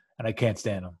 and I can't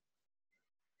stand him.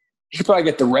 He should probably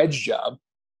get the Reds job.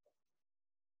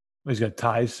 He's got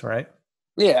ties, right?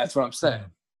 Yeah, that's what I'm saying.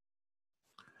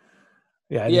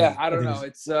 Yeah, I don't know.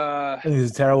 I think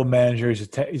he's a terrible manager.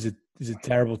 He's a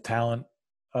terrible talent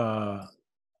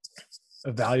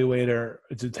evaluator.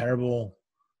 It's a terrible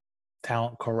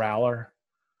talent corraler.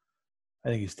 I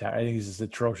think he's just an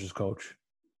atrocious coach.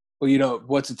 Well,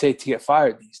 what's it take to get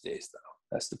fired these days, though?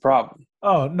 That's the problem.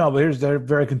 Oh, no, but they're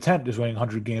very content just winning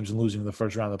 100 games and losing in the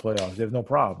first round of the playoffs. They have no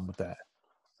problem with that.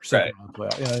 Right. Round of the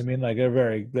playoffs. You know what I mean? Like they're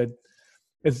very good.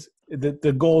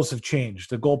 The goals have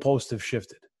changed. The goalposts have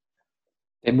shifted.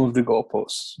 They moved the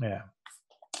goalposts. Yeah.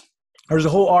 There's a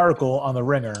whole article on The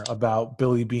Ringer about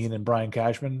Billy Beane and Brian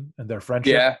Cashman and their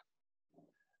friendship. Yeah.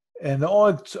 And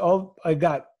all I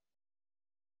got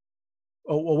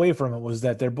away from it was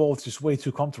that they're both just way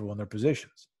too comfortable in their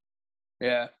positions.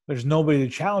 Yeah. There's nobody to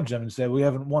challenge them and say, we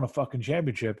haven't won a fucking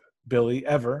championship, Billy,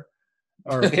 ever.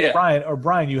 Or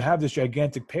Brian, you have this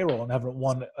gigantic payroll and haven't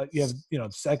won. You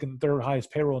have second, third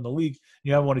highest payroll in the league.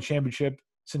 You haven't won a championship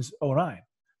since 2009.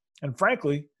 And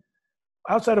frankly,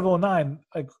 outside of 2009,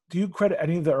 like, do you credit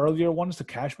any of the earlier ones to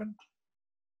Cashman?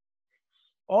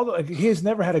 He has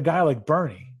never had a guy like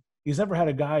Bernie. He's never had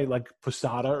a guy like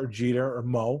Posada or Jeter or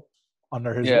Mo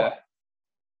under his watch.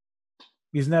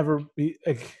 He's never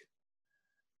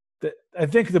I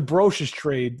think the Brocious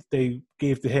trade they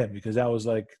gave to him because that was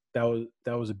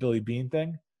a Billy Bean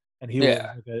thing, and he was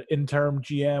Yeah. like an interim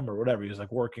GM or whatever. He was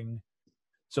like working.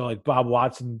 So like Bob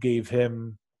Watson gave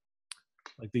him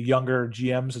like the younger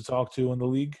GMs to talk to in the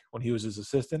league when he was his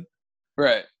assistant.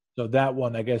 Right. So that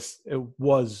one, I guess it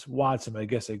was Watson. I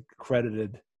guess they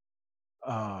credited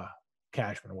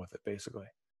Cashman with it basically.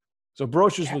 So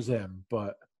Brocious was him,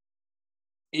 but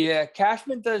yeah,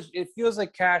 Cashman does. It feels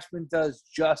like Cashman does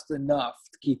just enough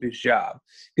to keep his job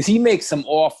because he makes some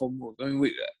awful moves. I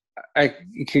mean, I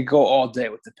could go all day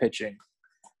with the pitching.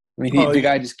 I mean, the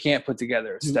guy just can't put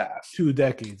together a staff. 2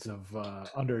 decades of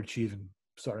underachieving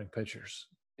starting pitchers.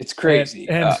 It's crazy,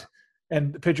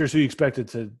 and the pitchers who you expected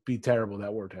to be terrible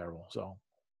that were terrible. So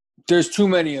there's too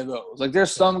many of those. Like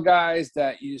there's some guys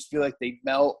that you just feel like they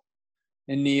melt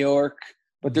in New York,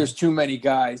 but there's too many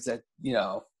guys that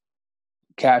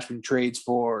Cashman trades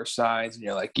for or signs, and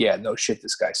you're like, yeah, no shit,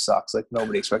 this guy sucks. Like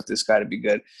nobody expects this guy to be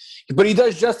good, but he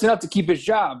does just enough to keep his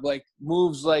job. Like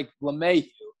moves like LeMahieu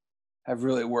have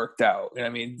really worked out. And I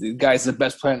mean, the guy's the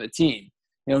best player on the team.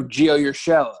 Gio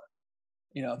Urshela.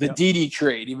 The Didi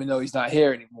trade, even though he's not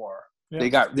here anymore,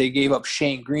 they gave up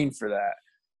Shane Green for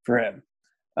him.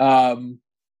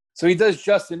 So he does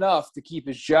just enough to keep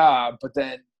his job, but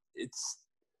then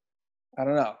I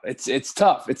don't know. It's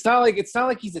tough. It's not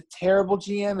like he's a terrible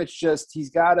GM. It's just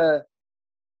he's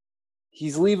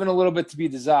leaving a little bit to be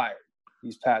desired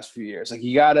these past few years. Like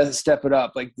you got to step it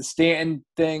up. Like the Stanton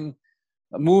thing,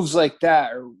 moves like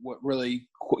that are what really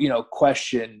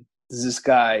question, does this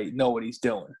guy know what he's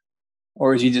doing,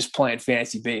 or is he just playing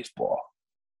fantasy baseball?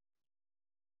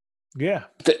 Yeah.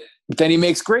 But then he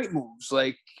makes great moves,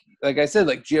 like I said,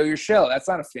 like Gio Urshela. That's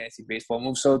not a fantasy baseball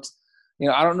move. So it's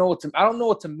I don't know what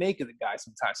to make of the guy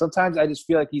sometimes. Sometimes I just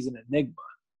feel like he's an enigma.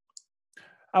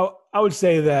 I would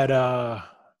say that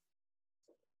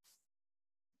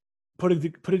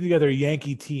putting together a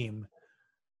Yankee team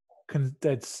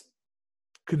that's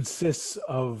consists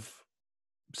of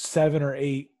 7 or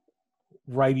 8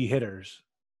 righty hitters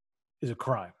is a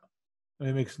crime.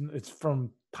 I mean, it's from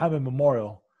time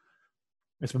immemorial.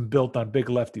 It's been built on big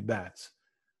lefty bats.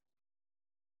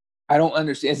 I don't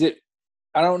understand.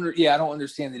 I don't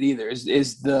understand it either.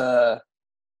 Is the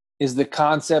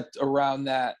concept around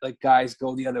that like guys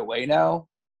go the other way now?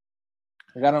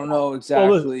 Like I don't know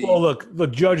exactly. Well,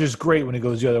 look, Judge is great when he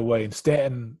goes the other way, and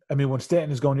Stanton. I mean, when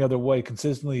Stanton is going the other way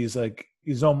consistently, he's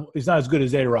not as good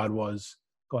as A-Rod was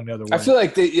going the other way. I feel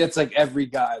like it's like every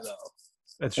guy though.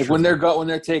 That's like true. when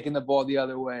they're taking the ball the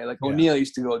other way. Like O'Neill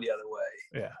used to go the other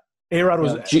way. Yeah, A-Rod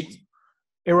was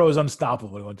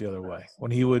unstoppable when he went the other way.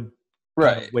 When he would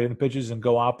wait in the pitches and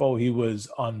go oppo, he was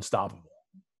unstoppable.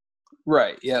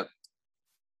 Right. Yep.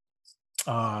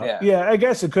 Yeah, I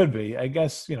guess it could be. I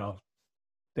guess they have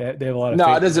a lot of.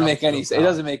 No, it doesn't make any. It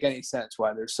doesn't make any sense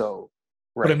why they're so.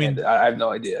 Right. But I mean, I have no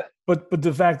idea. But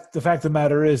the fact of the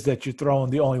matter is that you're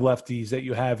throwing the only lefties that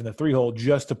you have in the 3-hole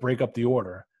just to break up the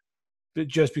order.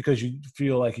 Just because you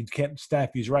feel like you can't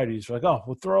stack these righties, you're like, oh,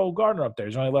 we'll throw Gardner up there.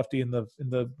 He's only lefty in the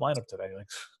lineup today. Like,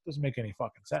 doesn't make any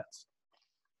fucking sense.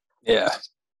 Yeah.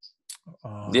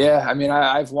 Yeah. I mean,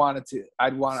 I've wanted to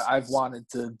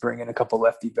bring in a couple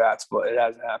lefty bats, but it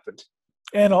hasn't happened.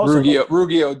 And also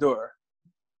Rugi Odor.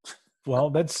 Well,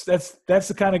 that's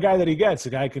the kind of guy that he gets. A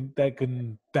guy that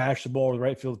can bash the ball to the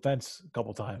right field fence a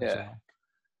couple times. Yeah. So.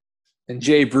 And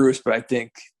Jay Bruce, but I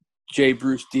think Jay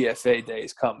Bruce DFA day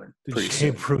is coming. The Jay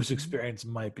Bruce experience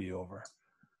might be over.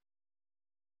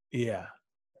 Yeah.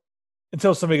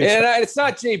 Until somebody gets. And it's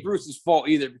not Jay Bruce's fault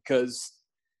either because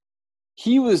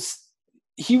he was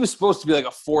supposed to be like a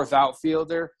 4th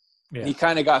outfielder. Yeah. He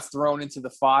kind of got thrown into the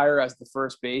fire as the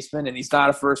first baseman, and he's not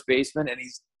a first baseman, and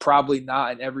he's probably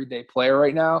not an everyday player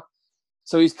right now.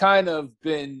 So he's kind of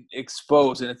been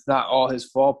exposed, and it's not all his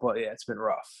fault, but yeah, it's been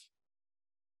rough.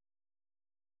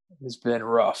 It's been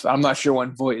rough. I'm not sure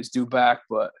when Voit is due back,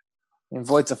 but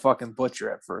Voigt's a fucking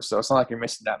butcher at first, so it's not like you're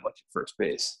missing that much at first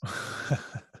base.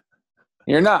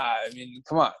 You're not. I mean,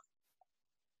 come on.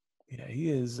 Yeah,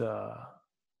 he is.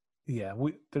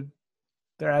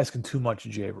 They're asking too much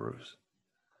of Jay Bruce.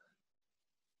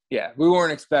 Yeah, we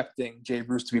weren't expecting Jay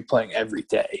Bruce to be playing every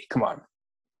day. Come on.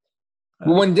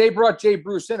 When they brought Jay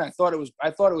Bruce in, I thought it was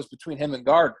between him and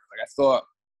Gardner. Like I thought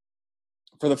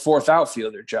for the 4th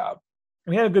outfielder job.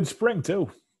 And he had a good spring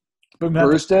too. But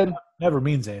Bruce did? Never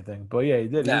means anything, but yeah, he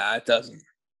did. Nah, it doesn't.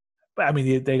 But I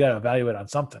mean, they got to evaluate on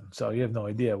something, so you have no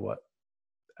idea what.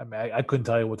 I mean, I couldn't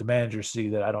tell you what the managers see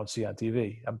that I don't see on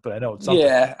TV, but I know it's something.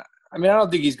 Yeah, I mean, I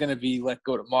don't think he's going to be let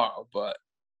go tomorrow, but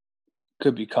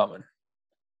could be coming.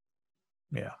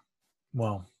 Yeah,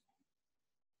 well,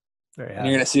 Very And happy.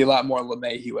 you're going to see a lot more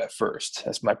LeMahieu at first.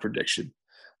 That's my prediction,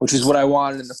 which is what I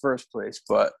wanted in the first place.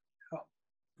 But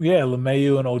yeah,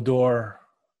 LeMahieu and Odor,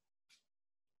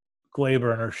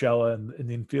 Glaber and Urshela in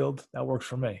the infield. That works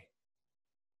for me.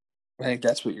 I think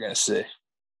that's what you're going to see.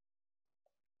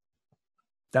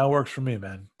 That works for me,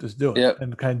 man. Just do it. Yep.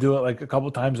 And can I do it like a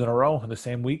couple times in a row in the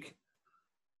same week?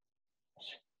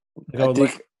 I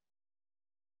think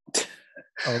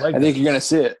you're going to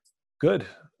see it. Good.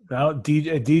 Now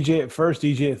DJ at first,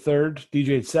 DJ at third,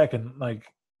 DJ at second, like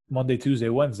Monday, Tuesday,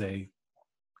 Wednesday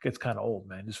gets kind of old,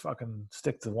 man. Just fucking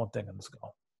stick to one thing and let's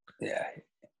go. Yeah.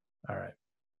 All right.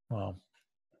 Well,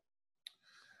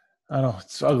 I know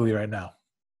it's ugly right now,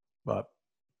 but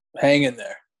hang in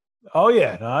there. Oh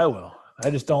yeah, no, I will. I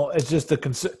just don't. It's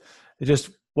just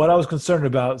what I was concerned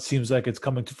about seems like it's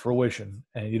coming to fruition,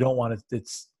 and you don't want it.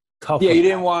 It's tough. Yeah, you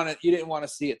didn't want it. You didn't want to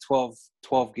see it 12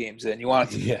 games in. You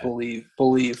wanted to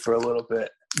believe for a little bit.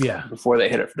 Yeah. Before they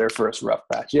hit their first rough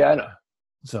patch. Yeah, I know.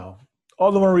 So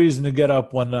all the more reason to get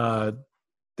up when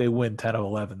they win 10 of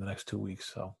 11 the next 2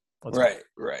 weeks. So right.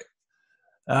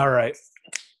 All right.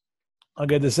 I'll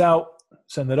get this out.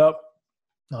 Send it up.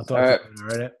 I'll talk to you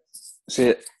later. All right. See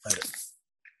it. Later.